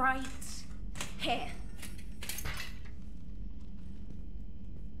should be right here.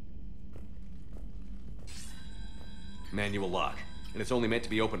 Manual lock. And it's only meant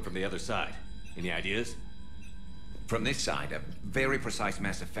to be opened from the other side. Any ideas? From this side, a very precise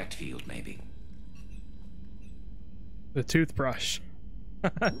mass effect field, maybe. The toothbrush.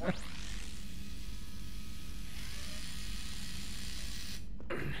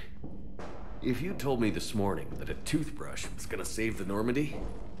 If you told me this morning that a toothbrush was gonna save the Normandy,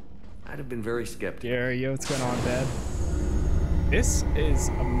 I'd have been very skeptical. Gary, yo, what's going on, Dad? This is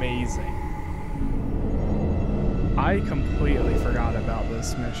amazing. I completely forgot about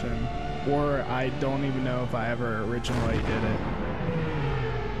this mission, or I don't even know if I ever originally did it.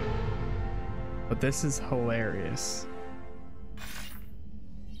 But this is hilarious.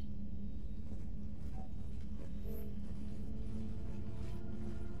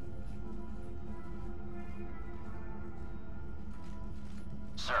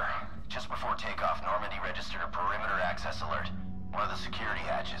 Sir, just before takeoff, Normandy registered a perimeter access alert. One of the security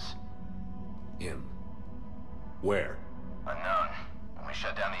hatches. Him? Where? Unknown. When we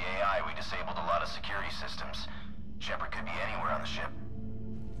shut down the AI, we disabled a lot of security systems. Shepard could be anywhere on the ship.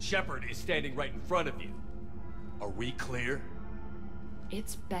 Shepard is standing right in front of you. Are we clear?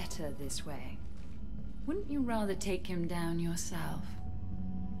 It's better this way. Wouldn't you rather take him down yourself?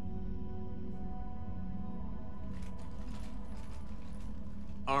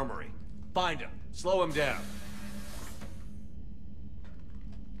 Armory. Find him. Slow him down.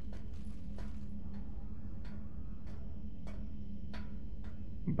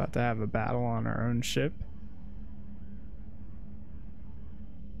 About to have a battle on our own ship.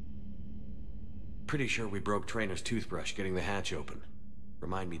 Pretty sure we broke Trainer's toothbrush getting the hatch open.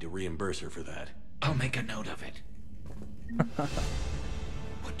 Remind me to reimburse her for that. I'll make a note of it.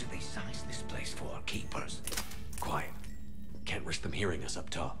 What do they size this place for, keepers? Quiet. Can't risk them hearing us up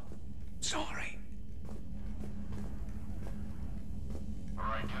top. Sorry.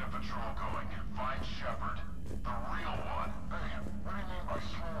 Alright, get a patrol going. Find Shepard. The real one. Hey, what do you mean by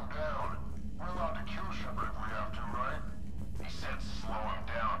slow him down? We're allowed to kill Shepard if we have to, right? He said slow him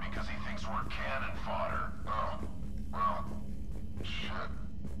down because he thinks we're cannon fodder. Oh, well, shit.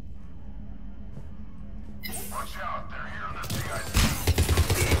 Watch out, they're here in the CIC.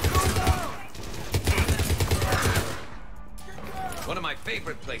 One of my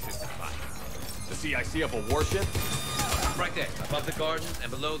favorite places to fight. The CIC of a warship? Right there, above the gardens and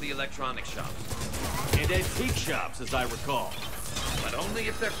below the electronics shops. And antique shops, as I recall. But only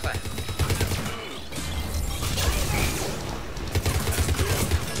if they're flat.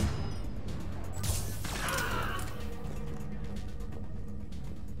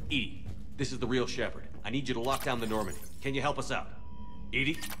 This is the real Shepard. I need you to lock down the Normandy. Can you help us out?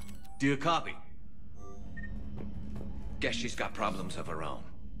 Edie, do you copy? Guess she's got problems of her own.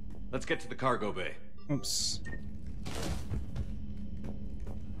 Let's get to the cargo bay. Oops.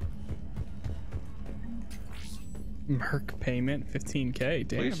 Merc payment, 15K,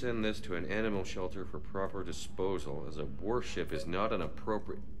 damn. Please send this to an animal shelter for proper disposal, as a warship is not an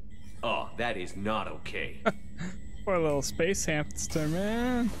appropriate... Oh, that is not okay. Poor little space hamster,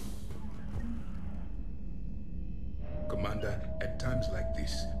 man. Commander, at times like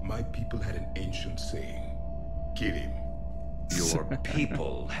this, my people had an ancient saying. Kill him. Your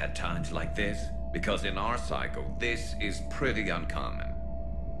people had times like this? Because in our cycle, this is pretty uncommon.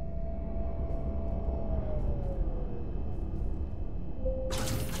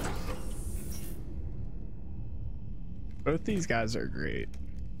 Both these guys are great.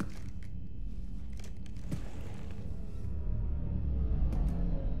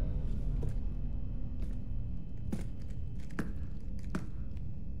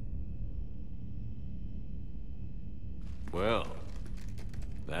 Well,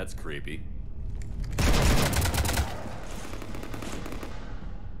 that's creepy.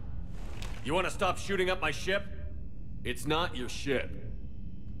 You want to stop shooting up my ship? It's not your ship.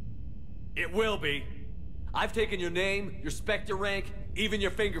 It will be. I've taken your name, your Spectre rank, even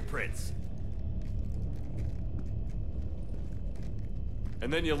your fingerprints.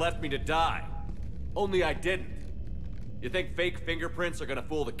 And then you left me to die. Only I didn't. You think fake fingerprints are gonna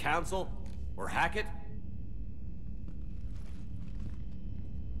fool the Council? Or hack it?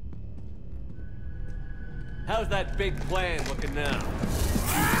 How's that big plan looking now?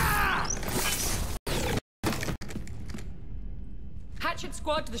 Hatchet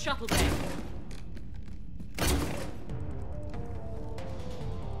squad to the shuttle bay.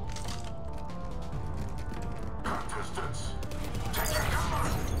 Distance. Take your cover.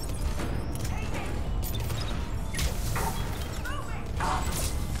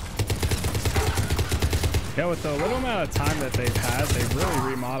 Yeah, with the little amount of time that they've had, they've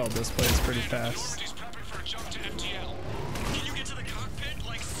really remodeled this place pretty fast. Can you get to the cockpit,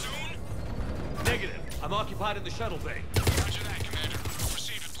 like, soon? Negative. I'm occupied in the shuttle bay. Roger that, Commander.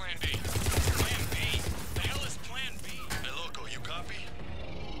 Proceed with Plan B. Plan B? The hell is Plan B? Hey, Loco, you copy?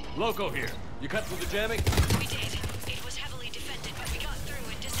 Loco here. You cut through the jamming? We did. It was heavily defended, but we got through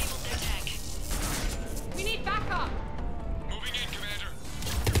and disabled their tech. We need backup. Moving in, Commander.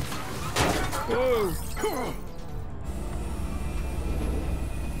 Whoa!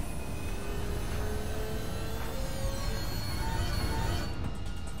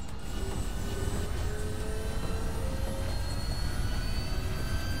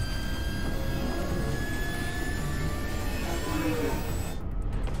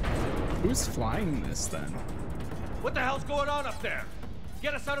 Who's flying this then? What the hell's going on up there?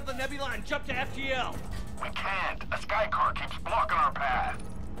 Get us out of the nebula and jump to FTL. We can't. A sky car keeps blocking our path.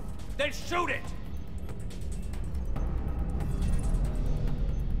 Then shoot it!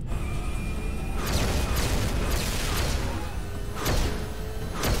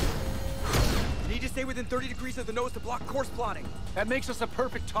 Need to stay within 30 degrees of the nose to block course plotting. That makes us a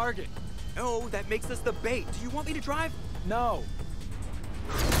perfect target. No, that makes us the bait. Do you want me to drive? No.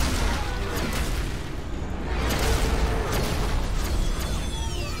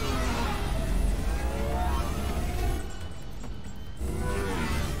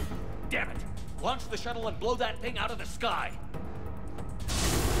 Damn it! Launch the shuttle and blow that thing out of the sky!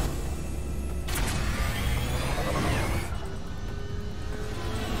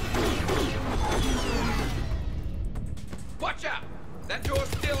 Watch out! That door's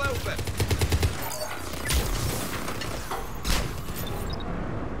still open!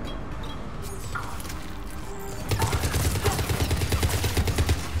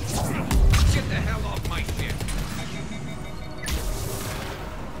 Get the hell off my ship!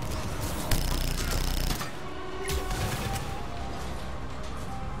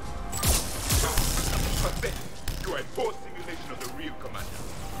 You are a poor simulation of the real commander.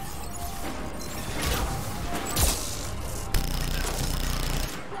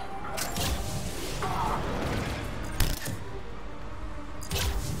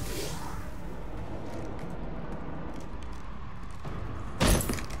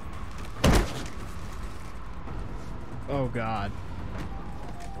 Oh god.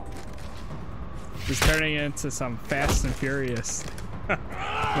 He's turning into some Fast and Furious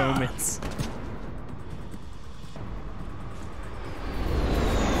moments.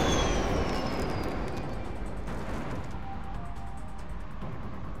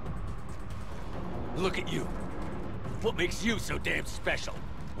 Look at you. What makes you so damn special?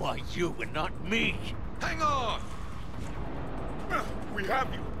 Why you and not me? Hang on! We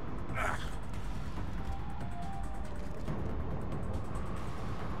have you.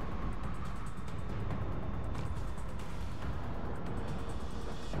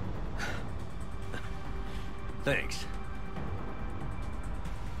 Thanks.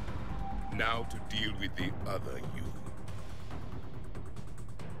 Now to deal with the other you.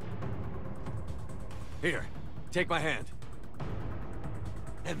 Here, take my hand.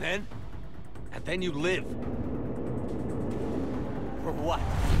 And then? And then you live. For what?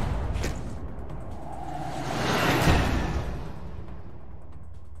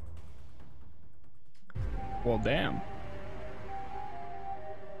 Well, damn.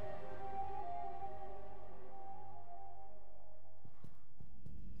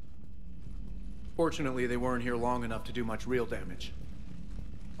 Fortunately, they weren't here long enough to do much real damage.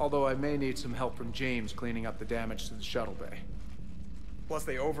 Although I may need some help from James cleaning up the damage to the shuttle bay. Plus,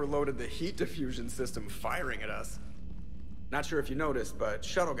 they overloaded the heat diffusion system firing at us. Not sure if you noticed, but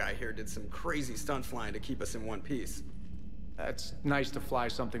Shuttle Guy here did some crazy stunt flying to keep us in one piece. It's nice to fly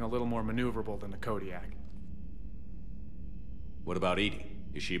something a little more maneuverable than the Kodiak. What about Edie?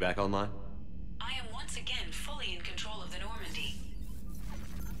 Is she back online? I am once again fully in control of the Normandy.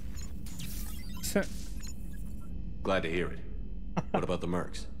 Glad to hear it. What about the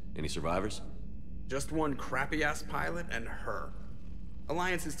Mercs? Any survivors? Just one crappy-ass pilot and her.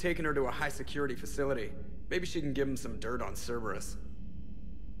 Alliance has taken her to a high-security facility. Maybe she can give him some dirt on Cerberus.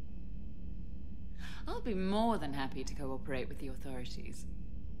 I'll be more than happy to cooperate with the authorities.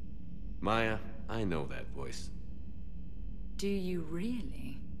 Maya, I know that voice. Do you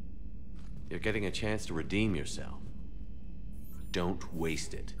really? You're getting a chance to redeem yourself. Don't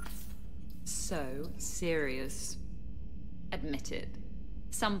waste it. So serious. Admit it.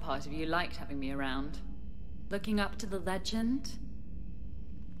 Some part of you liked having me around. Looking up to the legend.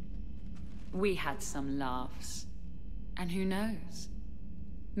 We had some laughs. And who knows?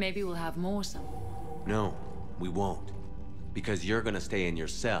 Maybe we'll have more some. No, we won't. Because you're gonna stay in your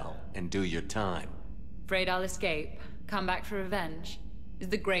cell and do your time. Afraid I'll escape, come back for revenge? Is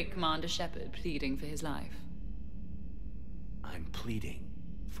the great Commander Shepard pleading for his life? I'm pleading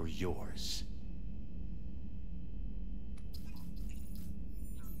for yours.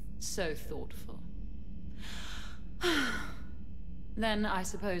 So thoughtful. Then I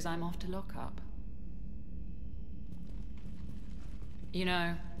suppose I'm off to lockup. You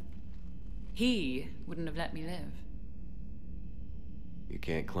know, he wouldn't have let me live. You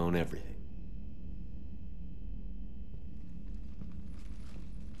can't clone everything.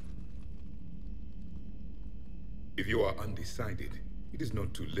 If you are undecided, it is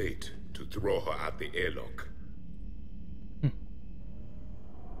not too late to throw her out the airlock.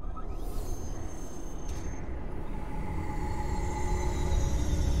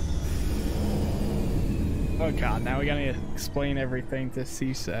 Oh god, now we gotta explain everything to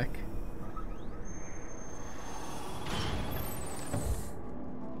C-Sec.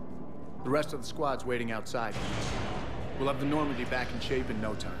 The rest of the squad's waiting outside. We'll have the Normandy back in shape in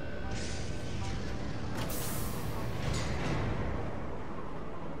no time.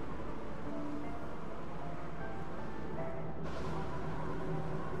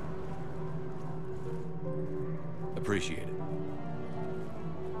 Appreciate it.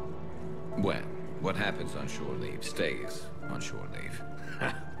 Well, what happens on shore leave stays on shore leave.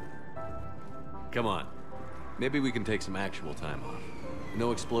 Come on. Maybe we can take some actual time off.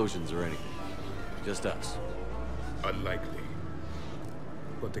 No explosions or anything. Just us. Unlikely,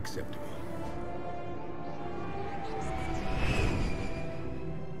 but acceptable.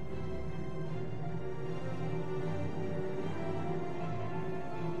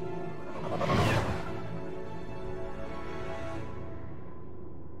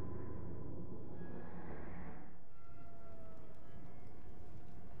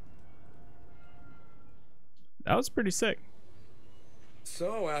 That was pretty sick.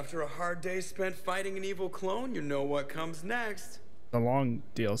 So, after a hard day spent fighting an evil clone, you know what comes next. The long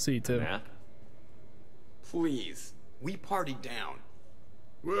DLC too. Nap? Please, we party down.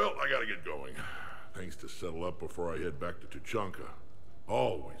 Well, I gotta get going. Things to settle up before I head back to Tuchanka.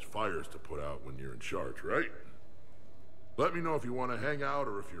 Always fires to put out when you're in charge, right? Let me know if you want to hang out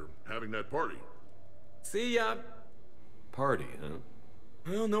or if you're having that party. See ya. Party, huh?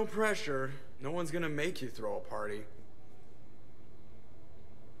 Well, no pressure. No one's gonna make you throw a party.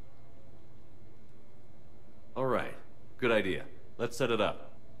 All right. Good idea. Let's set it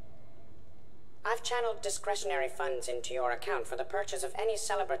up. I've channeled discretionary funds into your account for the purchase of any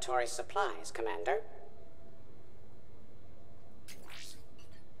celebratory supplies, Commander.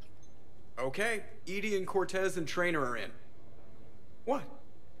 Okay, Edie and Cortez and Trainer are in. What?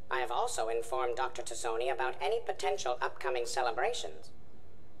 I have also informed Dr. Tassoni about any potential upcoming celebrations.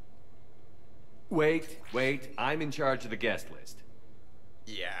 Wait. I'm in charge of the guest list.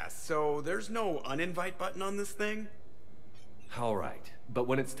 Yeah, so there's no uninvite button on this thing? All right, but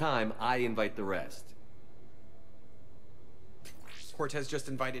when it's time, I invite the rest. Cortez just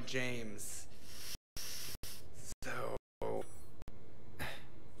invited James. So...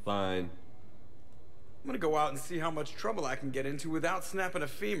 Fine. I'm gonna go out and see how much trouble I can get into without snapping a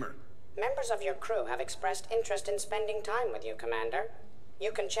femur. Members of your crew have expressed interest in spending time with you, Commander.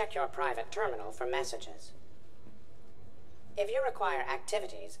 You can check your private terminal for messages. If you require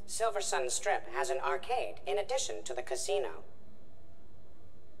activities, Silver Sun Strip has an arcade in addition to the casino.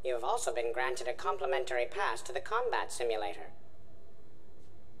 You have also been granted a complimentary pass to the combat simulator.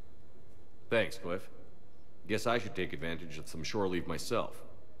 Thanks, Cliff. Guess I should take advantage of some shore leave myself.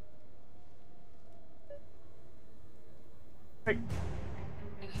 Hey.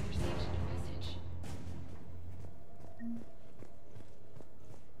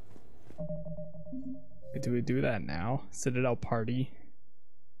 Wait, do we do that now? Citadel party.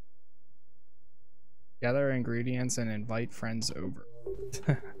 Gather ingredients and invite friends over.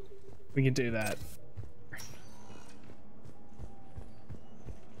 We can do that.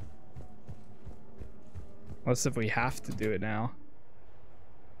 What's if we have to do it now?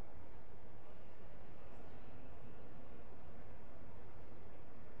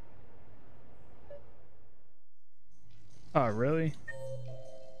 Oh, really?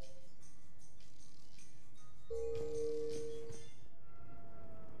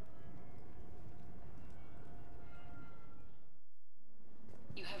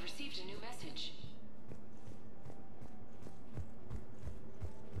 You have received a new message.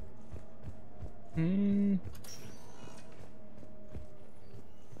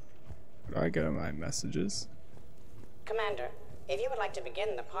 Where do I go to my messages? Commander, if you would like to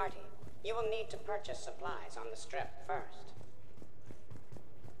begin the party, you will need to purchase supplies on the Strip first.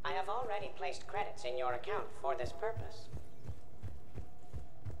 I have already placed credits in your account for this purpose.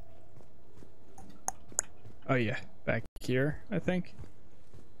 Oh yeah, back here, I think.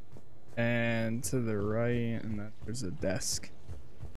 And to the right, and then there's a desk.